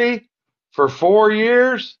heavy for 4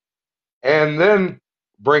 years and then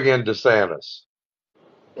bring in DeSantis.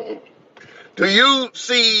 Do you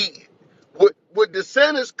see with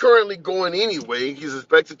DeSantis currently going anyway? He's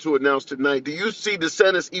expected to announce tonight. Do you see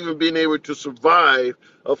DeSantis even being able to survive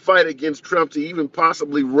a fight against Trump to even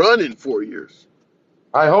possibly run in 4 years?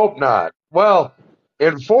 I hope not. Well,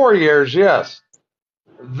 In 4 years, yes.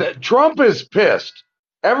 Trump is pissed.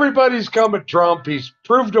 Everybody's come at Trump. He's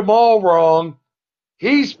proved them all wrong.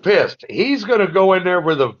 He's pissed. He's going to go in there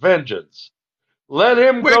with a vengeance. Let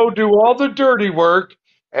him Wait, go do all the dirty work,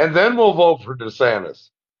 and then we'll vote for DeSantis.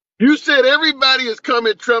 you said everybody has come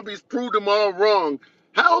at Trump. He's proved them all wrong.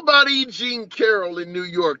 How about E. Jean Carroll in New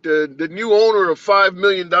York, the new owner of $5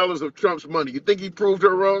 million of Trump's money? You think he proved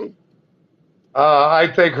her wrong? I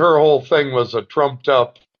think her whole thing was a trumped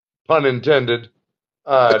up, pun intended,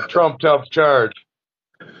 trumped up charge.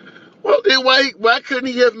 Well, then why couldn't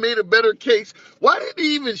he have made a better case? Why didn't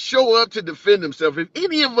he even show up to defend himself? If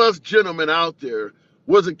any of us gentlemen out there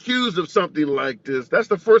was accused of something like this, that's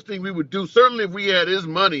the first thing we would do. Certainly, if we had his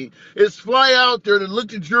money, is fly out there and look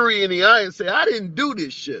the jury in the eye and say, "I didn't do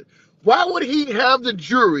this shit." Why would he have the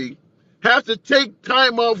jury have to take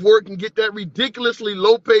time off work and get that ridiculously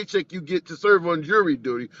low paycheck you get to serve on jury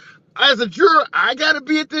duty? As a juror, I gotta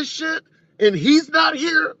be at this shit, and he's not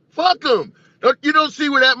here. Fuck him. You don't see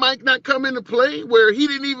where that might not come into play, where he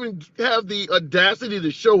didn't even have the audacity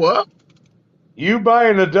to show up? You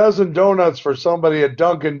buying a dozen donuts for somebody at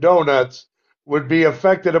Dunkin' Donuts would be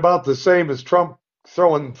affected about the same as Trump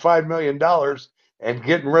throwing $5 million and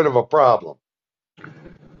getting rid of a problem.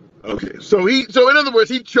 Okay, so in other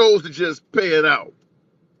words, he chose to just pay it out.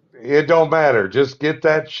 It don't matter. Just get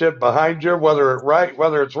that shit behind you, whether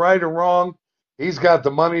it's right or wrong. He's got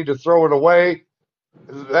the money to throw it away.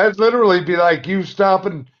 That'd literally be like you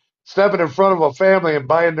stepping in front of a family and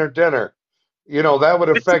buying their dinner. That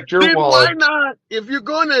would affect your Then why wallet. not? If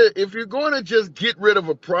you're gonna just get rid of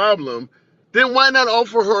a problem, then why not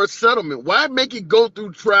offer her a settlement? Why make it go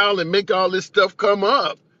through trial and make all this stuff come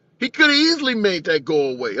up? He could have easily made that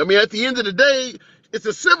go away. I mean, at the end of the day, it's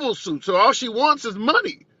a civil suit, so all she wants is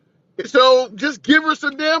money. So just give her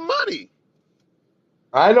some damn money.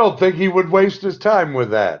 I don't think he would waste his time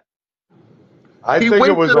with that. I He think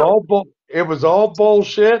it was wasted a all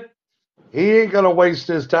bullshit. He ain't gonna waste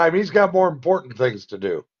his time. He's got more important things to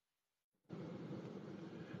do.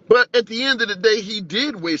 But at the end of the day, he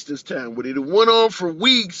did waste his time with it. It went on for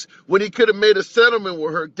weeks when he could have made a settlement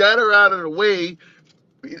with her, got her out of the way,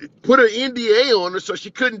 put an NDA on her so she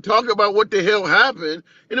couldn't talk about what the hell happened,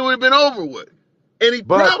 and it would have been over with. And he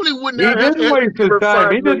But probably wouldn't he have didn't had to waste give his her time. He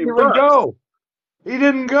five didn't million even bucks. go. He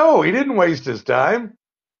didn't go. He didn't waste his time.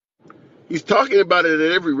 He's talking about it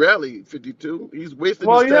at every rally, 52. He's wasting his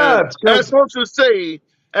Well, yeah, time. it's because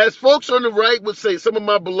As folks on the right would say, some of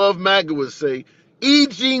my beloved MAGA would say, E.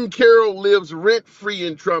 Jean Carroll lives rent free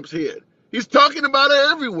in Trump's head. He's talking about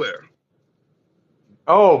it everywhere.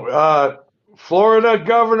 Florida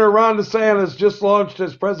Governor Ron DeSantis just launched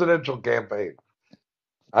his presidential campaign.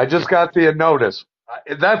 I just got the notice.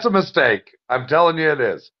 That's a mistake. I'm telling you, it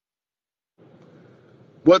is.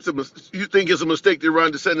 You think it's a mistake that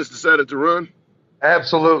Ron DeSantis decided to run?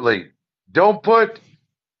 Absolutely. Don't put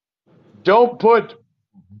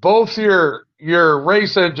both your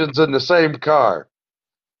race engines in the same car.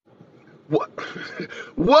 What?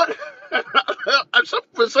 What?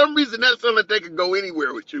 For some reason, that sounds like they could go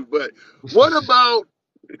anywhere with you. But what about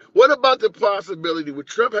the possibility with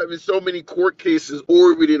Trump having so many court cases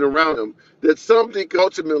orbiting around him that something could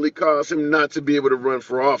ultimately cause him not to be able to run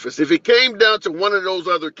for office? If it came down to one of those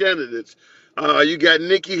other candidates, you got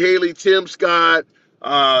Nikki Haley, Tim Scott,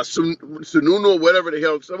 Sununu, whatever the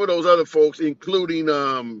hell, some of those other folks, including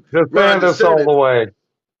Ron DeSantis all the DeSantis, way.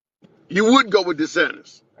 you would go with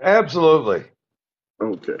DeSantis. Absolutely.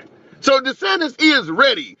 Okay. So DeSantis is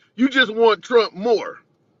ready. You just want Trump more.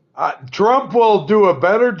 Trump will do a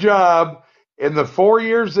better job in the 4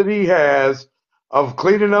 years that he has of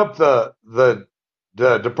cleaning up the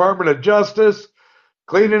Department of Justice,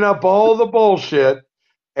 cleaning up all the bullshit,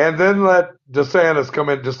 and then let DeSantis come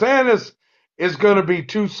in. DeSantis is going to be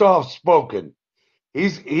too soft spoken.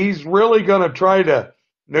 He's really going to try to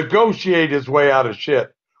negotiate his way out of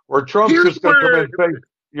shit. Where Trump's Here's just going to come in where and say,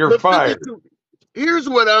 "You're the fired." 52. Here's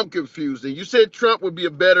what I'm confused. And you said Trump would be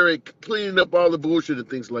a better at cleaning up all the bullshit and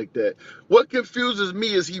things like that. What confuses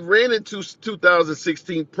me is he ran into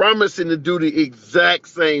 2016 promising to do the exact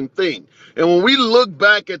same thing. And when we look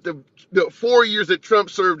back at the 4 years that Trump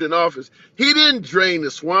served in office, he didn't drain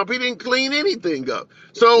the swamp. He didn't clean anything up.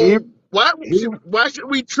 He So why he should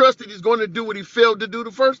we trust that he's going to do what he failed to do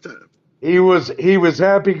the first time? he was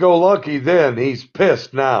happy go lucky then. He's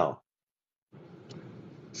pissed now.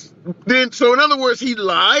 So in other words, he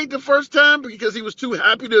lied the first time because he was too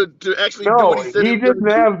happy to actually do what No, he said he he was going didn't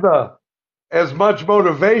to do. have as much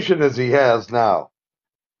motivation as he has now.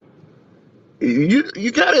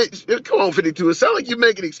 You gotta come on, 52. It sounds like you're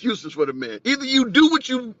making excuses for the man. Either you do what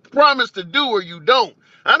you promised to do or you don't.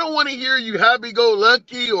 I don't want to hear you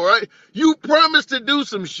happy-go-lucky you promised to do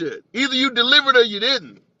some shit. Either you delivered or you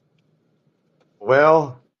didn't.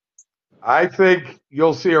 Well, I think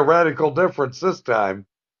you'll see a radical difference this time,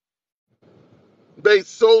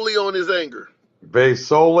 Based solely on his anger. based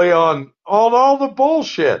solely on all the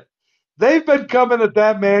bullshit. They've been coming at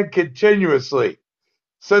that man continuously.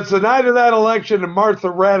 Since the night of that election and Martha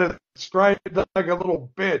Raddatz striped like a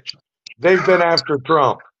little bitch, they've been after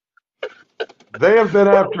Trump. They have been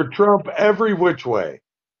after Trump every which way.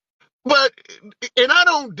 But, and I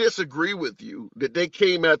don't disagree with you that they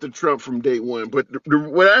came after Trump from day one. But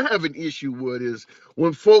what I have an issue with is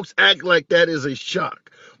when folks act like that is a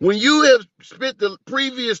shock. When you have spent the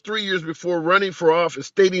previous 3 years before running for office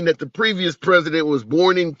stating that the previous president was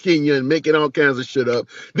born in Kenya and making all kinds of shit up,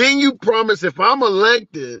 then you promise if I'm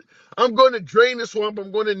elected, I'm going to drain the swamp,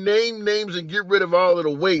 I'm going to name names and get rid of all of the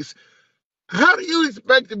waste. How do you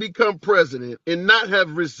expect to become president and not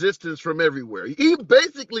have resistance from everywhere? He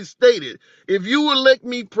basically stated, if you elect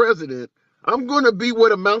me president, I'm going to be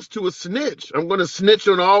what amounts to a snitch. I'm going to snitch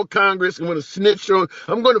on all Congress. I'm going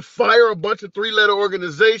to fire a bunch of three-letter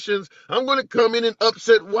organizations. I'm going to come in and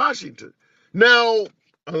upset Washington. Now,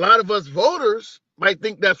 a lot of us voters might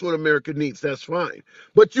think that's what America needs. That's fine.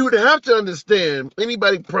 But you'd have to understand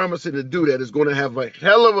anybody promising to do that is going to have a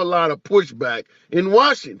hell of a lot of pushback in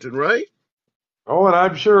Washington, right? Oh, and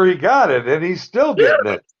I'm sure he got it, and he's still Yeah, getting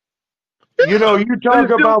it. You know, you but talk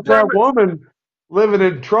it's still about that promise. woman living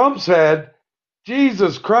in Trump's head.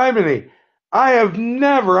 Jesus criminy.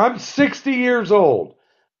 I'm 60 years old.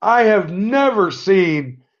 I have never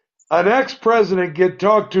seen an ex-president get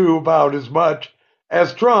talked to about as much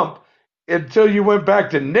as Trump until you went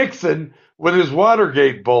back to Nixon with his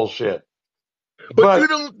Watergate bullshit. But But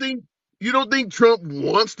you don't think Trump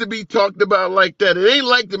wants to be talked about like that? It ain't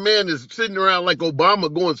like the man is sitting around like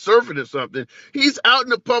Obama going surfing or something. He's out in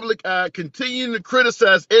the public eye, continuing to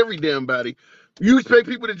criticize every damn body. You expect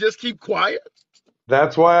people to just keep quiet?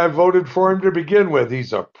 that's why I voted for him to begin with.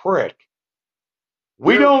 He's a prick.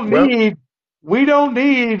 We Yeah, don't well, need we don't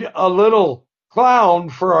need a little clown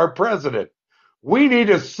for our president. We need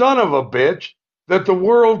a son of a bitch that the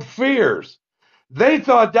world fears. They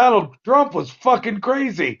thought Donald Trump was fucking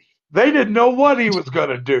crazy. They didn't know what he was going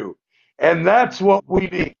to do. And that's what we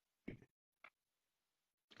need.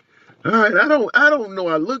 all right. I don't know.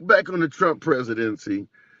 I look back on the Trump presidency.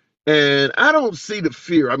 And I don't see the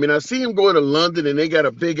fear. I mean, I see him going to London and they got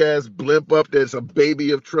a big ass blimp up that's a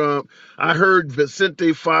baby of Trump. I heard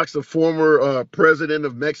Vicente Fox, the former president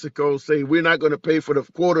of Mexico, say, we're not going to pay for the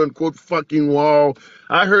quote unquote fucking wall.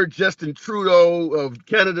 I heard Justin Trudeau of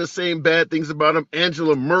Canada saying bad things about him,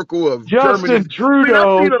 Angela Merkel of Germany. Justin I mean,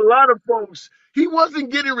 I've seen Trudeau, a lot of folks. He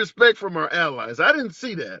wasn't getting respect from our allies. I didn't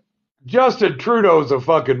see that. Justin Trudeau's a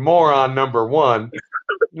fucking moron, number one.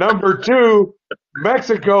 Number two,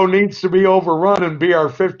 Mexico needs to be overrun and be our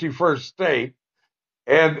 51st state.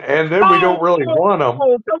 And then we Oh, don't really want them.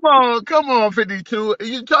 come on, 52.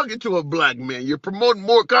 You're talking to a black man. You're promoting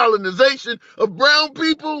more colonization of brown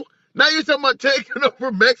people. Now you're talking about taking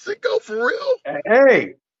over Mexico for real?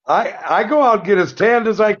 Hey, I go out and get as tanned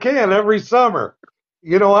as I can every summer.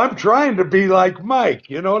 You know, I'm trying to be like Mike.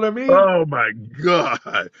 You know what I mean? Oh my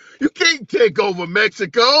God. You can't take over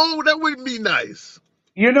Mexico. That wouldn't be nice.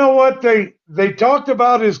 You know what? They talked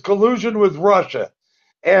about his collusion with Russia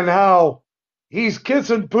and how he's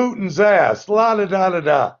kissing Putin's ass. La da da da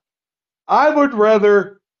da. I would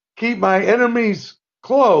rather keep my enemies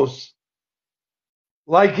close,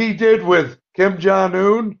 like he did with Kim Jong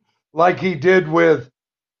Un, like he did with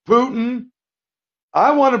Putin.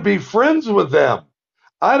 I want to be friends with them.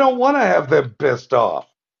 I don't want to have them pissed off.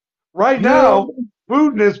 Right Yeah. now,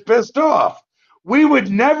 Putin is pissed off. We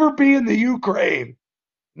would never be in the Ukraine.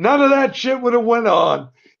 None of that shit would have went on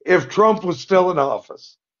if Trump was still in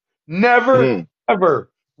office. Never, Mm.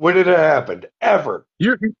 ever would it have happened. Ever.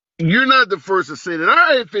 You're you're not the first to say that. All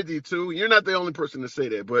right, 52. You're not the only person to say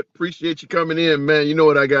that, but appreciate you coming in, man. You know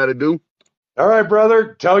what I gotta do. All right,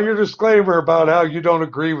 brother, tell your disclaimer about how you don't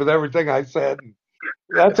agree with everything I said.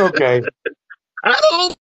 That's okay. I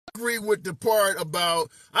don't agree with the part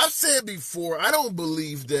about. I've said before. I don't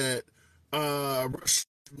believe that Russia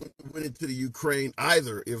went into the Ukraine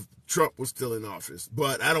either if Trump was still in office.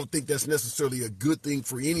 But I don't think that's necessarily a good thing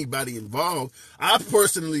for anybody involved. I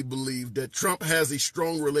personally believe that Trump has a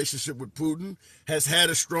strong relationship with Putin, has had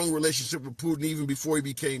a strong relationship with Putin even before he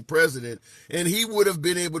became president, and he would have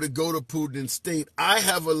been able to go to Putin and state, "I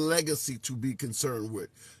have a legacy to be concerned with.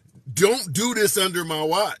 Don't do this under my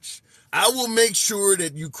watch. I will make sure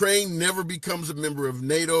that Ukraine never becomes a member of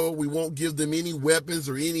NATO. We won't give them any weapons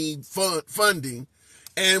or any funding.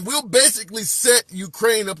 And we'll basically set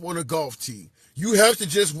Ukraine up on a golf tee. You have to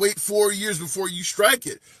just wait 4 years before you strike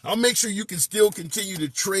it. I'll make sure you can still continue to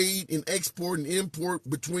trade and export and import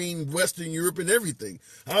between Western Europe and everything.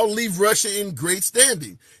 I'll leave Russia in great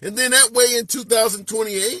standing. And then that way in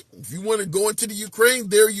 2028, if you want to go into the Ukraine,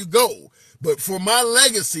 there you go. But for my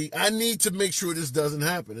legacy, I need to make sure this doesn't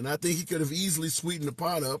happen. And I think he could have easily sweetened the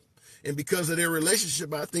pot up. And because of their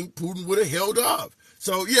relationship, I think Putin would have held off.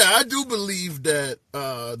 So, yeah, I do believe that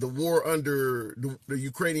the war under the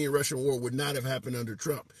Ukrainian-Russian war would not have happened under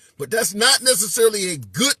Trump. But that's not necessarily a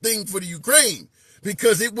good thing for the Ukraine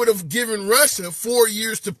because it would have given Russia 4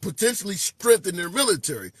 years to potentially strengthen their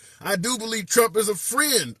military. I do believe Trump is a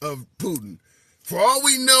friend of Putin. For all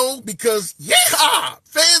we know, because, yeah,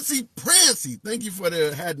 fancy prancy. Thank you for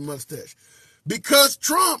the hat and mustache. Because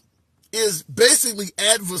Trump is basically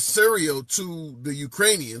adversarial to the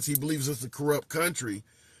Ukrainians. He believes it's a corrupt country.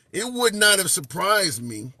 It would not have surprised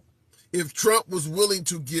me if Trump was willing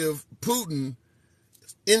to give Putin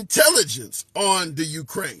intelligence on the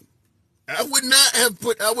Ukraine. I would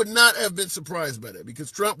not have been surprised by that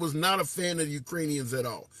because Trump was not a fan of the Ukrainians at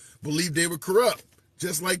all. Believed they were corrupt,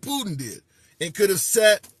 just like Putin did, and could have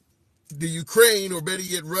set the Ukraine, or better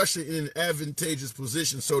yet, Russia, in an advantageous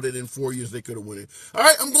position so that in 4 years they could have won it. All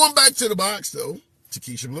right, I'm going back to the box, though.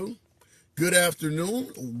 Keisha Blue, good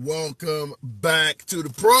afternoon. Welcome back to the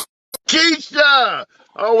pro. Keisha,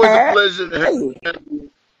 always a pleasure to have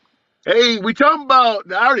you. Hey, we talking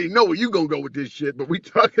about, I already know where you going to go with this shit, but we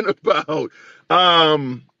talking about,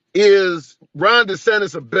 is Ron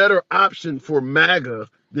DeSantis a better option for MAGA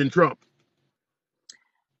than Trump?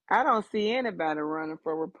 I don't see anybody running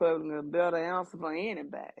for Republican a better answer for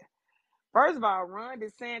anybody. First of all, Ron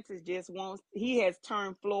DeSantis he has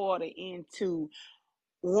turned Florida into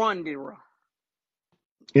Rondera.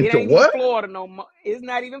 It ain't what? even Florida no more. It's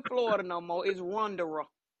not even Florida no more. It's Rondera.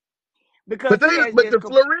 Because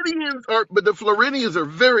the Floridians are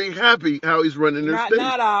very happy how he's running their state.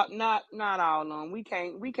 Not all of them. We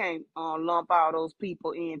can't lump all those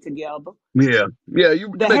people in together. Yeah,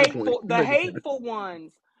 you make a point. The hateful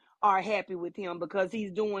ones are happy with him because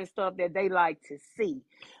he's doing stuff that they like to see.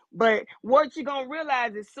 But what you're gonna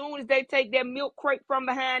realize as soon as they take that milk crate from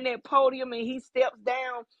behind that podium and he steps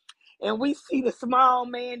down and we see the small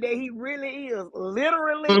man that he really is,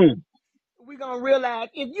 literally, we're gonna realize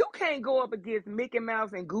if you can't go up against Mickey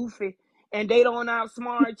Mouse and Goofy and they don't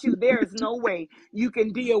outsmart you, there is no way you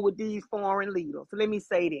can deal with these foreign leaders. So let me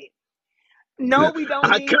say that. No, we don't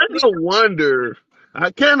need. I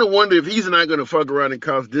kind of wonder if he's not going to fuck around and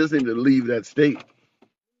cause Disney to leave that state. Let me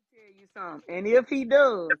tell you something. And if he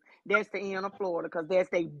does, that's the end of Florida because that's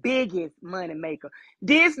their biggest money maker.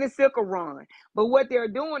 Disney took a run. But what they're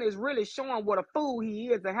doing is really showing what a fool he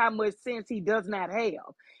is and how much sense he does not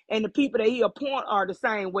have. And the people that he appoint are the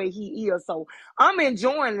same way he is. So I'm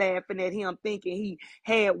enjoying laughing at him thinking he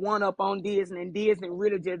had one up on Disney and Disney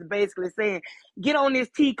really just basically saying, get on this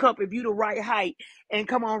teacup if you the right height and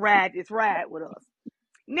come on ride this ride with us.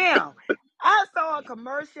 Now, I saw a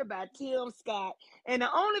commercial by Tim Scott, and the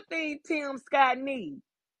only thing Tim Scott needs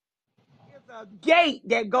is a gate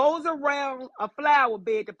that goes around a flower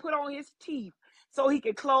bed to put on his teeth so he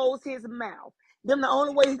can close his mouth. Then the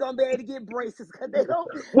only way he's gonna be able to get braces because they don't.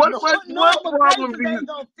 What problem do you? Ain't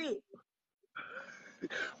gonna fit.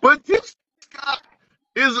 But Tim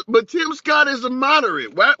Scott is a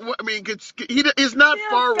moderate. I mean, he's not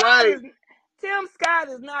far right. Tim Scott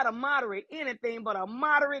is not a moderate anything but a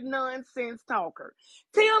moderate nonsense talker.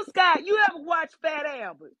 Tim Scott, you ever watch Fat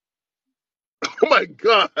Albert? Oh my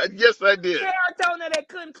God! Yes, I did. Serotonin that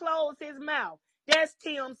couldn't close his mouth. That's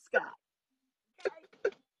Tim Scott.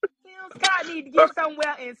 Okay? Tim Scott need to get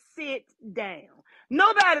somewhere and sit down.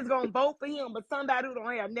 Nobody's gonna vote for him, but somebody who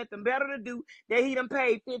don't have nothing better to do that he done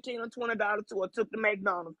paid $15 or $20 to or took to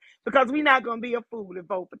McDonald's because we're not gonna be a fool and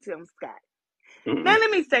vote for Tim Scott. Now let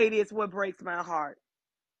me say this: what breaks my heart.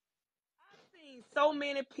 I've seen so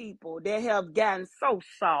many people that have gotten so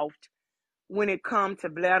soft when it comes to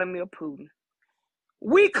Vladimir Putin.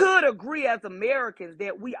 We could agree as Americans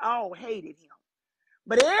that we all hated him.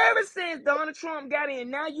 But ever since Donald Trump got in,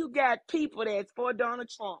 now you got people that's for Donald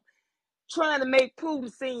Trump trying to make Putin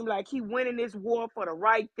seem like he winning this war for the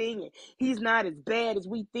right thing and he's not as bad as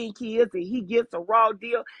we think he is and he gets a raw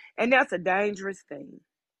deal. And that's a dangerous thing.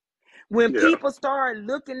 When people start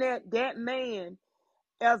looking at that man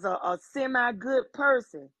as a semi-good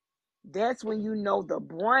person, that's when you know the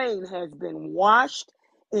brain has been washed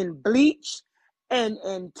in bleach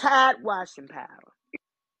and Tide washing powder.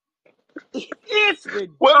 It's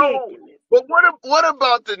ridiculous. Well, but what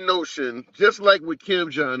about the notion, just like with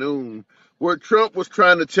Kim Jong-un, where Trump was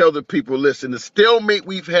trying to tell the people, listen, the stalemate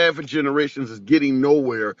we've had for generations is getting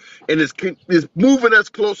nowhere, and it's moving us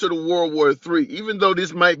closer to World War III. Even though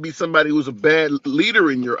this might be somebody who's a bad leader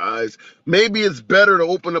in your eyes, maybe it's better to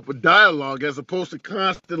open up a dialogue as opposed to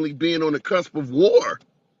constantly being on the cusp of war.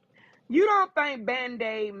 You don't think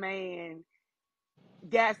Band-Aid Man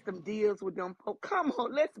got some deals with them folks? Come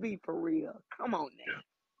on, let's be for real. Come on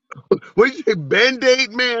now. What you say,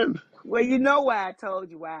 Band-Aid Man? Well, you know why I told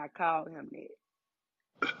you why I called him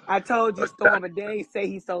that. I told you Storm, but they say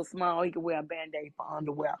he's so small he can wear a Band-Aid for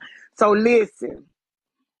underwear. So listen,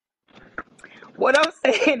 what I'm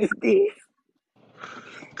saying is this.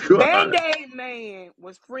 God. Band-Aid Man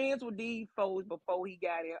was friends with these folks before he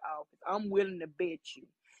got in office. I'm willing to bet you.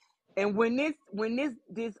 And when this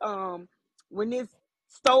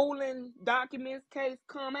stolen documents case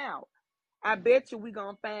come out, I bet you we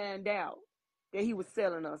gonna find out that he was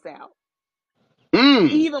selling us out.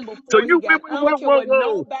 Even So before he you got, I don't care what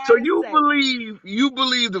So nobody say. you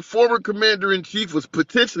believe the former commander in chief was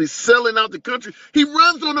potentially selling out the country? He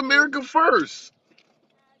runs on America First.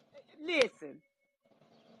 Listen, the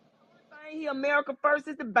only thing he America First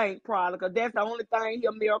is the bank product, because that's the only thing he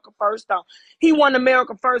America First on. He won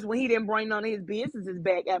America First when he didn't bring none of his businesses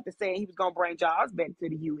back after saying he was gonna bring jobs back to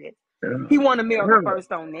the U.S. He won America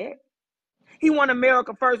First on that. He won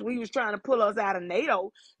America First when he was trying to pull us out of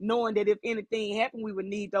NATO, knowing that if anything happened, we would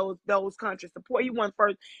need those countries' support. He won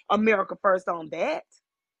America First on that.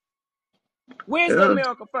 Where's the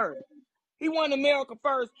America First? He won America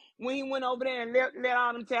First when he went over there and let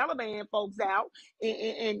all them Taliban folks out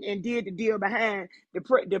and did the deal behind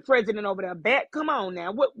the president over there back. Come on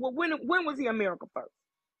now. When was he America First?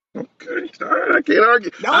 Okay, all right, I can't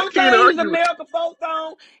argue. The I only can't thing he's argue. America folks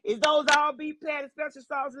on is those all beef patties, special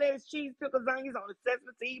sauce, lettuce, cheese, pickles, onions on the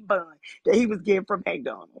sesame seed bun that he was getting from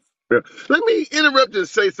McDonald's. Yeah. Let me interrupt and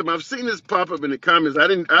say something. I've seen this pop up in the comments. I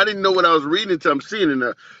didn't know what I was reading until I'm seeing it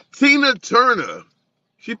now. Tina Turner,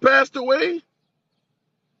 she passed away.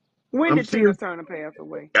 When I'm did Tina seeing. Turner pass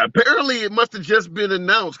away? Apparently, it must have just been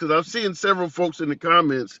announced because I'm seeing several folks in the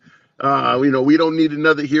comments. We don't need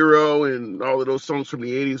another hero and all of those songs from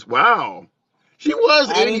the '80s. Wow, she was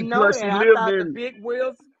I 80 didn't know plus. that. She I lived thought the in. big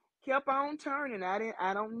wheels kept on turning.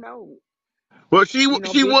 I don't know. Well, she Big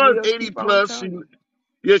was wheels 80 keep on plus. turning.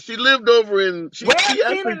 She lived over in. Well, She Tina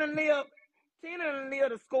actually. done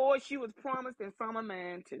lived the score she was promised in Summer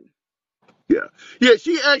Man too. Yeah.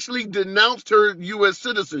 She actually denounced her U.S.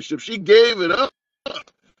 citizenship. She gave it up.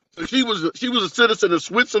 So she was a citizen of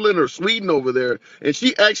Switzerland or Sweden over there, and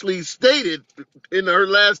she actually stated in her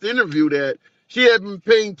last interview that she had been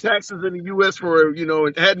paying taxes in the U.S. for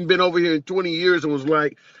and hadn't been over here in 20 years, and was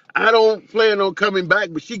like, I don't plan on coming back.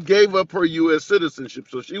 But she gave up her U.S. citizenship,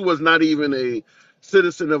 so she was not even a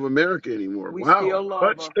citizen of America anymore. We Wow, still love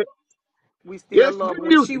but her. We still yes, love good her.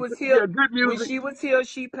 When she music. was here, Yeah, good music.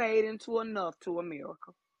 she paid into enough to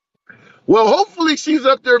America. Well, hopefully she's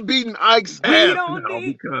up there beating Ike's We ass don't now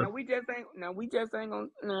need. because Now we just ain't gonna.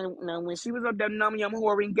 Now when she was up there, Nam Yum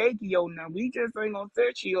Horin Geikyo. Now we just ain't gonna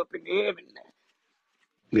search she up in heaven. Now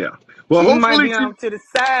yeah. Well, she might hopefully be she on to the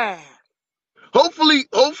side.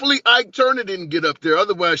 Hopefully Ike Turner didn't get up there.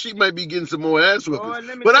 Otherwise, she might be getting some more ass whoopings. Boy,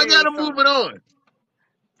 let me But I tell you gotta move it something. on.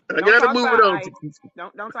 I Don't gotta talk move it about on. Ike.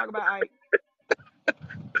 Don't talk about Ike.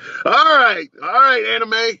 All right,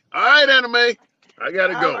 anime. I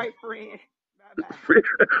gotta All go. right, friend. Bye bye.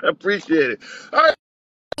 I appreciate it. All right.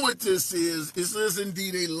 What this is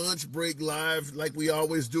indeed a lunch break live like we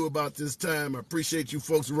always do about this time. I appreciate you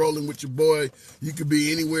folks rolling with your boy. You could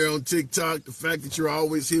be anywhere on TikTok. The fact that you're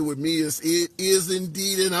always here with me is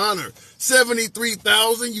indeed an honor.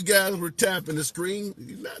 73,000, you guys were tapping the screen.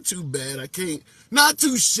 Not too bad. Not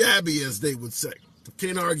too shabby, as they would say.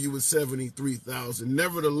 Can't argue with 73,000.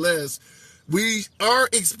 Nevertheless, we are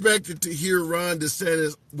expected to hear Ron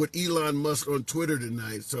DeSantis with Elon Musk on Twitter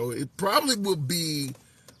tonight, so it probably will be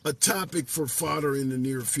a topic for fodder in the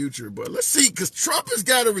near future. But let's see, because Trump has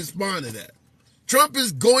got to respond to that. Trump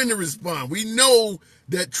is going to respond. We know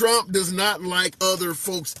that Trump does not like other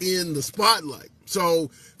folks in the spotlight. So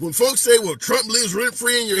when folks say, well, Trump lives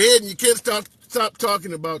rent-free in your head and you can't stop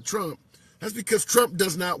talking about Trump, that's because Trump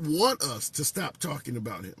does not want us to stop talking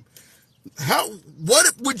about him.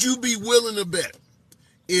 What would you be willing to bet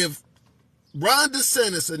if Ron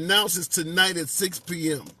DeSantis announces tonight at 6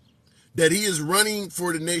 p.m. that he is running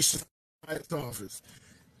for the nation's highest office?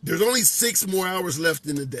 There's only 6 more hours left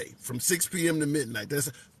in the day, from 6 p.m. to midnight.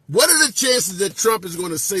 What are the chances that Trump is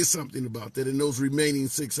going to say something about that in those remaining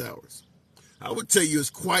 6 hours? I would tell you it's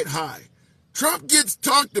quite high. Trump gets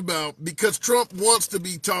talked about because Trump wants to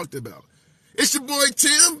be talked about. It's your boy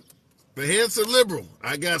Tim, the handsome liberal.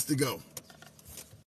 I got to go.